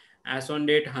Treaty. As on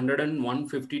date,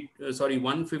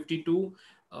 152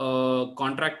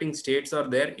 contracting states are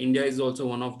there. India is also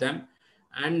one of them.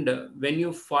 And when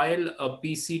you file a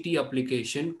PCT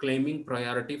application claiming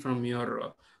priority from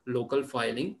your local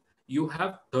filing, you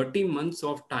have 30 months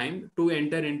of time to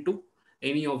enter into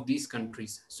any of these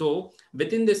countries. So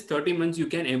within this 30 months, you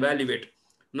can evaluate.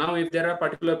 Now, if there are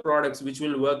particular products which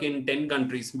will work in 10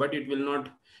 countries, but it will not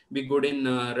be good in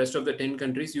rest of the 10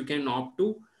 countries, you can opt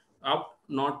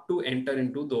not to enter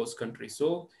into those countries.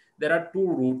 So there are two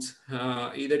routes.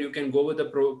 Either you can go with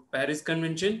the Paris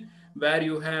Convention, where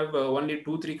you have only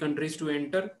 2-3 countries to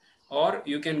enter, or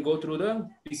you can go through the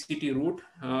PCT route,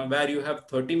 where you have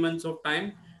 30 months of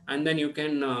time, and then you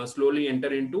can slowly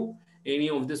enter into any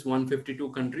of this 152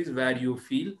 countries where you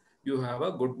feel you have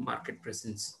a good market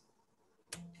presence.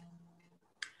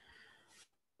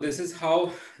 This is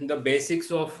how the basics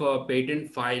of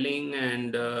patent filing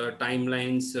and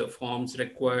timelines, forms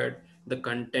required, the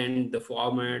content, the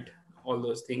format, all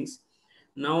those things.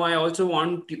 Now, I also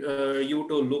want you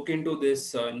to look into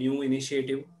this new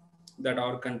initiative that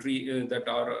our country, that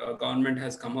our government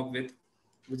has come up with,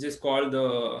 which is called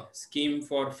the Scheme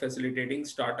for Facilitating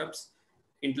Startups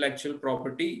Intellectual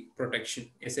Property Protection,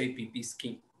 SIPP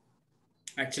scheme.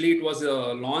 Actually, it was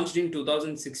launched in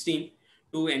 2016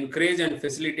 to encourage and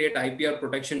facilitate IPR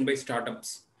protection by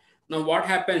startups. Now, what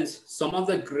happens? Some of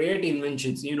the great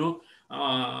inventions, we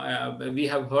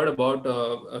have heard about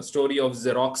a story of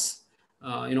Xerox.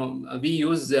 We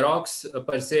use Xerox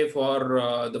per se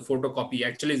for the photocopy.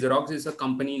 Actually, Xerox is a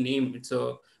company name. It's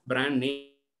a brand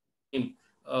name.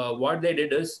 What they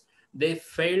did is they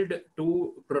failed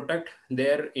to protect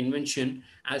their invention,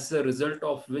 as a result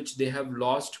of which they have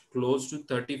lost close to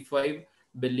 $35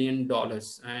 billion.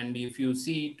 And if you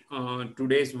see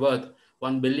today's worth,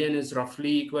 1 billion is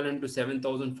roughly equivalent to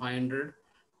 7,500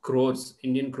 crores,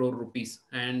 Indian crore rupees.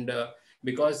 And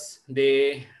because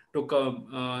they took a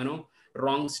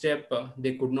wrong step,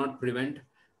 they could not prevent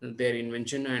their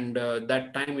invention. And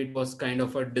that time it was kind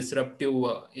of a disruptive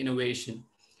innovation.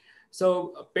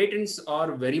 So patents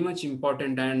are very much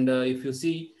important. And if you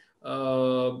see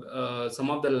some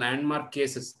of the landmark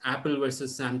cases, Apple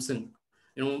versus Samsung,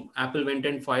 Apple went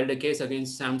and filed a case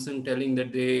against Samsung telling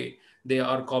that they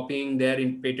are copying their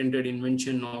patented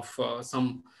invention of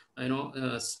some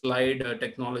slide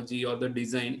technology or the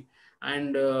design.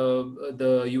 And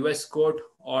the US court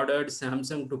ordered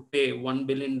Samsung to pay $1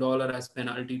 billion as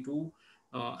penalty to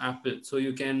Apple. So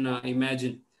you can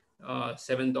imagine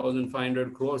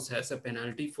 7,500 crores as a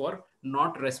penalty for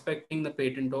not respecting the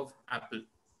patent of Apple.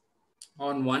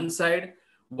 On one side,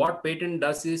 what patent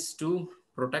does is to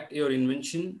protect your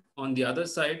invention. On the other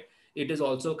side, it is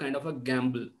also kind of a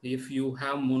gamble if you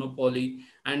have monopoly.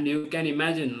 And you can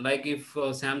imagine, like if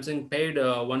Samsung paid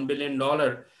 $1 billion,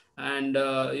 and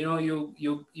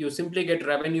you simply get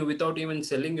revenue without even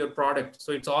selling your product.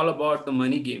 So it's all about the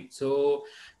money game. So,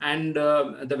 and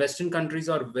the Western countries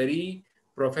are very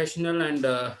professional, and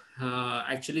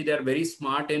actually they're very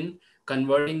smart in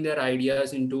converting their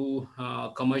ideas into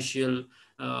commercial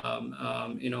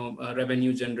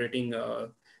revenue generating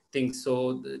things.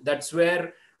 So that's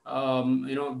where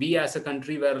we as a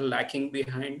country were lacking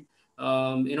behind.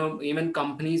 Even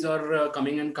companies are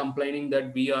coming and complaining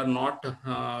that we are not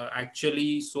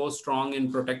actually so strong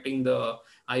in protecting the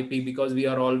IP, because we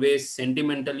are always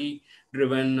sentimentally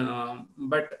driven.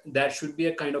 But there should be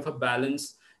a kind of a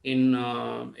balance.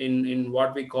 in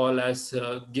what we call as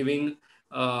giving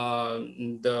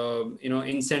the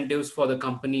incentives for the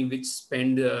company which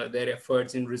spend their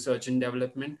efforts in research and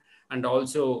development, and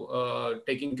also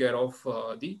taking care of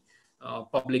the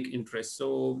public interest.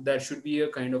 So there should be a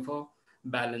kind of a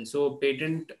balance. So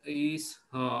patent is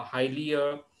highly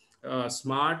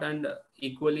smart and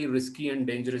equally risky and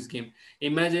dangerous game.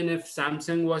 Imagine if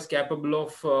Samsung was capable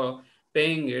of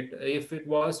paying it. If it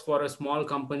was for a small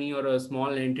company or a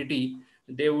small entity,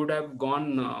 they would have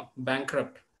gone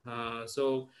bankrupt.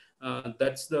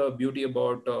 That's the beauty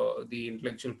about the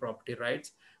intellectual property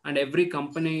rights. And every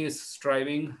company is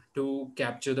striving to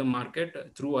capture the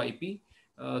market through IP,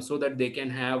 so that they can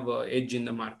have edge in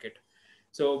the market.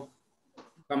 So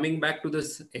coming back to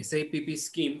this SIPP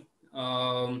scheme,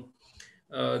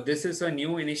 this is a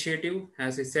new initiative,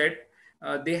 as I said.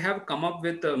 They have come up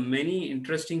with many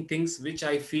interesting things which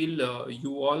I feel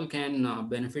you all can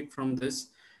benefit from this.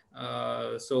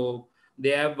 So they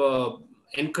have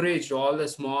encouraged all the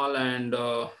small and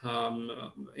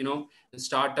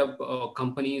startup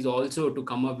companies also to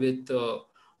come up with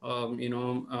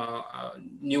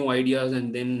new ideas,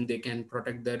 and then they can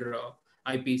protect their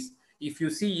IPs. If you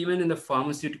see, even in the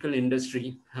pharmaceutical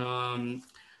industry,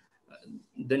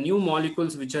 the new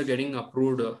molecules which are getting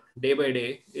approved day by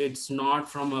day, it's not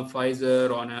from a Pfizer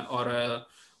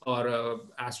or a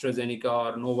AstraZeneca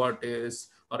or Novartis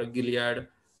or a Gilead.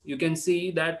 You can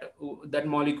see that that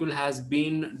molecule has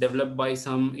been developed by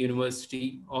some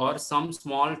university or some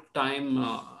small time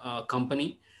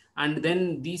company, and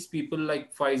then these people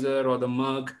like Pfizer or the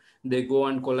Merck, they go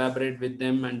and collaborate with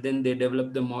them, and then they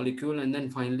develop the molecule, and then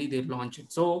finally they launch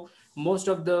it. So most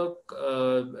of the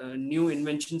new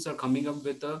inventions are coming up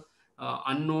with a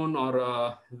unknown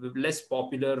or less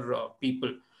popular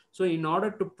people. So in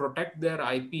order to protect their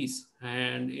IPs,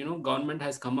 and government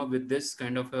has come up with this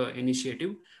kind of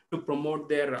initiative to promote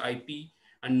their IP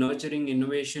and nurturing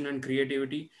innovation and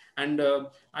creativity. And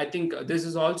I think this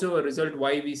is also a result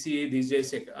why we see these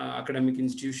days academic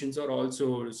institutions are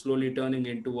also slowly turning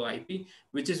into IP,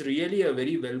 which is really a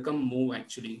very welcome move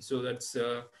actually. So that's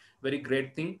a very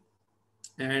great thing.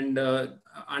 And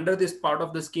under this part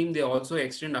of the scheme, they also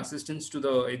extend assistance to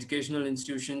the educational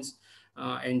institutions,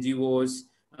 NGOs,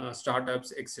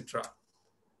 startups, etc.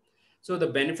 So the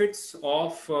benefits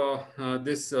of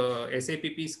this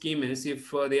SIPP scheme is,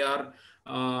 if they are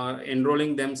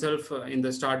enrolling themselves in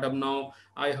the startup. Now,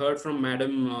 I heard from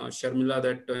Madam Sharmila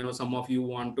that some of you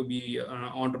want to be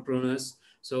entrepreneurs.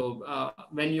 So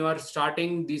when you are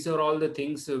starting, these are all the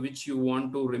things which you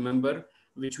want to remember,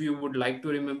 which we would like to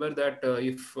remember, that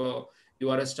if you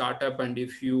are a startup and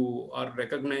if you are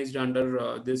recognized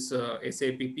under this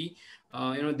SIPP,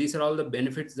 these are all the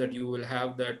benefits that you will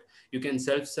have, that you can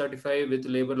self-certify with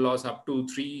labor laws up to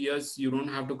 3 years. You don't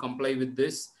have to comply with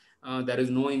this. There is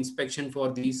no inspection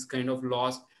for these kind of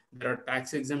laws. There are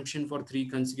tax exemption for 3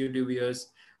 consecutive years.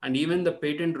 And even the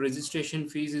patent registration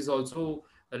fees is also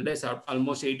less,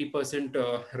 almost 80%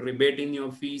 rebate in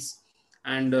your fees,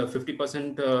 and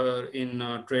 50%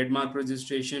 in trademark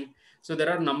registration. So there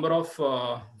are a number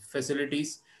of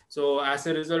facilities. So as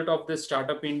a result of the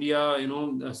Startup India,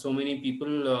 so many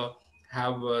people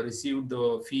have received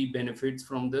the fee benefits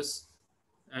from this.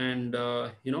 And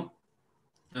um,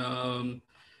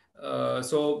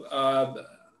 so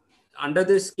under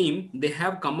this scheme, they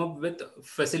have come up with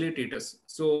facilitators.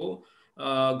 So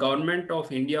government of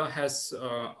India has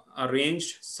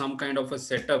arranged some kind of a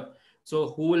setup, so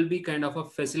who will be kind of a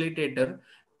facilitator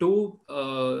to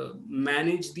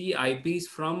manage the IPs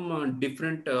from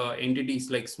different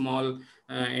entities, like small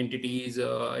entities,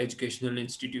 educational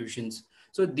institutions.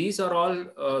 So these are all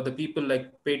the people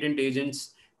like patent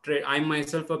agents. I'm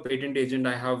myself a patent agent.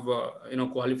 I have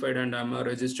qualified, and I'm a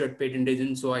registered patent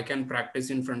agent, so I can practice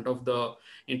in front of the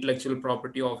intellectual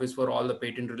property office for all the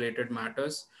patent related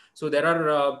matters. So there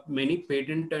are many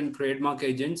patent and trademark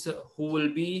agents who will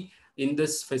be in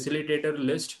this facilitator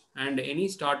list, and any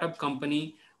startup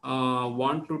company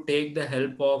want to take the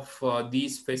help of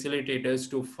these facilitators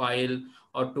to file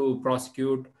or to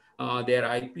prosecute their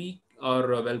IP,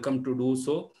 are welcome to do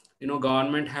so.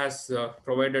 Government has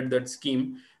provided that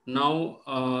scheme. Now,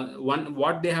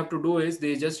 what they have to do is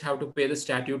they just have to pay the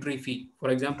statutory fee. For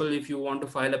example, if you want to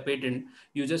file a patent,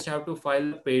 you just have to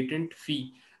file a patent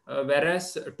fee.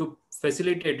 Whereas to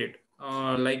facilitate it,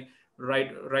 like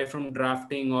right from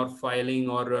drafting or filing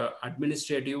or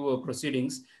administrative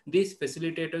proceedings, these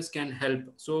facilitators can help.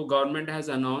 So government has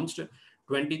announced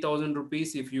 20,000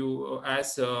 rupees if you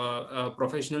as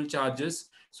professional charges.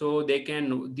 So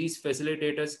these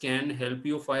facilitators can help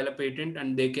you file a patent,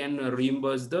 and they can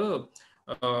reimburse the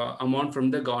amount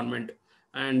from the government.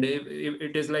 And if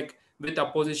it is like with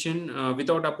opposition,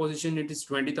 without opposition, it is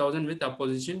 20,000. With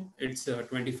opposition, it's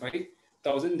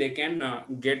 25,000. They can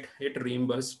get it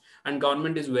reimbursed, and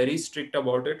government is very strict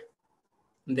about it.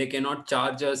 They cannot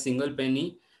charge a single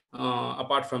penny.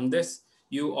 Apart from this,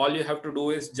 all you have to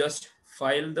do is just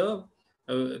file the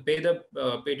pay the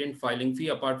patent filing fee.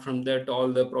 Apart from that, all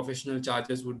the professional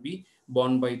charges would be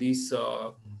borne by these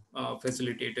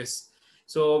facilitators.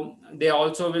 So they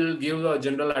also will give a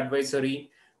general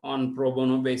advisory on pro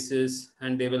bono basis,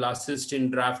 and they will assist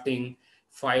in drafting,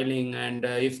 filing, and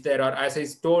if there are, as I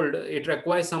told, it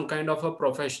requires some kind of a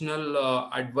professional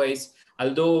advice.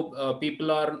 Although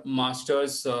people are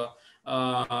masters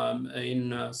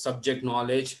in subject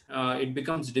knowledge, it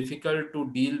becomes difficult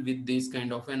to deal with these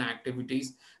kind of an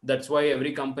activities. That's why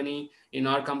every company, in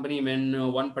our company,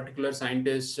 when one particular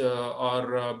scientist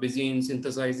are busy in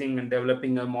synthesizing and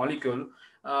developing a molecule,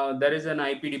 there is an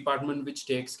IP department which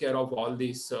takes care of all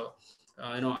these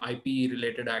IP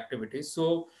related activities.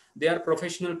 So they are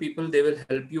professional people. They will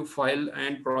help you file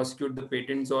and prosecute the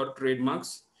patents or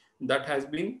trademarks that has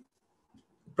been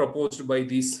proposed by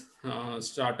this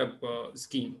startup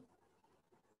scheme.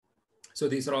 So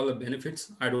these are all the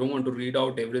benefits. I don't want to read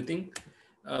out everything.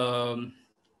 Um,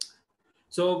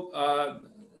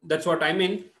 that's what I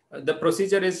mean. The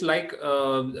procedure is like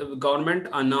government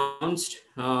announced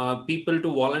people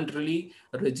to voluntarily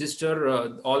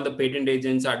register, all the patent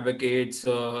agents, advocates,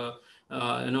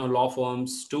 law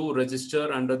firms to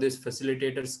register under this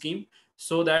facilitator scheme,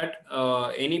 so that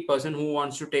any person who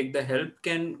wants to take the help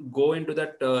can go into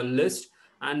that list,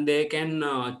 and they can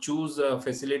choose a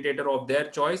facilitator of their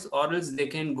choice, or else they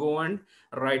can go and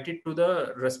write it to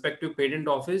the respective patent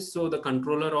office. So the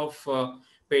controller of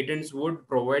patents would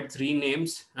provide 3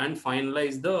 names and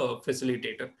finalize the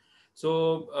facilitator.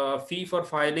 So fee for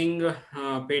filing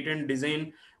patent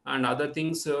design and other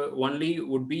things only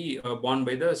would be borne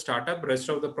by the startup. Rest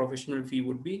of the professional fee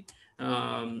would be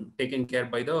taken care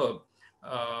by the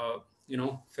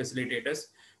facilitators.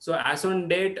 So as on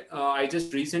date, I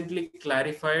just recently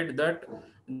clarified that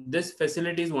this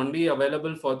facility is only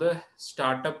available for the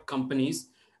startup companies.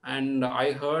 And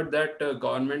I heard that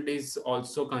government is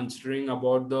also considering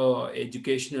about the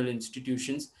educational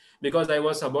institutions, because I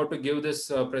was about to give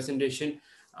this presentation.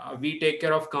 We take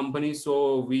care of companies,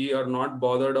 so we are not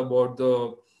bothered about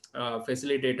the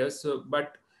facilitators.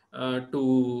 But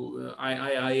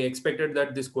I expected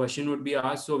that this question would be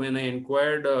asked. So when I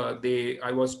inquired,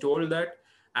 I was told that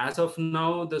as of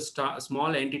now, the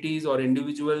small entities or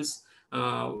individuals,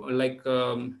 like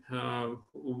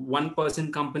one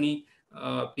person company,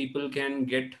 people can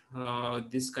get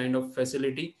this kind of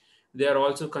facility. They are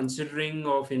also considering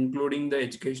of including the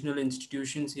educational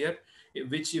institutions here,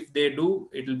 which if they do,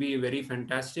 it will be very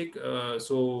fantastic.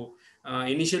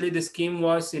 Initially the scheme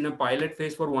was in a pilot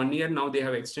phase for 1 year. Now they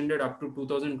have extended up to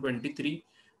 2023,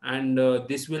 and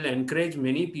this will encourage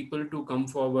many people to come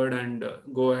forward and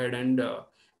go ahead and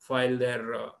file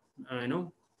their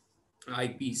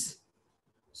IPs.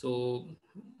 So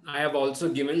I have also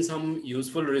given some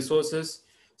useful resources.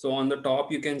 So on the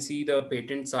top, you can see the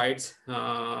patent sites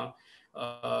from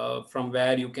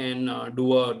where you can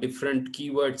do a different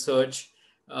keyword search,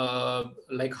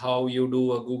 like how you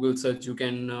do a Google search. You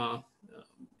can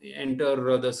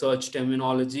enter the search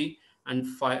terminology and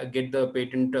get the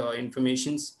patent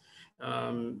informations.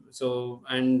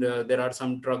 There are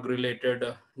some drug related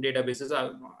databases.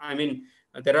 I mean,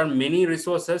 there are many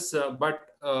resources, but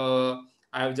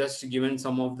I have just given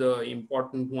some of the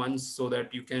important ones so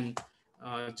that you can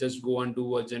just go and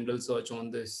do a general search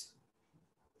on this.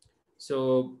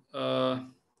 So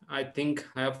I think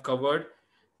I have covered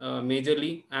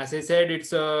majorly. As I said,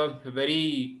 it's a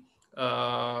very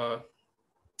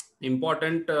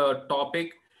important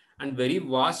topic and very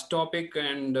vast topic,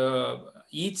 and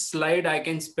each slide I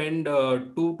can spend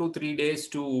 2 to 3 days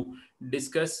to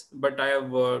discuss, but I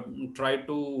have tried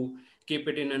to keep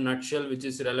it in a nutshell which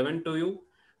is relevant to you.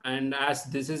 And as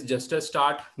this is just a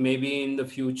start, maybe in the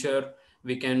future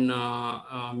we can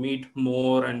meet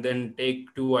more and then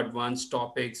take 2 advanced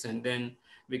topics, and then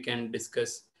we can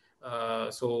discuss.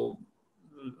 So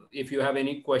if you have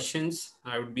any questions,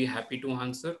 I would be happy to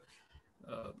answer.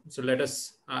 So let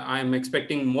us, I am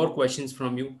expecting more questions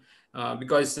from you,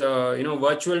 because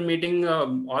virtual meeting,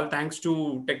 all thanks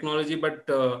to technology, but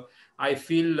I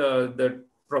feel that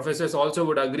professors also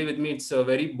would agree with me, it's a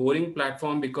very boring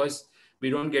platform because we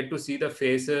don't get to see the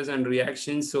faces and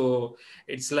reactions. So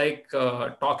it's like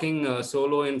talking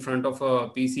solo in front of a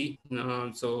PC.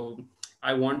 So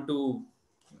I want to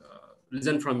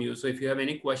listen from you. So if you have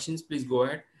any questions, please go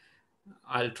ahead.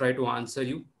 I'll try to answer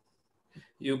you.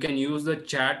 You can use the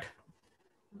chat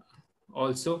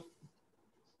also.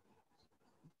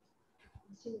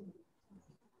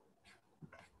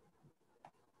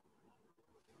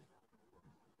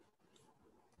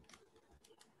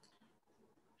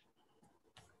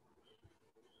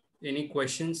 Any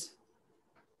questions?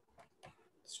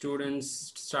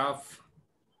 Students, staff?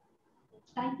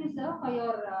 Thank you, sir, for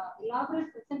your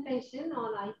elaborate presentation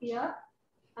on IPR.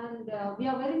 And we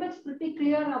are very much pretty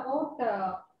clear about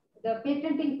the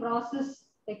patenting process,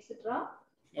 etc.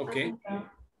 Okay. And,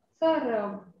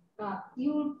 sir,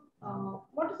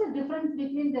 what is the difference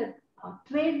between the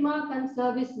trademark and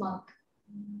service mark?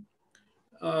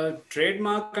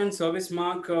 Trademark and service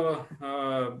mark,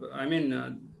 I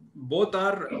mean, both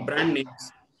are brand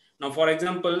names. Now, for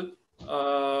example,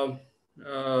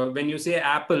 when you say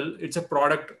Apple, it's a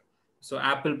product. So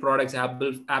Apple products,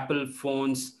 Apple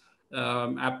phones,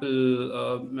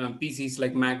 Apple PCs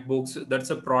like MacBooks, that's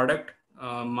a product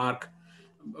mark.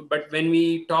 But when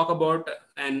we talk about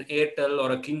an Airtel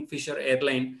or a Kingfisher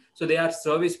airline, so they are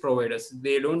service providers.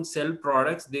 They don't sell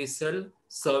products, they sell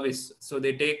service. So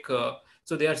they take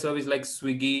so they are service like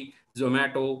Swiggy,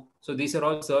 Zomato. So these are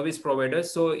all service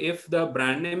providers. So if the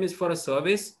brand name is for a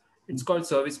service, it's called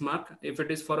service mark. If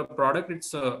it is for a product,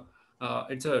 it's a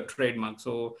trademark.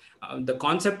 So the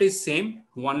concept is same.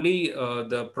 Only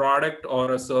the product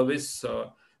or a service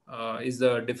is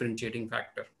the differentiating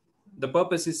factor. The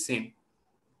purpose is same.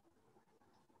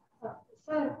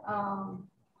 Sir,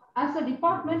 as a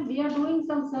department, we are doing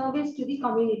some service to the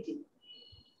community.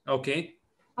 Okay.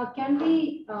 Can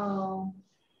we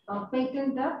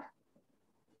patent that?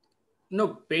 No,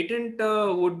 patent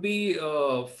would be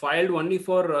filed only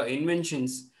for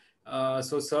inventions.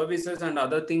 So services and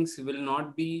other things will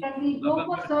not be. Can we go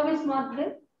for service mark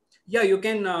then? Yeah, you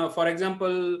can, for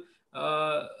example,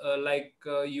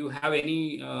 you have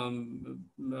any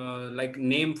like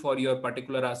name for your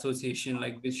particular association,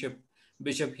 like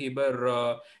Bishop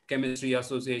Heber Chemistry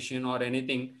Association or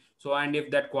anything. So, and if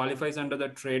that qualifies under the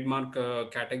trademark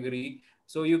category,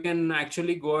 so you can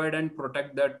actually go ahead and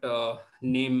protect that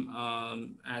name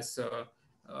as.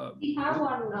 We have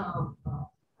one.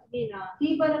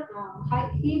 Heber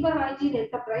Hygiene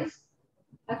Enterprise.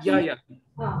 Actually, yeah.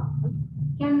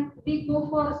 Can we go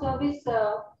for service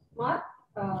mark?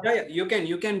 Yeah, you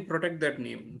can protect that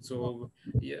name. So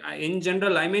yeah, in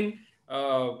general, I mean,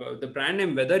 the brand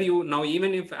name, whether you now,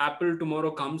 even if Apple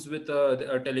tomorrow comes with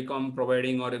a telecom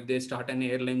providing, or if they start an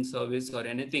airline service or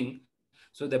anything,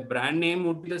 so the brand name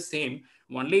would be the same.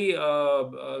 Only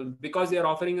because they are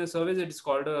offering a service, it is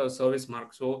called a service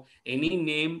mark. So any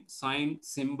name, sign,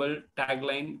 symbol,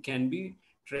 tagline can be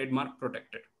trademark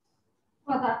protected.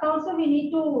 For that also we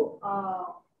need to,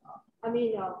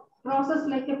 process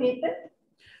like a patent.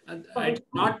 It's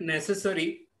not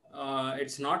necessary.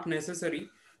 It's not necessary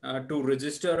to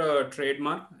register a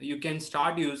trademark. You can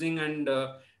start using, and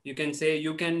you can say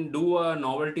you can do a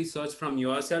novelty search from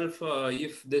yourself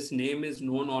if this name is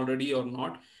known already or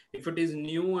not. If it is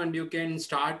new, and you can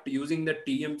start using the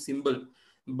TM symbol.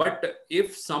 But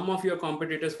if some of your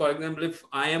competitors, for example, if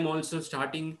I am also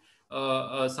starting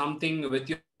something with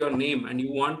your name and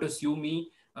you want to sue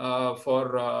me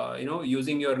for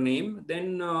using your name,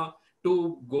 then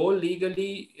to go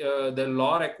legally, the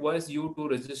law requires you to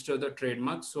register the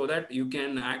trademark so that you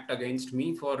can act against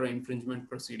me for infringement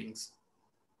proceedings.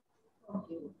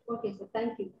 Okay, so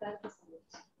thank you so much.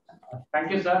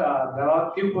 Thank you, sir. There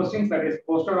are a few questions that is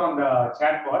posted on the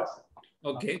chat box.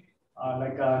 Okay.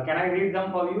 Can I read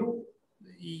them for you?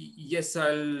 Yes,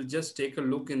 I'll just take a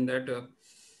look in that.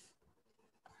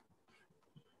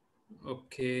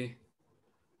 Okay.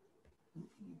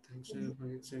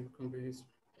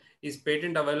 Is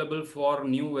patent available for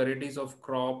new varieties of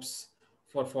crops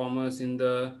for farmers in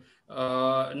the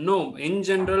no, in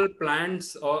general,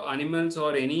 plants or animals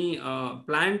or any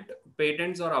plant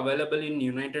patents are available in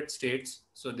United States,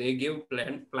 so they give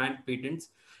plant patents,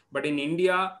 but in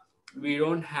India we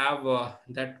don't have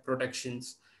that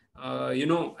protections.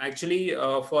 Actually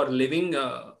for living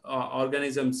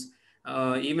organisms,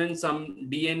 even some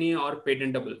DNA are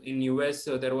patentable. In US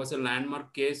there was a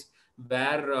landmark case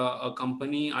where a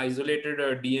company isolated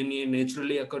a DNA,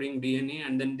 naturally occurring DNA,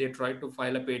 and then they tried to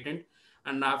file a patent.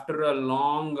 And after a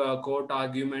long court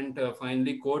argument,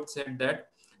 finally court said that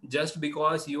just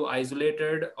because you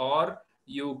isolated or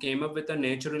you came up with a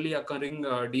naturally occurring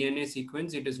DNA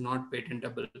sequence, it is not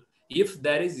patentable. If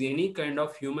there is any kind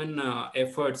of human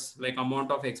efforts, like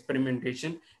amount of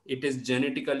experimentation, it is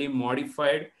genetically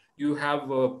modified, you have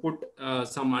put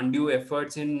some undue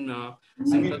efforts in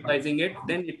synthesizing it,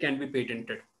 then it can be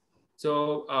patented.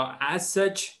 So as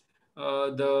such,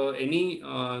 any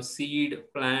seed,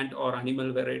 plant or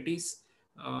animal varieties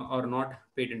are not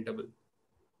patentable.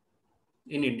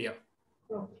 in India.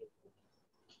 Okay.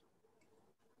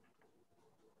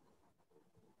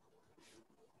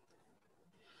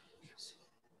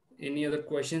 Any other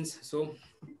questions? So,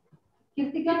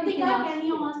 Kirtika, can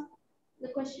you ask the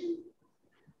question?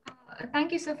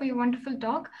 Thank you, sir, for your wonderful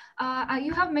talk.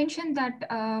 You have mentioned that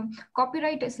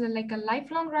copyright is like a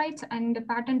lifelong rights and the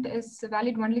patent is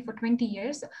valid only for 20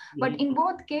 years. But in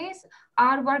both cases,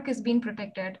 our work is being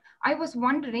protected. I was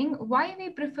wondering why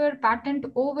we prefer patent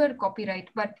over copyright,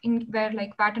 but in where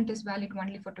like patent is valid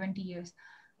only for 20 years.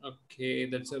 okay,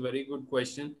 that's a very good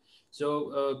question.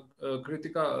 So,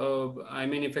 Kritika, I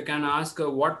mean, if I can ask,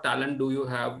 what talent do you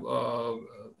have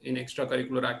in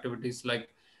extracurricular activities like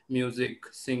music,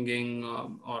 singing,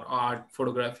 or art,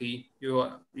 photography?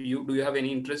 You do you have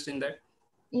any interest in that?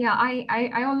 Yeah,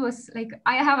 I always like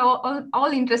I have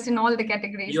all interest in all the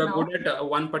categories You are now. good at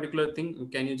one particular thing.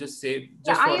 Can you just say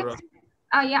Yeah, just for?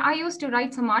 I used to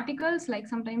write some articles. Like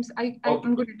sometimes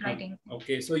I'm good at writing.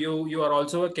 Okay, so you are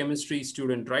also a chemistry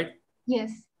student, right?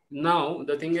 Yes. Now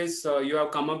the thing is, you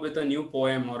have come up with a new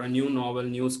poem or a new novel,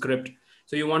 new script.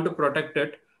 So you want to protect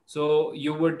it. So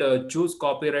you would choose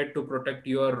copyright to protect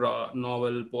your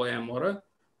novel, poem, or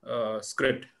a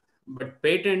script. But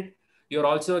patent, you're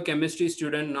also a chemistry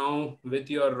student now with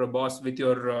your boss, with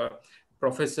your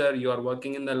professor. You are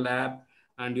working in the lab,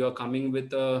 and you are coming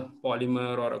with a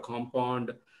polymer or a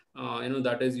compound,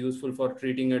 that is useful for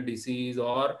treating a disease,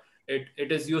 or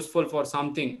it is useful for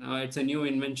something. It's a new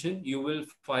invention. You will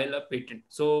file a patent.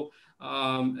 So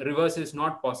reverse is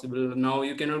not possible. Now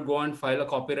you cannot go and file a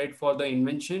copyright for the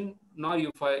invention. Now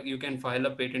you can file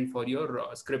a patent for your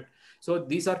script. So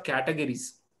these are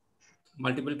categories,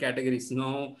 multiple categories.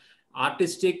 Now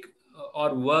artistic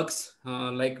or works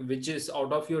like which is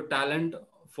out of your talent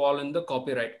fall in the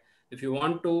copyright. If you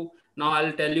want to, now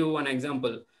I'll tell you an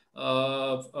example.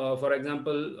 For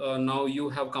example, now you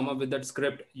have come up with that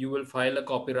script, you will file a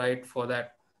copyright for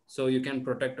that. So you can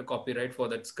protect a copyright for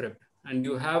that script. And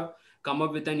you have come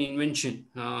up with an invention,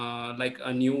 like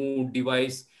a new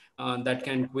device that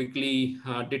can quickly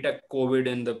detect COVID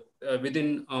in the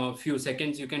within a few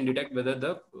seconds. You can detect whether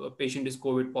the patient is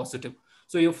COVID positive.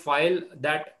 So you file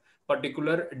that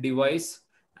particular device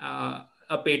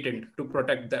a patent to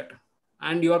protect that.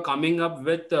 And you are coming up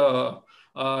with a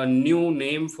new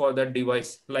name for that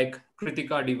device, like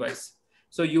Kritika device.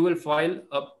 So you will file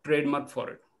a trademark for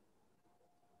it.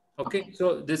 Okay,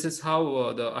 so this is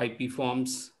how the IP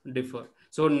forms differ.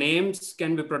 So names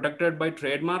can be protected by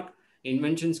trademark,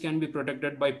 inventions can be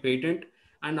protected by patent,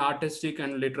 and artistic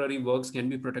and literary works can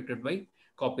be protected by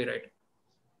copyright.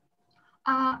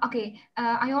 Okay,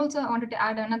 I also wanted to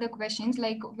add another questions.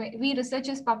 Like we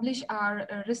researchers publish our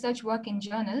research work in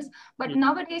journals, but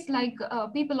nowadays, like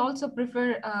people also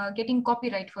prefer getting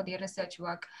copyright for their research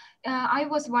work. I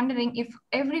was wondering if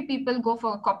every people go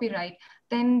for copyright,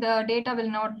 then the data will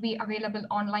not be available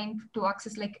online to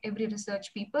access like every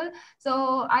research people.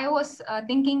 So I was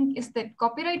thinking, is that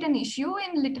copyright an issue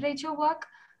in literature work?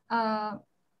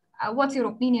 What's your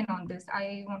opinion on this?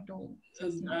 I want to.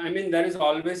 I mean, there is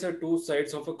always a two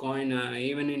sides of a coin.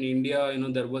 Even in India,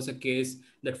 there was a case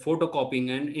that photocopying,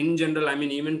 and in general, I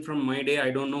mean, even from my day, I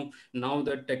don't know now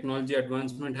that technology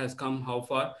advancement has come how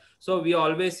far. So we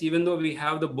always, even though we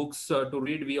have the books to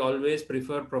read, we always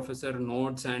prefer professor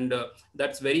notes, and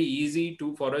that's very easy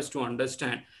for us to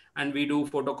understand. And we do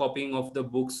photocopying of the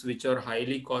books, which are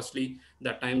highly costly.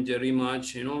 That time, Jerry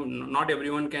March, not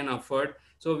everyone can afford.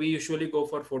 So we usually go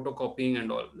for photocopying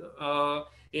and all.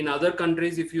 In other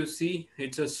countries, if you see,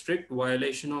 it's a strict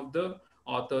violation of the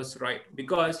author's right,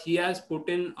 because he has put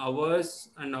in hours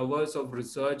and hours of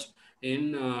research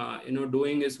in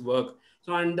doing his work.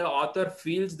 So, and the author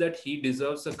feels that he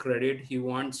deserves a credit. He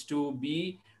wants to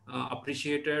be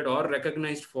appreciated or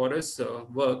recognized for his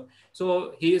work.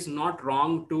 So he is not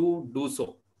wrong to do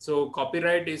so. So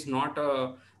copyright is not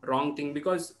a wrong thing,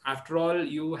 because after all,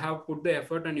 you have put the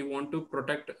effort and you want to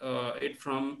protect it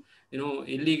from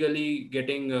illegally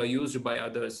getting used by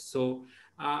others. So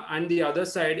and the other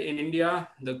side, in India,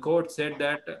 the court said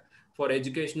that for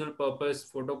educational purpose,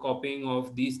 photocopying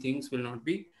of these things will not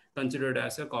be considered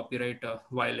as a copyright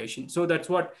violation. So that's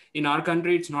what, in our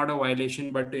country it's not a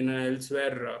violation, but in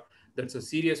elsewhere that's a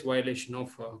serious violation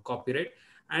of copyright.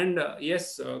 And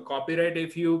yes, copyright,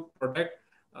 if you protect,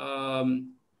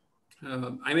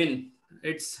 I mean,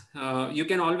 it's you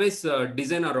can always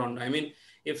design around. I mean,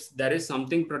 if there is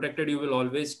something protected, you will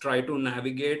always try to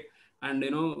navigate and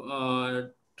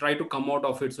try to come out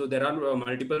of it. So there are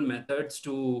multiple methods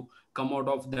to come out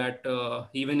of that.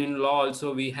 Even in law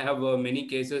also, we have many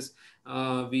cases.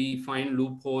 We find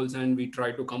loopholes and we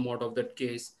try to come out of that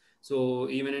case. So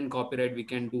even in copyright, we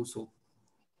can do so.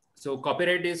 So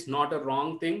copyright is not a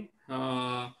wrong thing.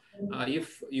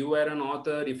 If you were an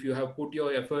author, if you have put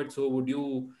your effort, so would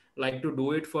you like to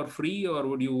do it for free, or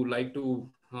would you like to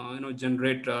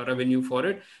generate revenue for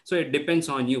it? So it depends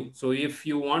on you. So if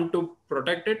you want to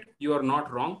protect it, you are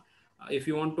not wrong. If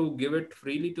you want to give it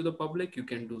freely to the public, you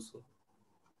can do so.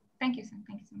 Thank you, sir.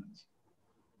 Thank you so much.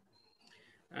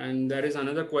 And there is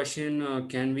another question: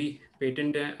 can we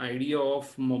patent an idea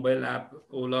of mobile app,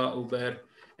 Ola, Uber,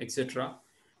 etc.?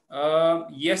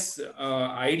 Yes,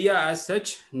 idea as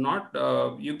such, not.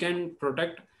 You can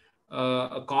protect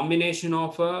a combination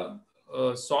of a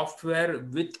software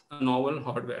with a novel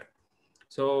hardware.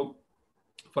 So,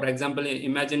 for example,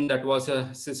 imagine that was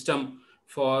a system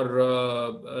for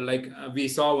we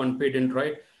saw one patent,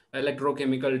 right?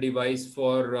 Electrochemical device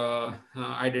for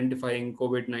identifying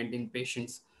COVID-19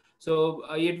 patients. So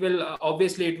it will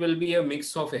obviously it will be a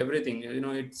mix of everything.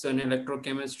 It's an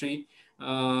electrochemistry,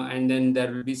 and then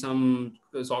there will be some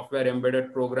software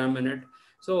embedded program in it.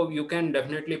 So you can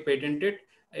definitely patent it.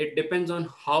 It depends on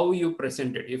how you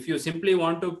present it. If you simply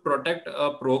want to protect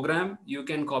a program, you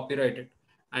can copyright it.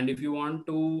 And if you want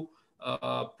to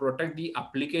protect the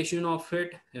application of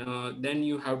it, then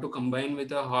you have to combine with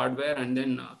the hardware, and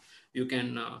then you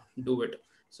can do it.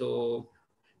 So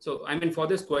I mean, for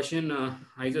this question,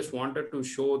 I just wanted to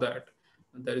show that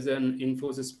there is an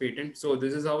Infosys patent. So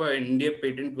this is how an India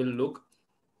patent will look.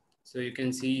 So you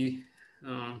can see,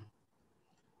 I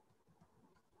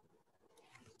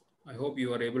hope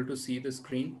you are able to see the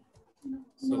screen.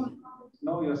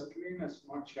 No, your screen is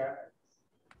not shared.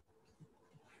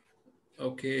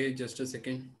 Okay, just a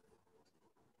second.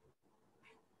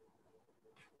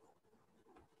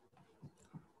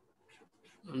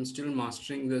 I'm still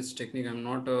mastering this technique. I'm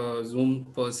not a Zoom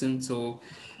person. So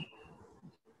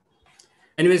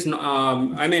anyways,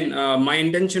 I mean, my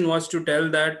intention was to tell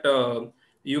that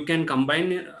you can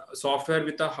combine software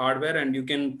with the hardware and you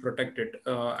can protect it.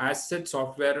 As such,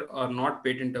 software are not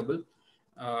patentable.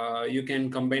 You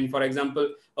can combine, for example,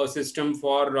 a system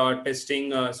for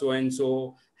testing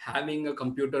so-and-so, having a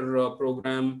computer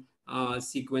program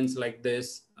sequence like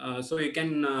this. So you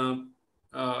can,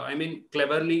 I mean,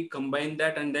 cleverly combine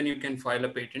that, and then you can file a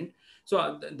patent.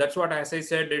 So that's what, as I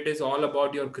said, it is all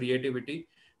about your creativity.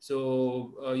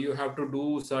 So you have to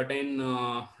do certain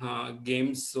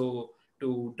games so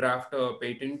to draft a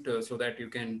patent so that you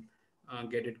can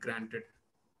get it granted.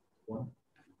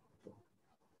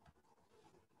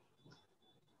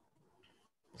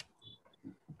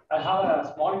 I have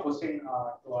a small question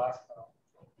to ask.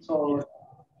 So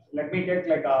let me take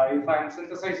if I'm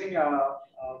synthesizing a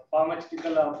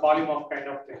pharmaceutical polymorph kind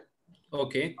of thing.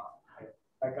 Okay.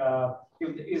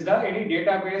 Is there any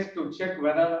database to check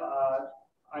whether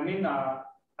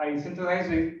I synthesize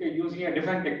it using a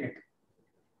different technique?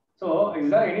 So is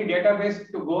there any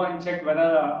database to go and check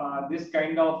whether this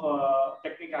kind of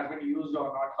technique has been used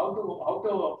or not? How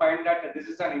to find that this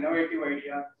is an innovative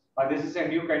idea or this is a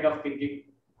new kind of thinking?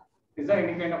 Is there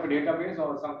any kind of a database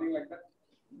or something like that?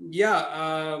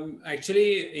 Yeah,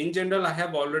 actually, in general, I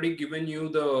have already given you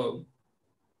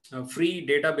the free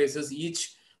databases.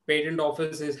 Each patent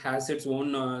office has its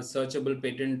own searchable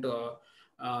patent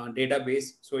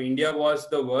database. So India was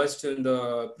the worst in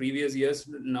the previous years.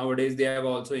 Nowadays, they have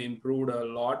also improved a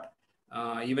lot.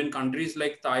 Even countries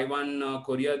like Taiwan,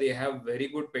 Korea, they have very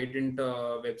good patent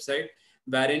website,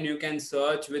 wherein you can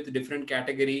search with different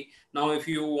category. Now, if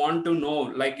you want to know,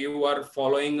 like you are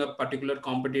following a particular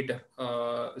competitor,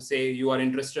 say you are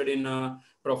interested in a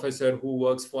professor who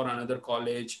works for another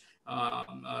college,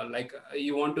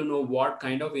 you want to know what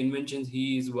kind of inventions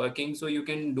he is working, so you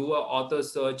can do a author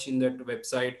search in that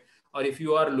website. Or if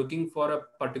you are looking for a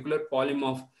particular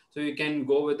polymorph, so you can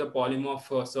go with the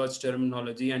polymorph search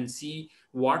terminology and see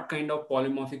what kind of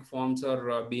polymorphic forms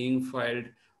are being filed.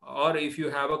 Or if you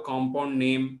have a compound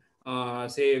name,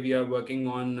 say we are working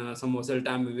on some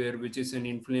oseltamivir, which is an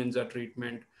influenza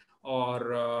treatment, or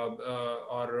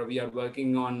we are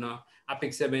working on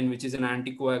apixaban, which is an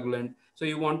anticoagulant. So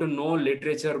you want to know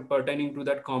literature pertaining to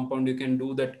that compound, you can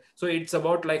do that. So it's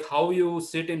about like how you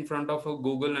sit in front of a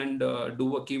Google and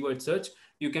do a keyword search.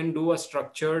 You can do a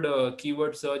structured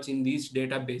keyword search in these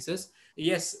databases.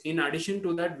 Yes, in addition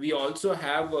to that, we also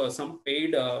have some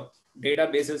paid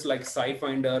databases like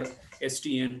SciFinder,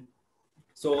 STN.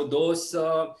 So those,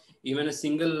 even a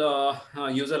single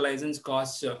user license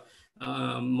costs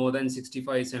more than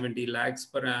 65-70 lakhs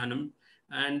per annum.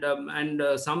 And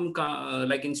some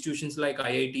like institutions like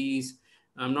IITs,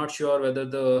 I'm not sure whether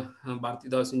the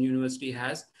Bharatidasan University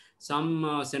has.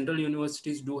 Some central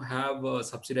universities do have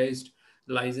subsidized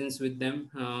license with them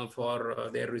for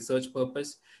their research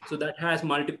purpose. So that has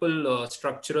multiple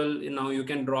structural, now you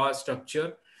can draw a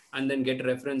structure and then get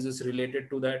references related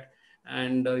to that,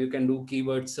 and you can do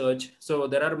keyword search. So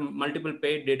there are multiple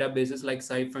paid databases like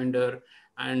SciFinder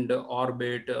and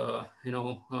Orbit,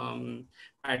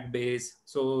 AtBase.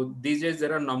 So these days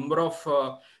there are a number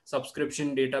of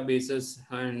subscription databases,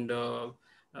 and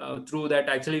through that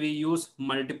actually we use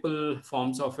multiple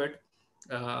forms of it.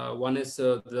 One is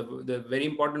the very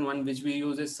important one which we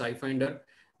use is SciFinder.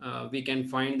 We can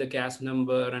find the CAS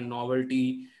number and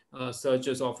novelty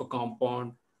searches of a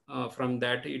compound. From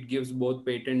that, it gives both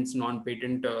patents,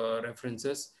 non-patent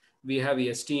references. We have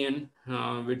STN,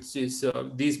 which is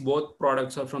these both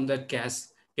products are from the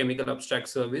CAS, Chemical Abstract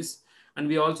Service. And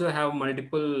we also have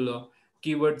multiple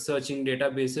keyword searching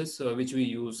databases which we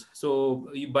use. So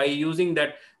by using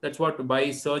that, that's what,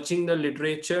 by searching the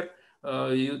literature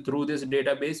through this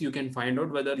database, you can find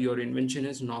out whether your invention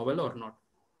is novel or not.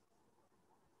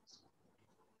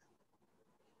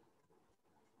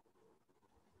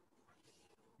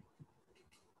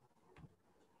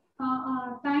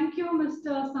 Thank you,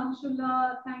 Mr.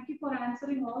 Samshullah. Thank you for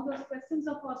answering all those questions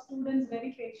of our students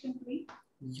very patiently.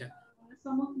 Yeah.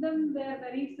 Some of them were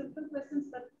very simple questions,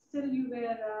 but still you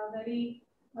were very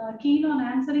keen on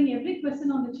answering every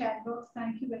question on the chat box.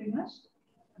 Thank you very much.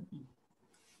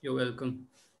 You're welcome.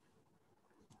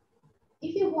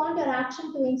 If you want your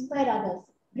action to inspire others,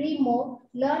 dream more,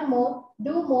 learn more,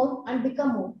 do more, and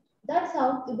become more. That's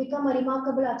how you become a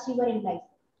remarkable achiever in life.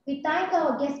 We thank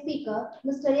our guest speaker,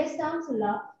 Mr. S.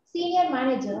 Samshullah, Senior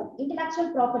Manager,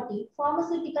 Intellectual Property,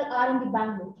 Pharmaceutical R&D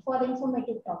Bangalore, for the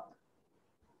informative talk.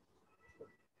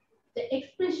 The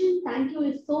expression thank you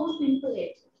is so simple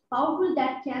yet powerful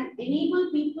that can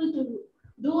enable people to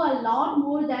do a lot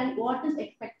more than what is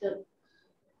expected.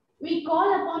 We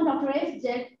call upon Dr. S.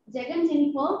 Jagan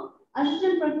Jennifer,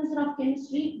 Assistant Professor of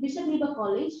Chemistry, Bishop Weber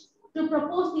College, to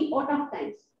propose the vote of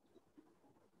thanks.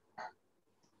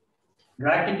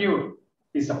 Gratitude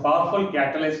is a powerful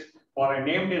catalyst for a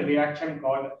named reaction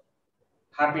called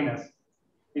happiness.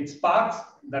 It sparks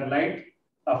the light,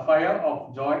 a fire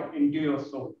of joy into your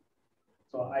soul.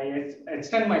 So I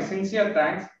extend my sincere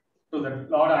thanks to the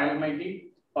Lord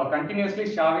Almighty for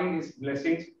continuously showering His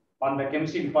blessings on the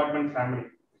chemistry department family.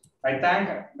 I thank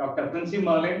Dr. Princy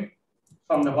Merlin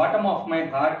from the bottom of my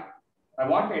heart. I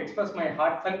want to express my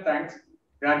heartfelt thanks,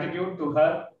 gratitude to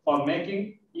her for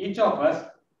making each of us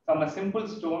from a simple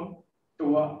stone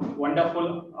to a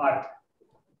wonderful art.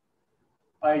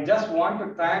 I just want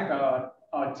to thank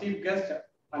our chief guest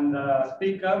and the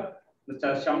speaker,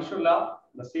 Mr. Samshullah,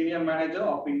 the Senior Manager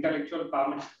of Intellectual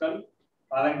Pharmaceutical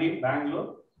R&D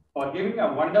Bangalore, for giving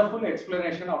a wonderful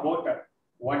explanation about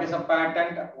what is a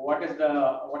patent, what is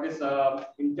an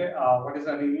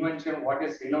invention, what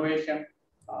is innovation,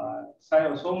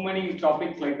 so many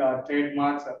topics like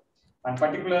trademarks, and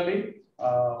particularly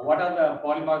what are the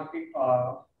polymorphic,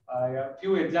 a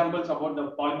few examples about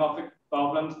the polymorphic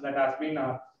problems that has been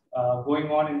going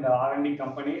on in the R&D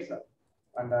companies.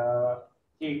 And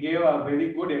he gave a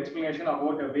very good explanation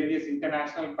about various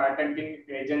international patenting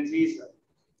agencies,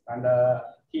 and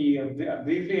he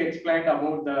briefly explained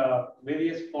about the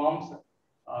various forms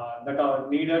that are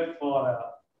needed for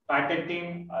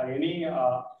patenting any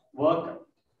work.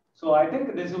 So I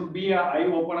think this would be an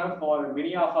eye-opener for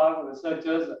many of our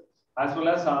researchers as well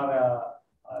as our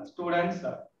students,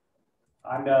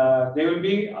 and they will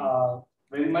be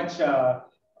very much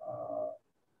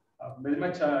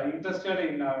interested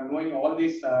in knowing all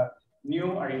these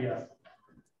new ideas.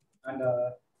 And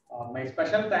my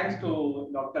special thanks to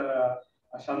Dr.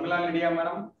 Sharmila Lidya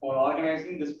Madam for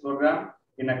organizing this program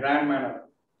in a grand manner.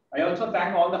 I also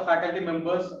thank all the faculty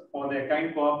members for their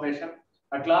kind cooperation.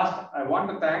 At last, I want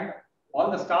to thank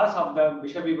all the stars of the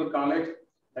Bishop Weber College,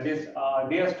 that is,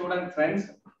 dear student friends.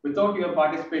 Without your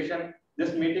participation,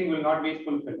 this meeting will not be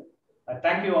fulfilled.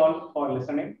 Thank you all for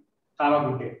listening. Have a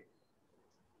good day.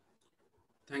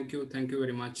 Thank you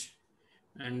very much.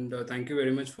 And thank you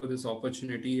very much for this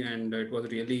opportunity. And it was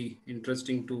really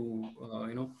interesting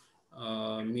to,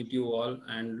 meet you all,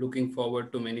 and looking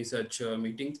forward to many such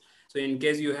meetings. So in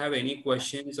case you have any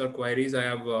questions or queries, I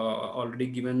have already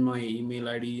given my email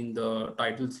ID in the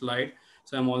title slide.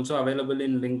 So I'm also available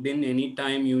in LinkedIn.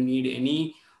 Anytime you need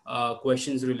any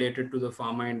questions related to the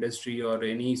pharma industry or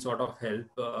any sort of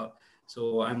help.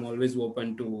 So I'm always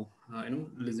open to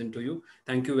listen to you.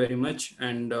 Thank you very much,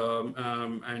 and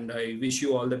I wish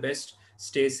you all the best.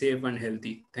 Stay safe and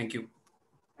healthy. Thank you.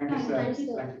 Thank you, sir. Thank you,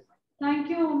 sir. Thank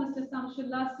you, Mr.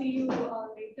 Samshullah. See you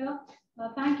later.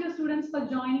 Thank you, students, for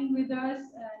joining with us.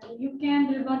 You can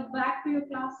revert back to your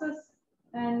classes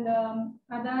and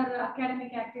other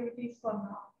academic activities for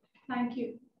now. Thank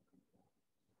you.